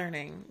that I'm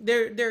learning,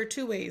 there are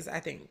two ways,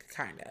 I think,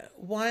 kind of.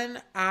 One,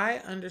 I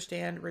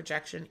understand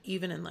rejection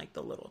even in like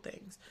the little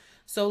things.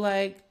 So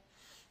like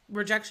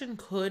rejection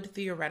could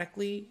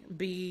theoretically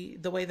be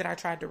the way that I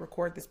tried to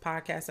record this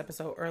podcast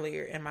episode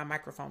earlier and my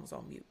microphone was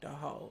on mute the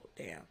whole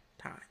damn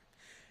time.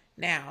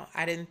 Now,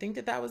 I didn't think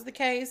that that was the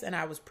case, and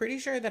I was pretty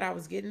sure that I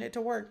was getting it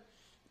to work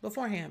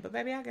beforehand, but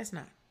baby, I guess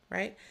not,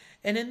 right?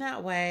 And in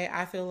that way,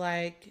 I feel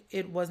like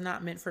it was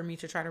not meant for me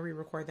to try to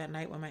re-record that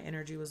night when my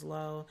energy was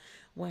low,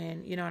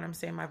 when, you know what I'm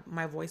saying,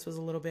 my voice was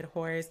a little bit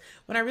hoarse,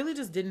 when I really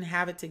just didn't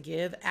have it to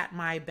give at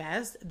my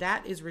best.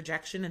 That is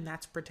rejection, and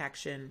that's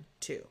protection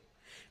too.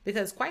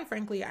 Because quite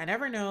frankly, I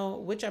never know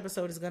which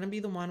episode is going to be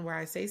the one where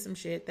I say some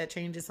shit that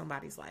changes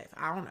somebody's life.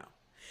 I don't know.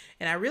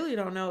 And I really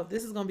don't know if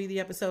this is going to be the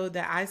episode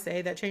that I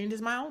say that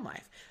changes my own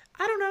life.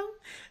 I don't know.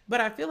 But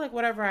I feel like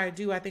whatever I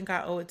do, I think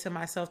I owe it to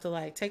myself to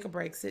like take a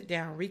break, sit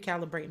down,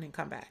 recalibrate, and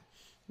come back.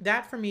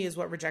 That for me is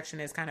what rejection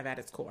is kind of at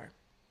its core.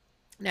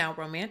 Now,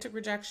 romantic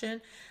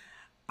rejection,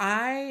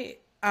 I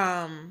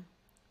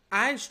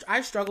I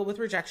struggle with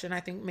rejection. I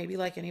think maybe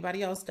like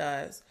anybody else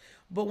does.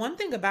 But one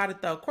thing about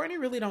it though, Courtney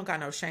really don't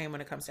got no shame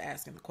when it comes to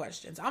asking the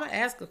questions. I'm gonna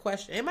ask a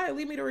question. It might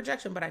lead me to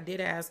rejection, but I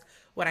did ask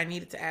what I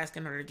needed to ask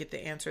in order to get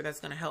the answer that's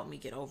gonna help me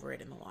get over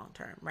it in the long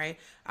term, right?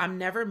 I'm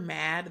never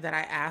mad that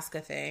I ask a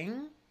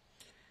thing,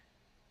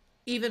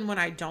 even when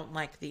I don't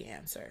like the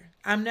answer.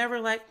 I'm never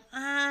like,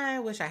 I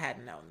wish I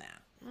hadn't known that.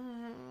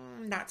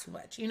 Not too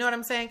much. You know what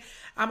I'm saying?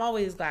 I'm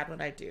always glad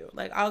when I do.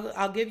 Like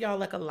I'll give y'all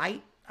like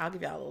I'll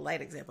give y'all a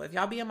light example. If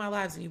y'all be in my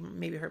lives and you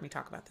maybe heard me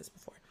talk about this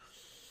before.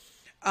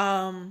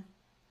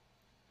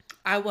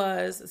 I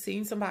was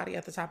seeing somebody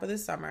at the top of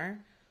this summer.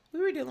 We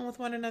were dealing with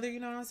one another, you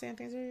know what I'm saying?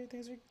 Things are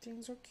cute.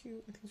 Things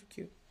are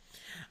cute.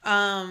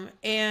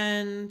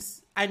 And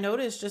I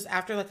noticed just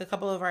after like a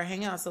couple of our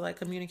hangouts that like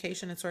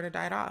communication had sort of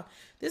died off.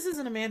 This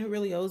isn't a man who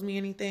really owes me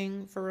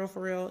anything for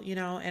real, you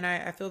know, and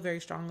I feel very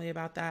strongly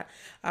about that.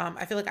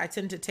 I feel like I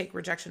tend to take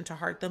rejection to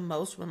heart the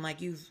most when like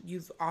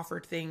you've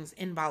offered things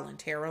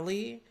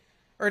involuntarily.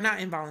 Or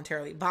not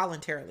involuntarily,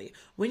 voluntarily.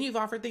 When you've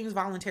offered things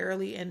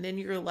voluntarily and then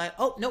you're like,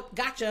 oh, nope,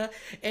 gotcha.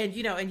 And,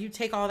 you know, and you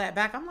take all that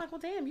back. I'm like, well,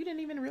 damn, you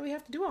didn't even really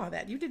have to do all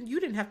that. You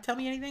didn't have to tell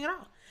me anything at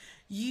all.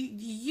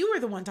 You were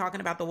the one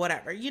talking about the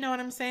whatever. You know what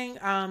I'm saying?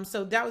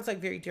 So that was like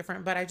very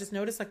different. But I just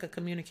noticed like a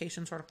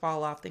communication sort of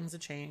fall off. Things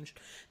had changed.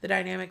 The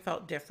dynamic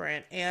felt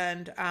different.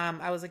 And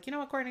I was like, you know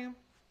what, Courtney?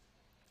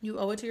 You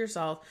owe it to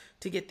yourself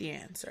to get the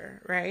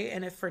answer, right?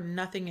 And if for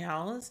nothing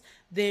else,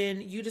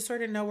 then you just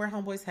sort of know where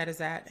homeboy's head is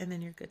at, and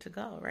then you're good to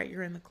go, right?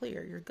 You're in the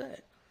clear. You're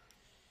good.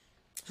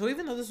 So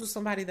even though this was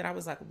somebody that I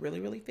was like really,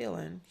 really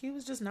feeling, he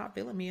was just not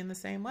feeling me in the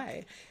same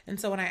way. And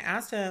so when I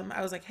asked him,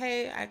 I was like,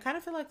 hey, I kind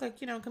of feel like,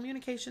 you know,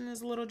 communication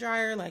is a little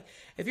drier. Like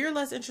if you're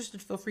less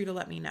interested, feel free to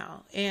let me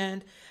know.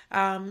 And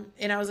I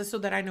was like, so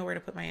that I know where to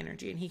put my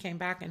energy. And he came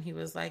back and he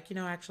was like, you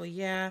know, actually,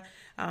 yeah,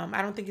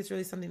 I don't think it's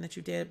really something that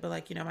you did, but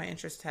like, you know, my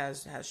interest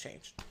has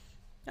changed.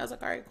 I was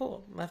like, all right,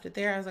 cool. Left it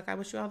there. I was like, I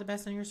wish you all the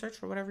best in your search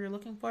for whatever you're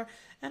looking for.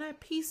 And I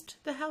pieced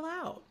the hell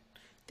out.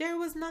 There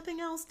was nothing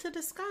else to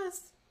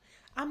discuss.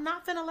 I'm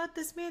not gonna let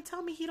this man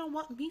tell me he don't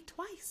want me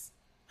twice.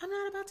 I'm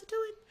not about to do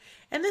it.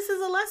 And this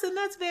is a lesson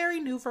that's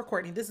very new for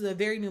Courtney. This is a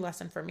very new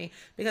lesson for me.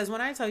 Because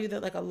when I tell you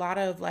that like a lot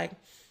of like,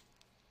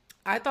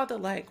 I thought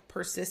that like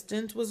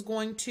persistence was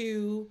going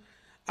to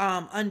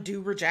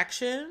undo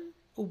rejection.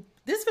 Ooh,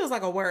 this feels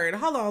like a word.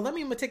 Hold on, let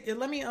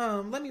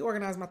me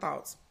organize my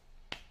thoughts.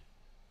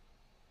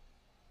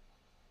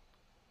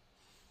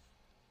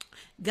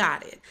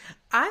 Got it.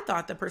 I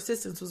thought that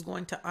persistence was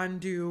going to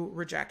undo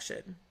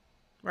rejection,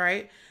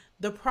 right?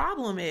 The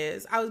problem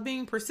is I was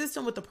being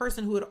persistent with the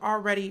person who had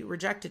already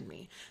rejected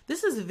me.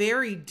 This is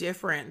very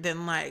different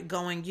than like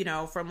going, you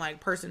know, from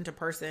like person to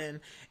person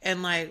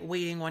and like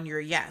waiting on your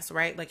yes,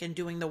 right? Like and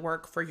doing the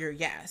work for your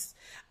yes.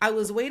 I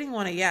was waiting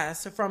on a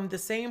yes from the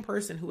same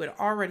person who had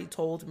already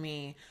told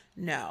me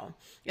no.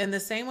 In the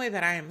same way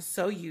that I am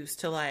so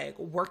used to like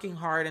working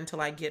hard until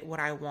I get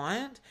what I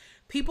want.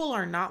 People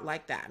are not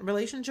like that.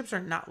 Relationships are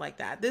not like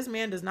that. This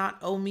man does not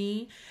owe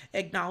me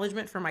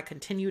acknowledgement for my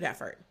continued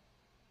effort.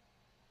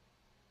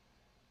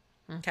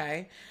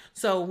 Okay.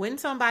 So when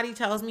somebody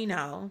tells me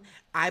no,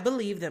 I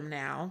believe them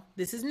now.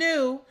 This is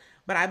new,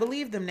 but I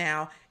believe them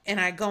now. And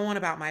I go on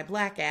about my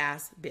black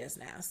ass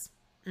business.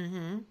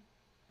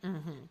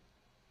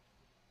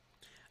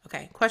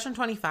 Okay. Question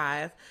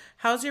 25.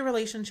 How's your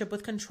relationship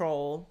with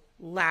control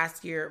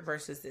last year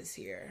versus this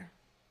year?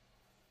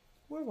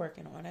 We're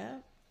working on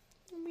it.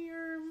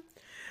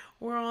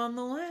 We're on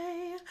the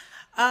way.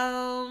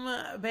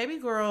 Baby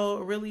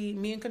girl, really,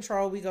 me and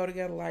control, we go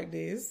together like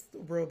this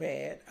real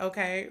bad.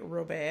 Okay,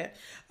 real bad.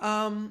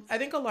 I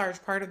think a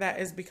large part of that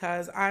is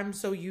because I'm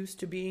so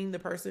used to being the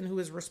person who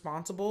is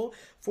responsible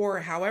for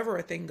however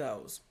a thing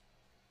goes.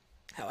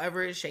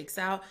 However it shakes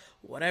out,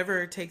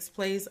 whatever takes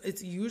place,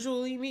 it's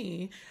usually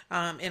me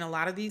in a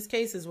lot of these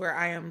cases where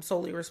I am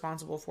solely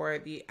responsible for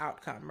the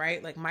outcome,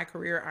 right? Like my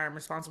career, I'm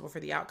responsible for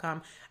the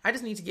outcome. I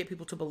just need to get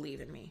people to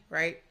believe in me,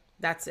 right?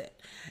 That's it.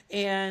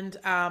 And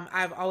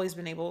I've always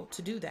been able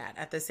to do that.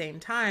 At the same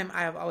time,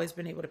 I have always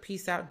been able to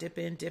piece out, dip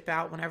in, dip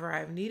out whenever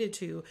I've needed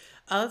to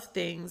of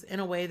things in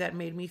a way that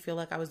made me feel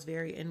like I was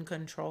very in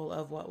control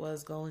of what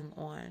was going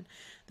on.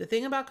 The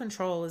thing about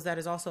control is that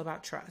it's also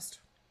about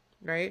trust,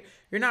 right?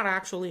 You're not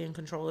actually in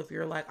control if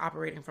you're like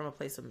operating from a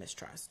place of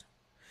mistrust.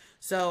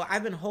 So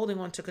I've been holding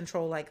on to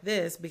control like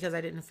this because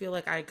I didn't feel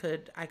like I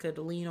could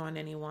lean on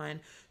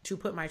anyone to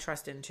put my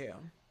trust into.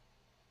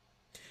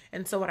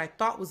 And so what I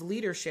thought was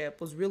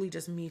leadership was really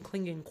just me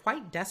clinging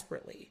quite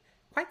desperately,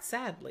 quite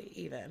sadly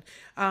even,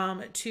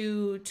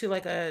 to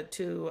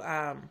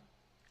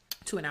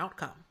an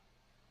outcome,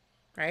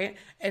 right?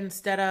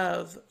 Instead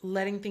of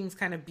letting things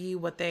kind of be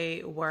what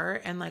they were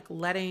and like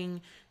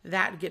letting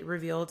that get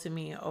revealed to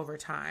me over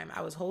time.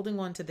 I was holding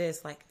on to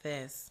this like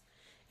this,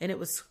 and it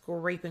was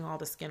scraping all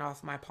the skin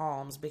off my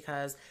palms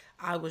because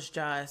I was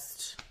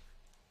just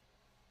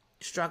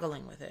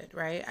struggling with it,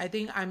 right? I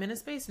think I'm in a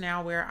space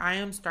now where I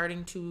am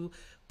starting to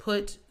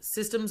put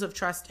systems of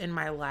trust in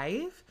my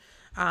life,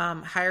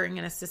 hiring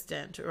an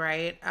assistant,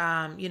 right?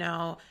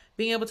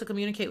 being able to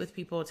communicate with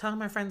people, telling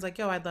my friends like,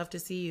 yo, I'd love to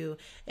see you.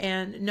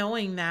 And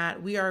knowing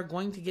that we are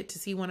going to get to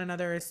see one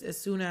another as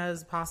soon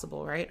as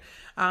possible. Right.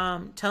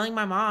 Telling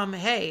my mom,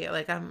 hey,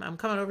 like I'm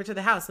coming over to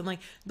the house. And like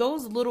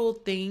those little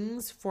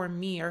things for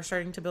me are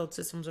starting to build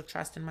systems of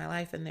trust in my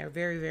life. And they're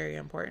very, very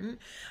important.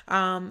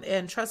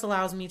 And trust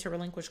allows me to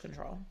relinquish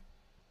control.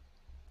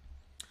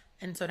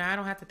 And so now I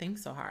don't have to think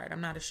so hard.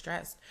 I'm not as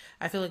stressed.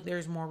 I feel like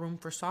there's more room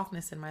for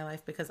softness in my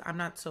life because I'm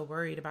not so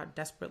worried about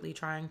desperately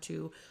trying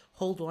to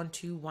hold on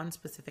to one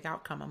specific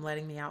outcome. I'm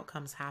letting the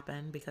outcomes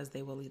happen because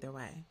they will either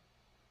way.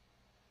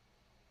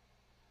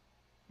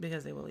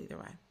 Because they will either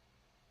way.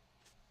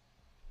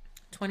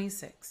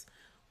 26.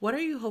 What are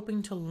you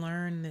hoping to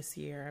learn this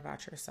year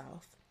about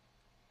yourself?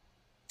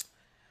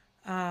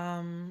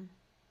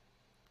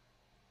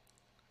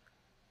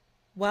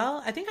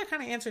 Well, I think I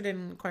kind of answered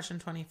in question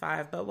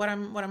 25, but what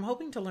I'm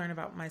hoping to learn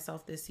about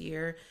myself this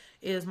year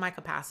is my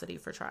capacity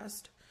for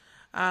trust.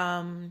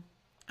 I'm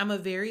a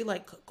very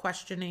like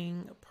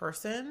questioning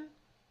person,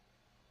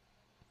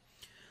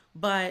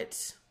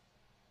 but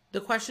the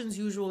questions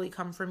usually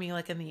come for me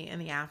like in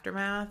the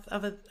aftermath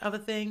of a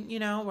thing,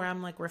 where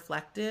I'm like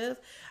reflective.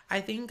 I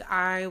think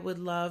I would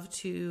love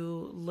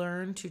to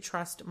learn to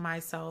trust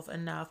myself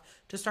enough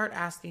to start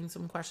asking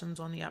some questions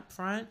on the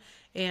upfront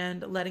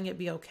and letting it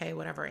be okay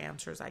whatever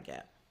answers I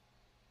get.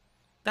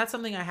 That's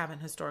something I haven't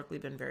historically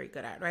been very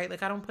good at, right?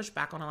 Like I don't push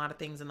back on a lot of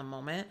things in the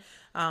moment,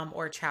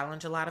 or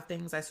challenge a lot of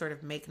things. I sort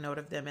of make note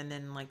of them and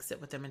then like sit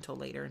with them until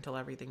later, until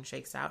everything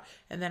shakes out.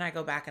 And then I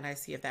go back and I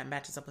see if that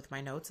matches up with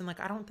my notes. And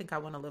like, I don't think I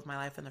want to live my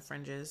life in the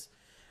fringes.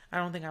 I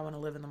don't think I want to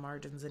live in the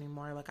margins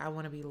anymore. Like I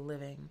want to be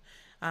living,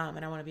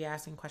 and I want to be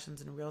asking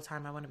questions in real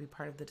time. I want to be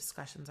part of the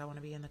discussions. I want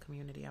to be in the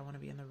community. I want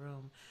to be in the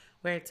room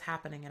where it's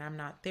happening. And I'm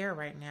not there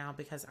right now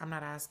because I'm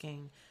not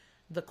asking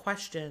the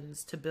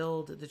questions to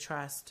build the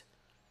trust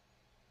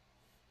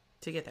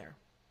to get there.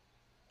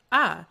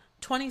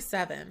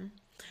 27.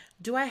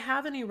 Do I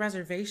have any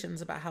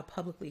reservations about how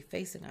publicly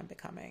facing I'm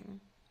becoming?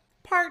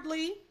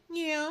 Partly,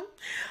 yeah.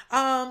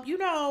 On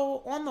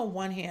the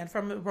one hand,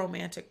 from a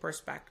romantic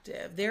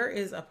perspective, there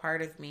is a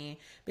part of me,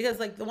 because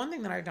like the one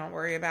thing that I don't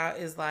worry about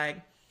is like,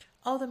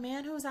 oh, the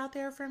man who's out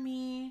there for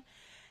me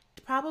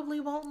probably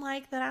won't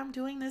like that I'm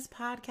doing this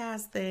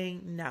podcast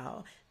thing.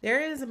 No, there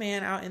is a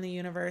man out in the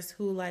universe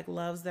who like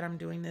loves that I'm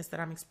doing this,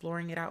 that I'm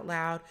exploring it out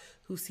loud,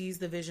 who sees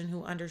the vision,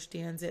 who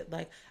understands it.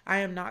 Like I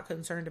am not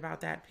concerned about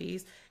that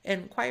piece.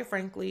 And quite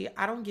frankly,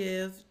 I don't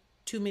give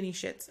too many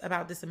shits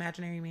about this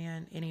imaginary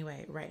man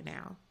anyway right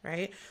now,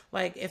 right?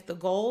 Like if the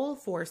goal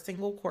for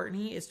single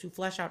Courtney is to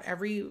flesh out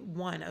every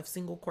one of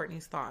single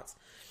Courtney's thoughts,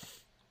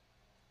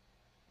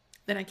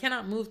 then I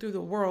cannot move through the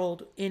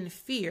world in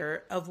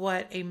fear of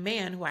what a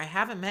man who I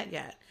haven't met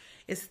yet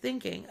is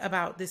thinking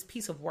about this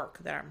piece of work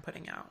that I'm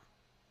putting out.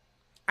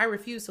 I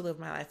refuse to live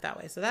my life that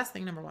way. So that's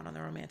thing number one on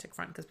the romantic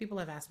front, because people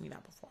have asked me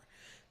that before.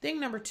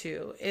 Thing number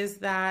two is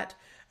that,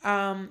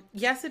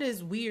 yes, it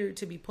is weird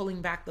to be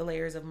pulling back the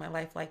layers of my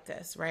life like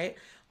this, right?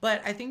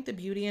 But I think the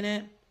beauty in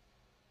it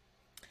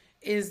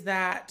is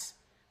that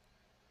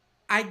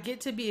I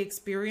get to be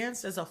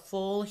experienced as a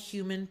full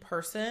human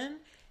person,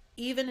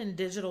 even in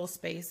digital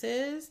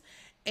spaces.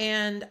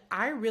 And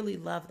I really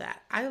love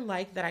that. I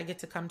like that I get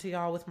to come to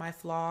y'all with my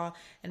flaw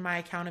and my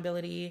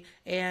accountability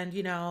and,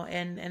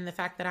 and the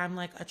fact that I'm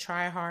like a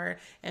try hard,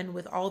 and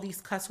with all these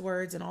cuss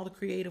words and all the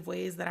creative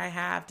ways that I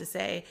have to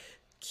say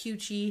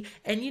cutesy,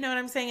 and you know what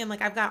I'm saying? And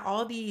like, I've got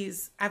all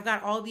these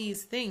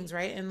things,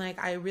 right? And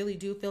like, I really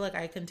do feel like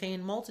I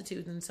contain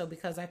multitudes. And so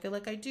because I feel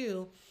like I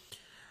do,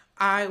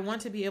 I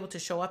want to be able to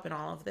show up in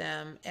all of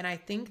them. And I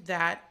think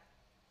that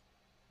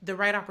the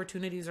right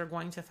opportunities are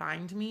going to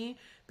find me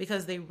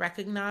because they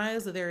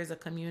recognize that there is a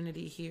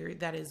community here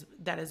that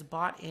is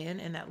bought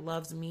in and that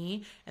loves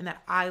me and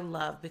that I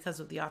love because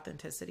of the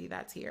authenticity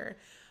that's here.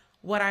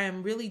 What I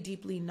am really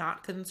deeply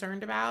not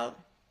concerned about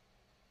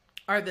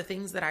are the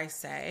things that I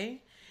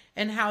say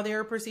and how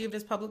they're perceived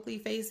as publicly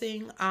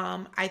facing.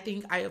 I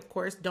think I, of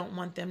course, don't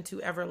want them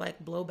to ever like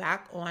blow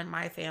back on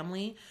my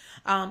family.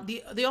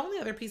 The only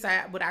other piece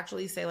I would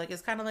actually say like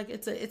is kind of like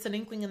it's an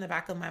inkling in the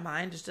back of my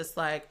mind. It's just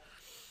like,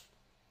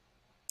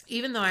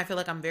 even though I feel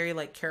like I'm very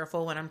like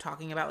careful when I'm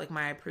talking about like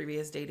my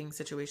previous dating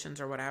situations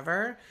or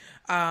whatever,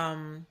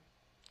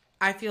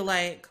 I feel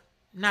like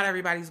not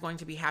everybody's going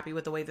to be happy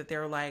with the way that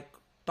they're like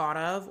thought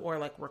of or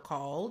like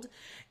recalled.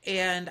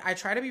 And I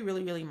try to be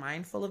really, really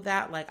mindful of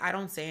that. Like I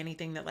don't say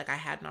anything that like I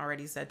hadn't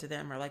already said to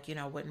them or like,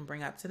 wouldn't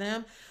bring up to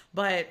them.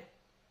 But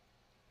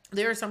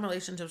there are some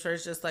relationships where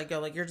it's just like, yo,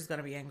 like you're just going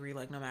to be angry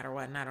like no matter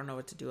what. And I don't know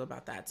what to do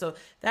about that. So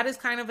that is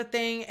kind of a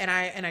thing. And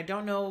I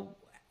don't know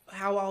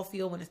how I'll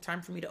feel when it's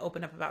time for me to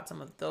open up about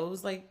some of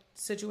those like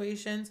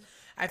situations.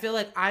 I feel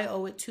like I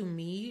owe it to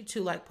me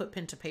to like put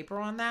pen to paper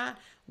on that.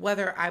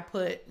 Whether I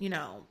put,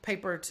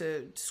 paper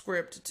to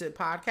script to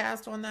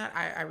podcast on that,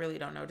 I really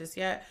don't know just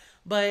yet.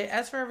 But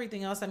as for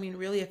everything else, I mean,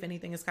 really, if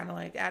anything, is kind of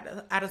like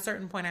at a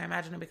certain point, I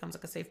imagine it becomes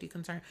like a safety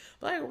concern.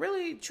 But like,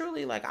 really,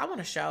 truly, like, I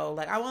want a show.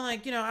 Like, I want,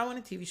 like, I want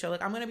a TV show.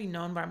 Like, I'm going to be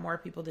known by more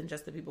people than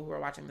just the people who are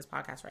watching this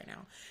podcast right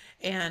now.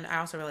 And I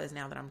also realize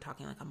now that I'm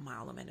talking like a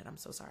mile a minute. I'm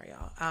so sorry,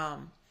 y'all.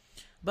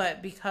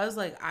 But because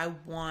like I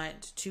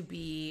want to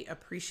be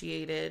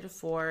appreciated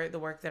for the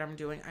work that I'm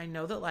doing, I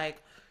know that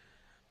like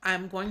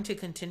I'm going to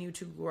continue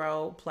to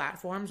grow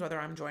platforms, whether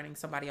I'm joining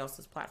somebody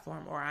else's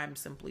platform or I'm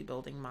simply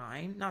building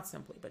mine. Not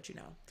simply, but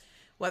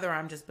whether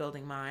I'm just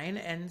building mine.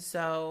 And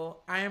so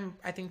I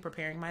think,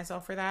 preparing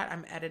myself for that.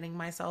 I'm editing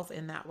myself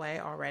in that way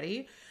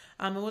already.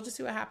 And we'll just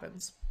see what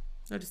happens.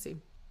 We'll just see.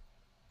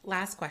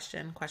 Last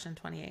question, question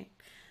 28.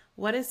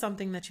 What is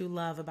something that you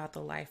love about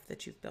the life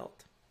that you've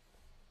built?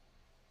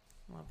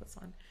 I love this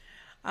one.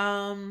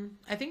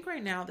 I think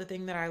right now the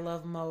thing that I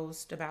love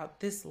most about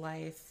this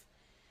life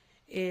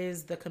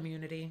is the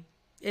community.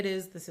 It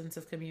is the sense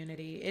of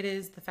community. It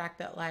is the fact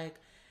that like,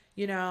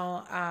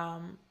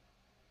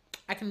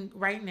 I can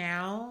right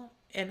now,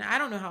 and I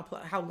don't know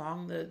how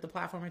long the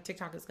platform of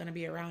TikTok is going to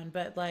be around,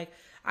 but like,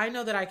 I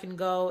know that I can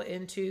go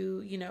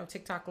into,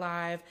 TikTok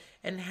live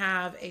and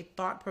have a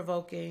thought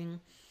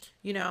provoking,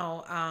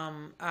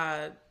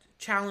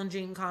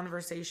 challenging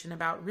conversation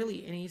about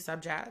really any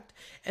subject,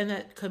 and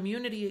that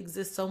community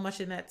exists so much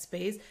in that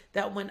space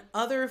that when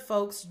other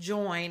folks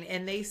join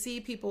and they see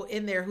people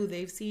in there who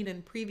they've seen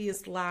in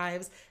previous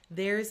lives,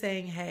 they're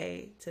saying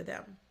hey to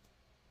them.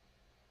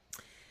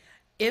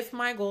 If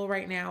my goal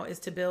right now is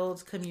to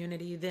build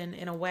community, then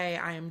in a way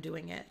I am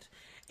doing it.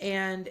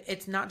 And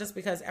it's not just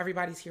because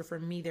everybody's here for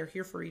me, they're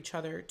here for each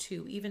other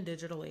too, even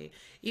digitally,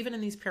 even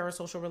in these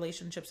parasocial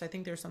relationships. I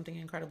think there's something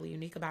incredibly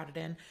unique about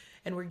it.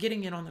 And we're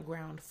getting it on the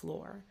ground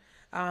floor.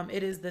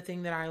 It is the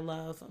thing that I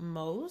love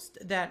most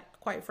that,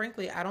 quite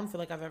frankly, I don't feel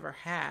like I've ever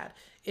had.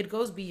 It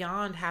goes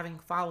beyond having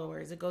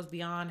followers. It goes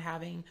beyond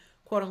having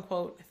quote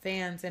unquote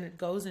fans. And it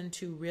goes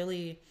into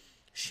really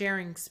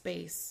sharing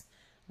space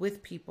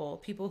with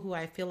people who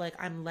I feel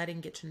like I'm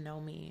letting get to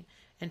know me,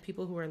 and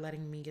people who are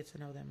letting me get to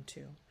know them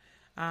too.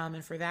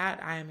 And for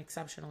that, I am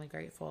exceptionally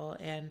grateful.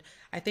 And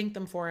I thank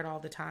them for it all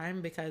the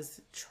time,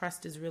 because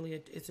trust is really,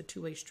 it's a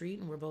two-way street,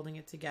 and we're building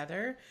it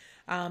together.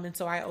 And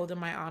so I owe them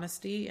my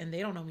honesty, and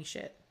they don't know me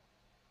shit.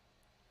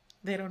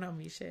 They don't know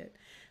me shit.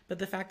 But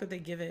the fact that they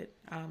give it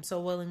so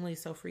willingly,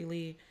 so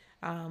freely,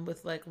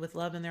 with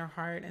love in their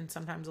heart, and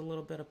sometimes a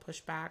little bit of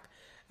pushback,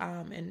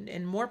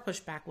 and more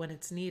pushback when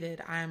it's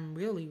needed, I'm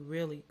really,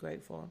 really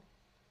grateful.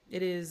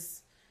 It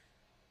is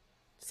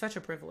such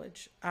a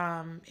privilege.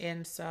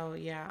 And so,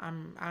 yeah,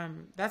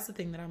 I'm that's the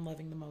thing that I'm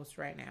loving the most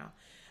right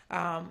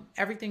now.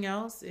 Everything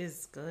else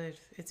is good.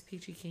 It's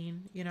peachy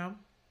keen,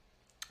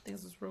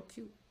 Things are real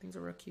cute. Things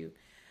are real cute.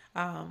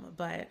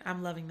 But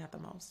I'm loving that the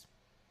most.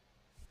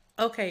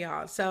 Okay,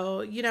 y'all.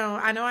 So,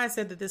 I know I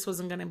said that this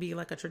wasn't going to be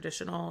like a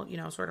traditional,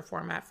 sort of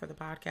format for the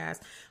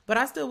podcast, but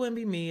I still wouldn't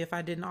be me if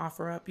I didn't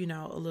offer up, a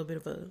little bit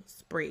of a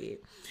spread.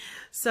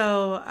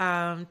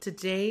 So,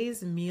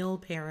 today's meal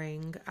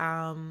pairing,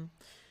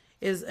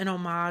 is an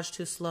homage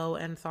to slow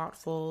and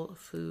thoughtful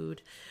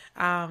food.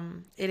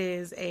 It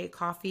is a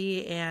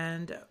coffee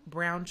and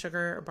brown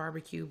sugar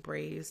barbecue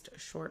braised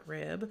short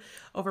rib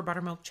over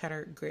buttermilk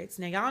cheddar grits.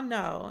 Now, y'all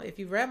know, if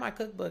you've read my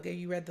cookbook and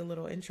you read the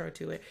little intro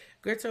to it,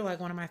 grits are like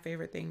one of my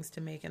favorite things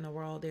to make in the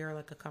world. They are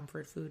like a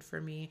comfort food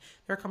for me.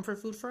 They're a comfort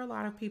food for a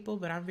lot of people,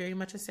 but I'm very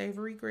much a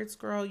savory grits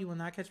girl. You will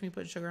not catch me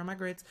putting sugar on my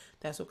grits.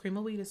 That's what cream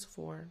of wheat is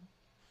for.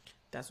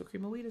 That's what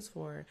cream of wheat is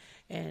for.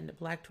 And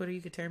Black Twitter,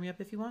 you could tear me up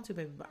if you want to,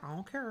 baby, but I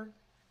don't care.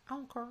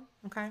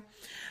 Okay.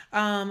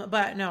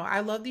 But no,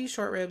 I love these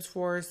short ribs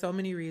for so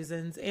many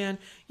reasons. And,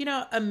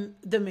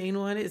 the main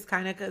one is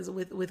kind of because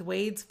with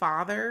Wade's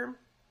father,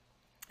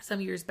 some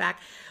years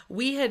back,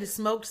 we had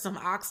smoked some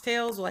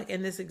oxtails like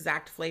in this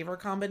exact flavor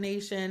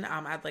combination.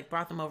 I'd like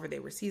brought them over, they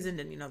were seasoned,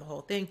 and the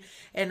whole thing,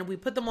 and we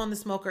put them on the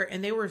smoker,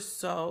 and they were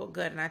so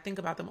good, and I think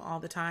about them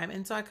all the time.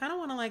 And so I kind of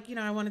want to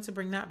I wanted to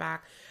bring that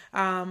back.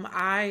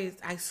 I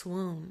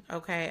swoon,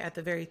 okay, at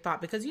the very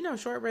thought, because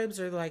short ribs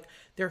are like,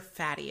 they're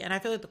fatty, and I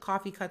feel like the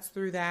coffee cuts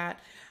through that.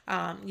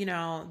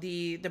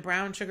 The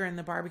brown sugar and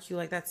the barbecue,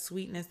 like that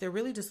sweetness, they're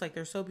really just like,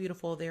 they're so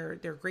beautiful. They're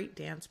great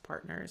dance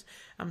partners,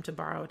 to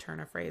borrow a turn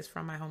of phrase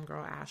from my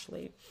homegirl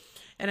Ashley.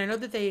 And I know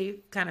that they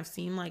kind of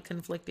seem like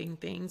conflicting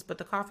things, but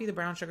the coffee, the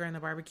brown sugar, and the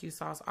barbecue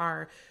sauce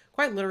are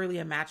quite literally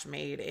a match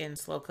made in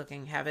slow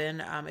cooking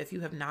heaven. If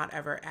you have not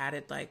ever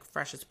added like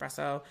fresh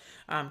espresso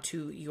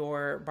to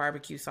your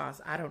barbecue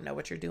sauce, I don't know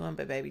what you're doing,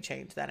 but baby,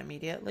 change that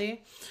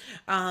immediately.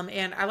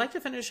 And I like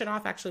to finish it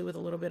off actually with a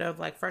little bit of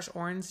like fresh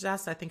orange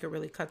zest. I think it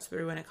really cuts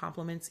through and it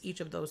complements each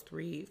of those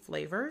three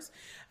flavors.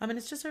 And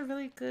it's just a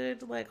really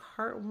good, like,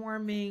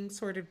 heartwarming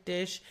sort of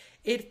dish.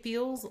 It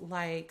feels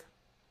like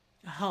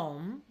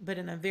home, but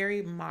in a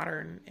very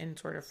modern and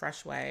sort of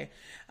fresh way.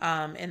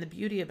 And the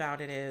beauty about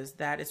it is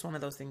that it's one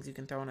of those things you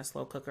can throw in a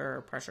slow cooker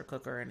or pressure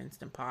cooker, an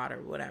instant pot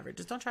or whatever.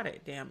 Just don't try to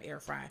damn air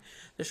fry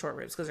the short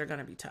ribs because they're going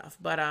to be tough.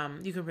 But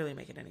you can really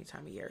make it any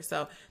time of year.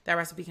 So that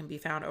recipe can be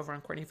found over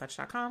on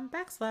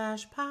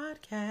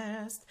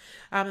CourtneyFetch.com/podcast.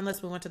 And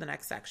let's move on to the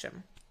next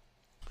section.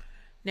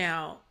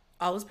 Now,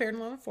 all is paired in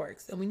lemon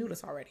forks, and we knew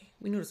this already.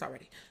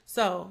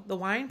 So the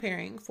wine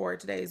pairing for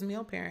today's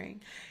meal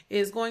pairing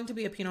is going to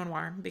be a Pinot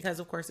Noir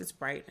because, of course, it's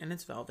bright and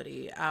it's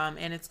velvety,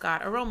 and it's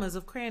got aromas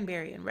of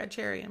cranberry and red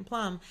cherry and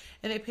plum,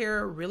 and they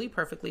pair really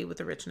perfectly with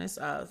the richness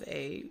of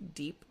a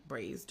deep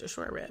braised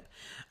short rib.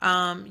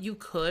 You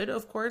could,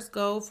 of course,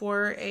 go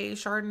for a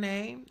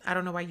Chardonnay. I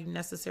don't know why you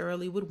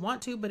necessarily would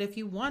want to, but if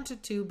you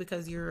wanted to,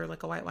 because you're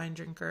like a white wine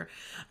drinker,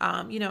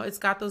 it's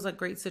got those like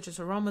great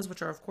citrus aromas,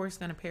 which are, of course,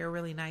 going to pair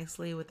really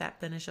nicely with that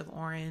finish of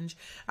orange,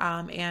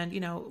 and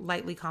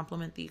lightly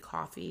complement the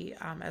coffee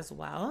as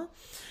well.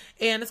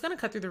 And it's going to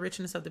cut through the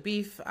richness of the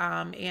beef,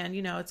 and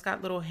it's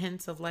got little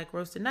hints of like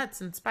roasted nuts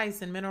and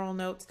spice and mineral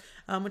notes,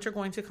 which are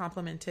going to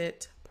complement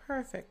it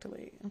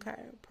perfectly. Okay,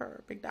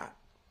 big dot.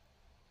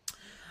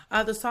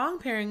 The song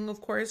pairing,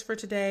 of course, for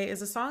today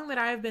is a song that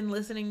I've been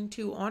listening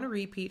to on a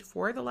repeat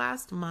for the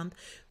last month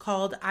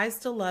called I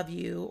Still Love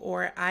You,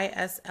 or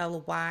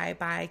ISLY,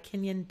 by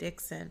Kenyon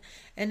Dixon.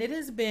 And it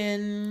has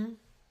been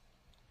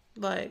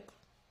like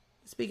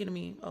speaking to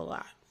me a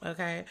lot,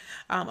 okay,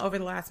 over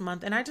the last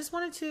month. And I just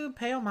wanted to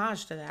pay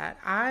homage to that.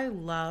 I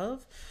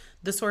love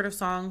the sort of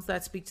songs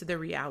that speak to the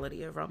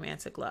reality of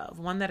romantic love.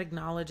 One that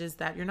acknowledges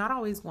that you're not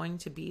always going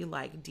to be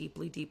like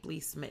deeply, deeply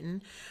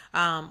smitten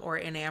or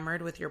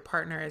enamored with your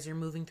partner as you're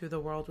moving through the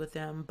world with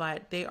them,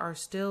 but they are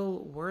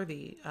still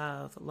worthy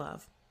of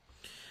love.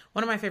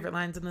 One of my favorite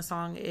lines in the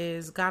song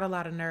is, got a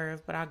lot of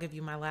nerve, but I'll give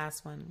you my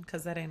last one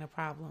because that ain't a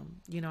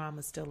problem. You know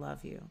I'ma still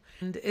love you.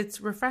 And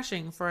it's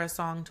refreshing for a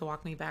song to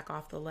walk me back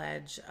off the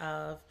ledge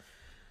of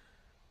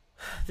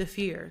the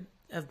fear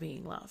of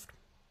being loved.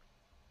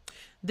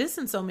 This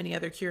and so many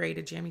other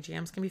curated jammy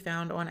jams can be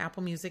found on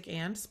Apple Music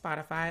and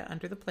Spotify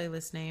under the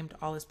playlist named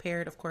All Is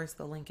Paired. Of course,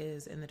 the link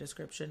is in the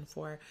description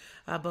for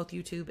both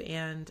YouTube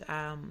and,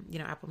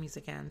 Apple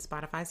Music and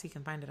Spotify, so you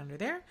can find it under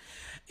there.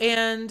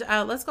 And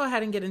let's go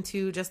ahead and get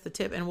into just the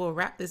tip, and we'll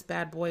wrap this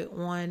bad boy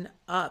on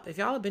up. If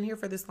y'all have been here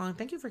for this long,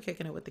 thank you for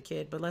kicking it with the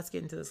kid, but let's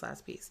get into this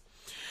last piece.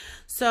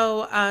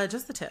 So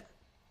just the tip.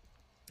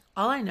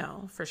 All I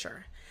know for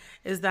sure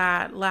is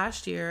that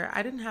last year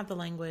I didn't have the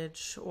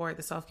language or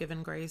the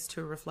self-given grace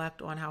to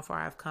reflect on how far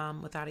I've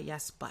come without a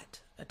yes but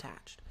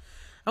attached.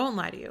 I won't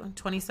lie to you.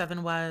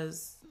 27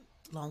 was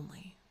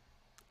lonely,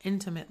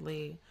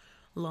 intimately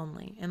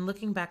lonely. And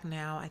looking back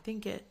now, I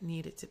think it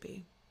needed to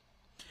be.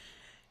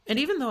 And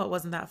even though it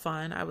wasn't that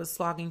fun, I was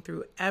slogging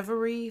through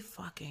every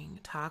fucking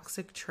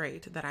toxic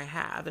trait that I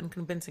have and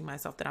convincing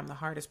myself that I'm the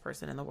hardest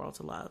person in the world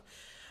to love.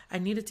 I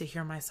needed to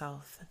hear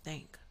myself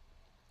think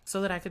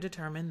so that I could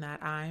determine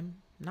that I'm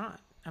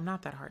not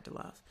that hard to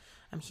love.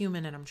 I'm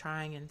human and I'm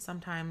trying, and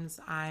sometimes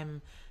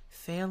I'm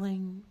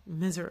failing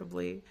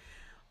miserably.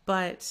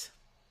 But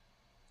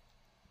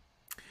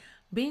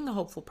being a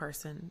hopeful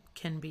person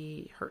can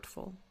be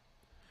hurtful.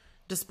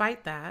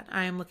 Despite that,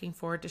 I am looking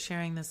forward to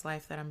sharing this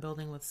life that I'm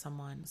building with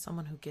someone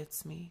who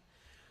gets me,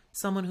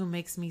 someone who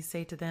makes me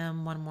say to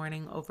them one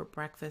morning over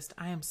breakfast,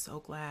 I am so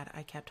glad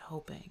I kept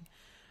hoping.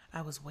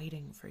 I was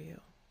waiting for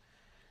you.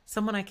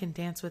 Someone I can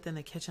dance with in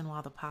the kitchen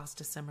while the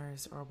pasta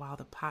simmers, or while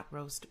the pot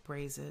roast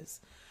braises,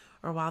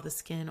 or while the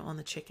skin on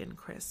the chicken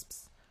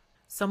crisps.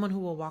 Someone who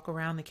will walk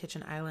around the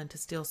kitchen island to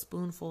steal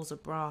spoonfuls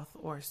of broth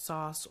or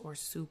sauce or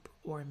soup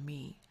or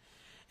me,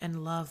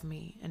 and love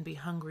me and be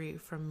hungry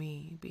for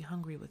me, be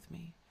hungry with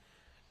me.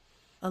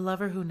 A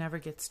lover who never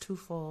gets too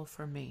full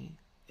for me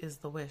is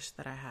the wish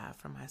that I have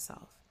for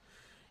myself.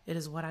 It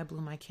is what I blew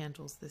my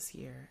candles this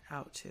year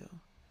out to.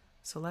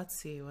 So let's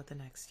see what the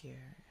next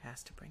year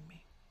has to bring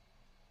me.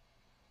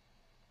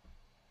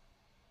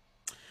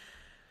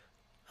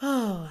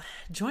 Oh,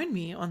 join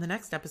me on the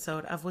next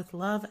episode of With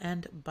Love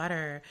and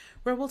Butter,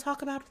 where we'll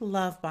talk about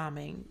love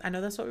bombing. I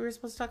know that's what we were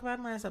supposed to talk about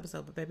in the last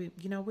episode, but baby,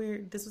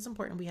 this was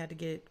important.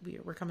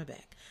 We're coming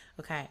back.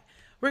 Okay.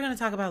 We're going to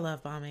talk about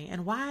love bombing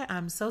and why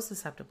I'm so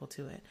susceptible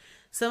to it.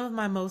 Some of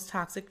my most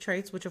toxic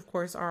traits, which of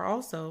course are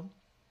also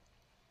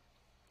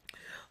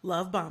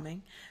love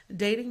bombing,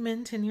 dating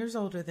men 10 years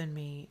older than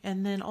me,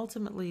 and then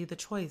ultimately the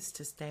choice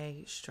to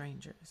stay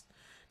strangers.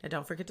 Now,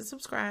 don't forget to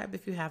subscribe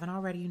if you haven't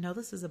already. You know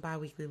this is a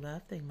bi-weekly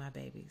love thing, my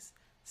babies.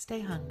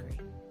 Stay hungry.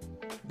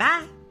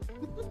 Bye.